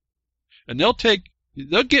 And they'll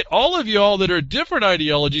get all of y'all that are different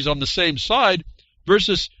ideologies on the same side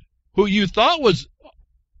versus who you thought was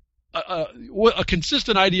a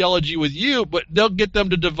consistent ideology with you, but they'll get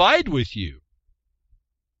them to divide with you.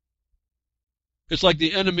 It's like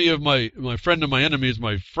the enemy of my friend of my enemy is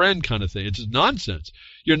my friend kind of thing. It's nonsense.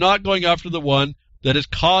 You're not going after the one that has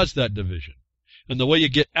caused that division. And the way you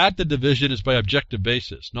get at the division is by objective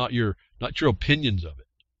basis, not your opinions of it.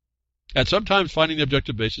 And sometimes finding the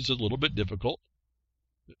objective basis is a little bit difficult.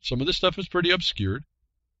 Some of this stuff is pretty obscured.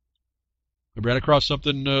 I ran across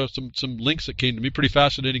something, some links that came to me, pretty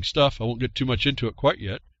fascinating stuff. I won't get too much into it quite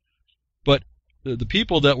yet. But the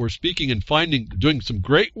people that were speaking and doing some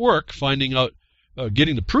great work, finding out,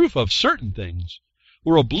 getting the proof of certain things,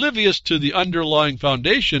 were oblivious to the underlying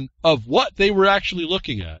foundation of what they were actually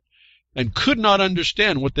looking at and could not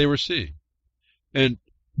understand what they were seeing. And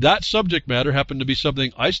that subject matter happened to be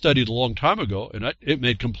something I studied a long time ago, and it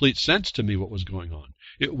made complete sense to me what was going on.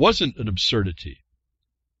 It wasn't an absurdity,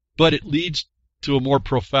 but it leads to a more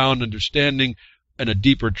profound understanding and a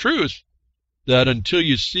deeper truth that until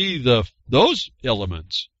you see those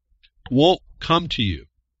elements won't come to you.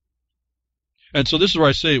 And so this is where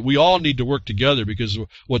I say we all need to work together, because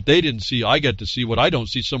what they didn't see, I get to see. What I don't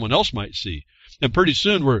see, someone else might see. And pretty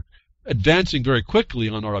soon we're advancing very quickly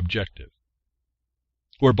on our objective.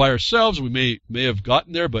 Where by ourselves we may have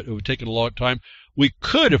gotten there, but it would take a long time. We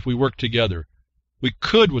could, if we worked together, we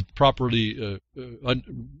could, with properly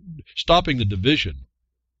stopping the division,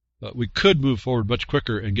 we could move forward much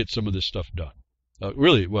quicker and get some of this stuff done.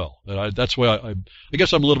 Really well. And that's why I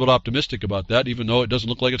guess I'm a little bit optimistic about that, even though it doesn't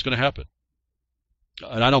look like it's going to happen.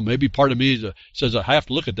 And I know maybe part of me says I have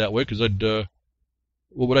to look at it that way, because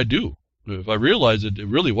what would I do? If I realized that it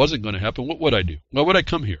really wasn't going to happen, what would I do? Why would I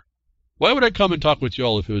come here? Why would I come and talk with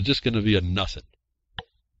y'all if it was just going to be a nothing?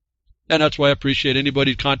 And that's why I appreciate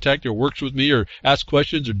anybody who contacts or works with me or asks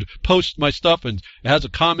questions or posts my stuff and has a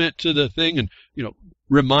comment to the thing and,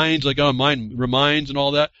 reminds, like on mine, reminds and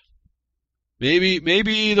all that. Maybe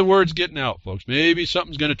the word's getting out, folks. Maybe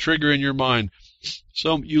something's going to trigger in your mind.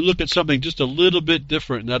 So you look at something just a little bit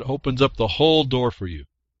different, and that opens up the whole door for you.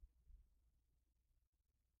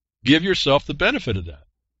 Give yourself the benefit of that.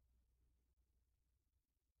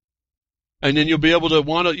 And then you'll be able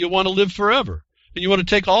to you want to live forever. And you want to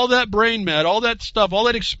take all that brain matter, all that stuff, all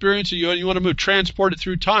that experience of you, and you want to transport it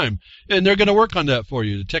through time. And they're going to work on that for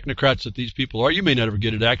you, the technocrats that these people are. You may never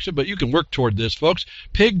get it actually, but you can work toward this, folks.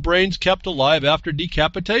 Pig brains kept alive after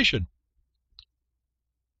decapitation.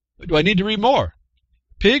 Do I need to read more?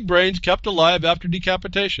 Pig brains kept alive after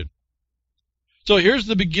decapitation. So here's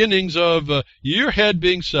the beginnings of your head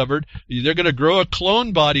being severed. They're going to grow a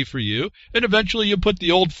clone body for you, and eventually you'll put the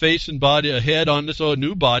old face and body, a head on this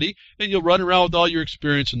new body, and you'll run around with all your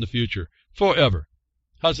experience in the future forever.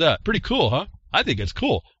 How's that? Pretty cool, huh? I think it's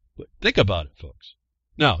cool. But think about it, folks.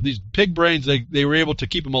 Now, these pig brains, they were able to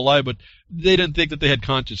keep them alive, but they didn't think that they had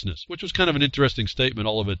consciousness, which was kind of an interesting statement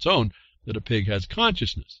all of its own, that a pig has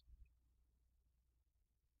consciousness.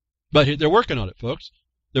 But they're working on it, folks.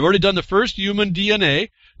 They've already done the first human DNA.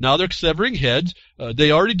 Now they're severing heads.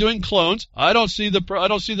 They're already doing clones. I don't see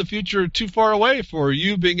the future too far away for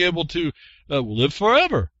you being able to live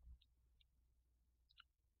forever.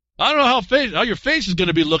 I don't know how your face is going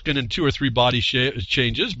to be looking in 2 or 3 body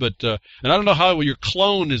changes, but and I don't know how your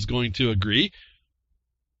clone is going to agree.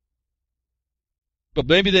 But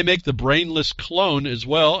maybe they make the brainless clone as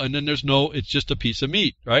well, and then it's just a piece of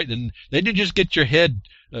meat, right? And then you just get your head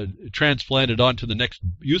transplanted onto the next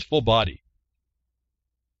youthful body.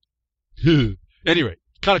 Anyway,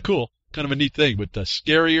 kind of cool, kind of a neat thing, but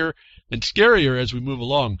scarier and scarier as we move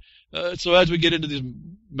along. So as we get into these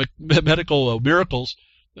medical miracles,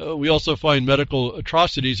 we also find medical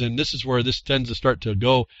atrocities, and this is where this tends to start to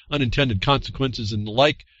go, unintended consequences and the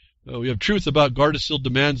like. We have truth about Gardasil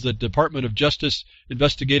demands that Department of Justice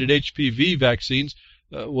investigated HPV vaccines.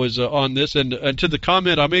 Was on this, and to the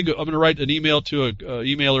comment, I'm going to write an email to a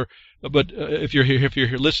emailer. But if you're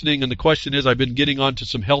here listening, and the question is, I've been getting onto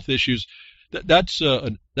some health issues. That's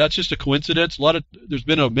just a coincidence. There's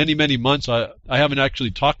been many months I haven't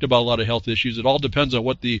actually talked about a lot of health issues. It all depends on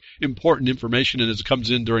what the important information is that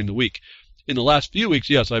comes in during the week. In the last few weeks,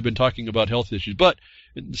 yes, I've been talking about health issues. But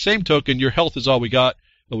in the same token, your health is all we got.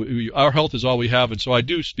 Our health is all we have, and so I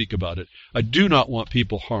do speak about it. I do not want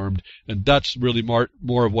people harmed, and that's really more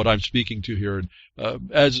of what I'm speaking to here. And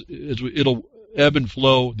as it'll ebb and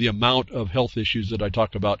flow the amount of health issues that I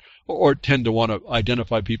talk about, or tend to want to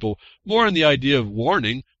identify people more in the idea of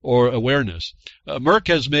warning or awareness. Merck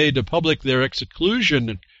has made public their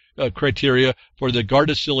exclusion criteria for the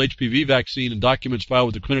Gardasil HPV vaccine and documents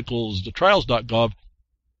filed with the clinicaltrials.gov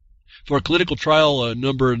for a clinical trial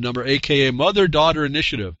number aka Mother-Daughter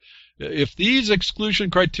Initiative. If these exclusion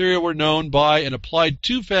criteria were known by and applied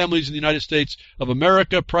to families in the United States of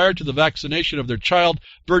America prior to the vaccination of their child,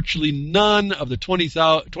 virtually none of the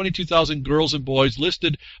 22,000 girls and boys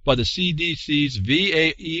listed by the CDC's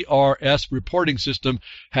VAERS reporting system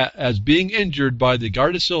as being injured by the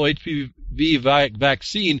Gardasil HPV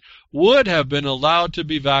vaccine would have been allowed to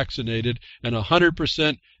be vaccinated, and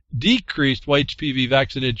 100% decreased HPV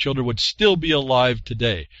vaccinated children would still be alive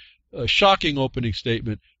today. A shocking opening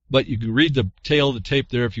statement. But you can read the tail of the tape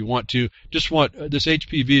there if you want to. This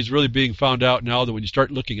HPV is really being found out now that when you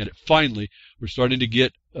start looking at it, finally, we're starting to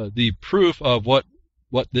get the proof of what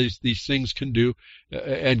these things can do,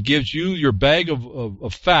 and gives you your bag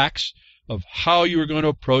of facts of how you are going to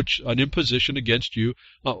approach an imposition against you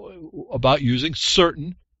about using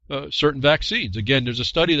certain vaccines. Again, there's a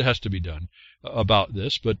study that has to be done about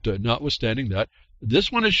this, but notwithstanding that,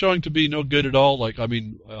 this one is showing to be no good at all. I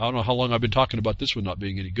don't know how long I've been talking about this one not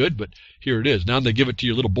being any good, but here it is. Now they give it to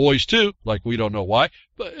your little boys too, we don't know why.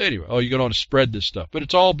 But anyway, you're going to want to spread this stuff. But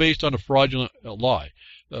it's all based on a fraudulent lie.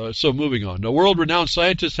 So moving on. Now, world-renowned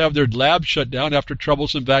scientists have their labs shut down after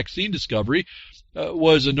troublesome vaccine discovery.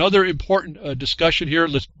 Was another important discussion here.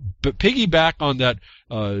 Let's piggyback on that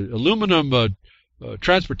aluminum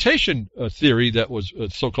transportation theory that was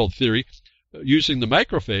so-called theory, using the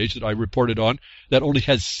macrophage that I reported on, that only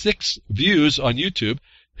has 6 views on YouTube,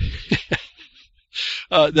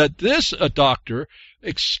 that this doctor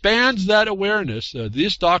expands that awareness.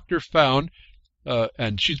 This doctor found,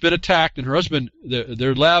 and she's been attacked, and her husband,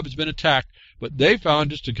 their lab has been attacked, but they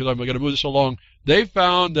found, just because I'm going to move this along, they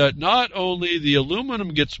found that not only the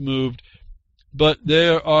aluminum gets moved, but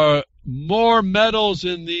there are more metals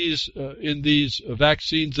in these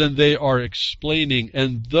vaccines than they are explaining,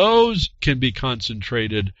 and those can be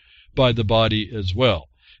concentrated by the body as well.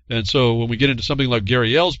 And so when we get into something like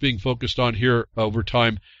Gary L's being focused on here over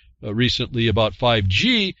time recently about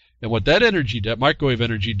 5G and what that microwave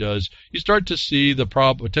energy does, you start to see the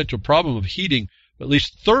potential problem of heating, at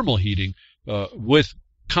least thermal heating, with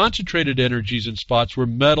concentrated energies in spots where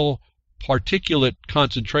metal particulate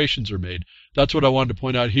concentrations are made. That's what I wanted to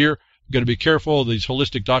point out here. Going to be careful. These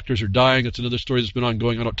holistic doctors are dying. It's another story that's been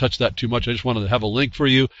ongoing. I don't touch that too much. I just wanted to have a link for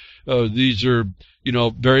you. These are,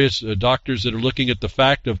 various doctors that are looking at the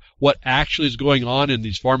fact of what actually is going on in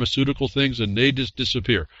these pharmaceutical things, and they just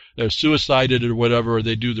disappear. They're suicided or whatever, or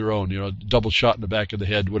they do their own, double shot in the back of the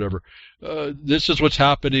head, whatever. This is what's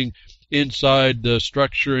happening inside the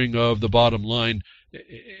structuring of the bottom line,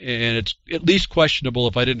 and it's at least questionable.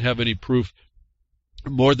 If I didn't have any proof,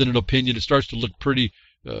 more than an opinion, it starts to look pretty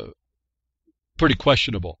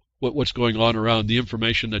questionable what's going on around the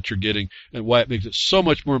information that you're getting, and why it makes it so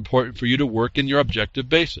much more important for you to work in your objective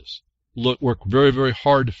basis. Work very, very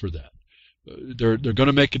hard for that. They're going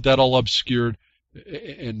to make that all obscured,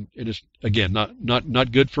 and it's, again,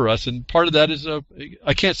 not good for us. And part of that is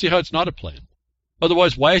I can't see how it's not a plan.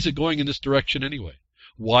 Otherwise, why is it going in this direction anyway?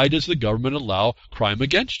 Why does the government allow crime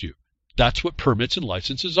against you? That's what permits and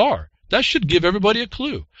licenses are. That should give everybody a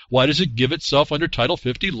clue. Why does it give itself under Title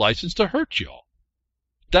 50 license to hurt y'all?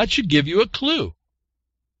 That should give you a clue.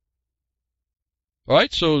 All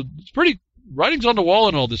right, so it's pretty writing's on the wall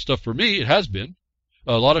and all this stuff for me. It has been.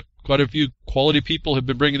 Quite a few quality people have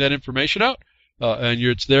been bringing that information out, and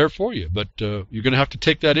it's there for you. But you're going to have to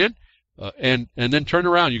take that in and then turn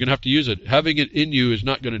around. You're going to have to use it. Having it in you is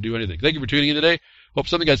not going to do anything. Thank you for tuning in today. Hope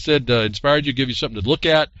something I said inspired you, give you something to look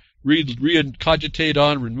at, read and cogitate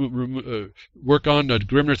on, work on.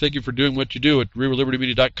 Grimner, thank you for doing what you do at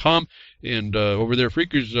reallibertymedia.com, and over there at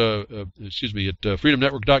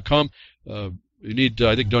freedomnetwork.com. You need,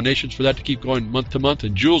 I think, donations for that to keep going month to month.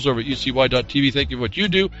 And Jules over at ucy.tv, thank you for what you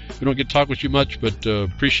do. We don't get to talk with you much, but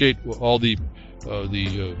appreciate all the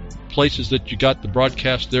places that you got the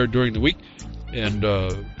broadcast there during the week. And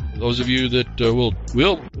those of you that will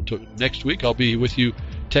next week, I'll be with you,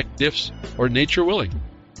 tech diffs or nature willing.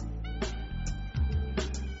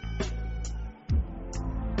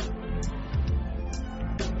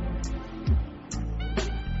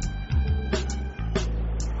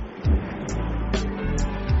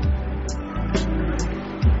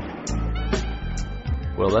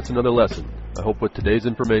 Well, that's another lesson. I hope with today's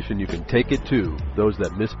information you can take it to those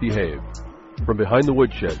that misbehave. From behind the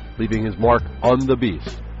woodshed, leaving his mark on the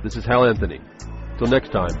beast, this is Hal Anthony. Till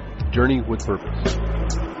next time, journey with purpose.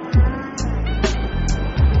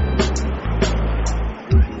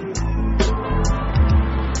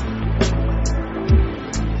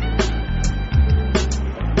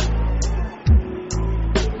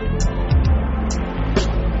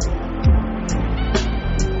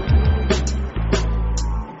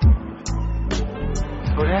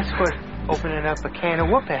 Well, that's what opening up a can of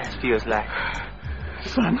whoop-ass feels like.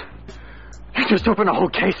 Son, you just opened a whole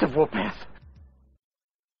case of whoop-ass.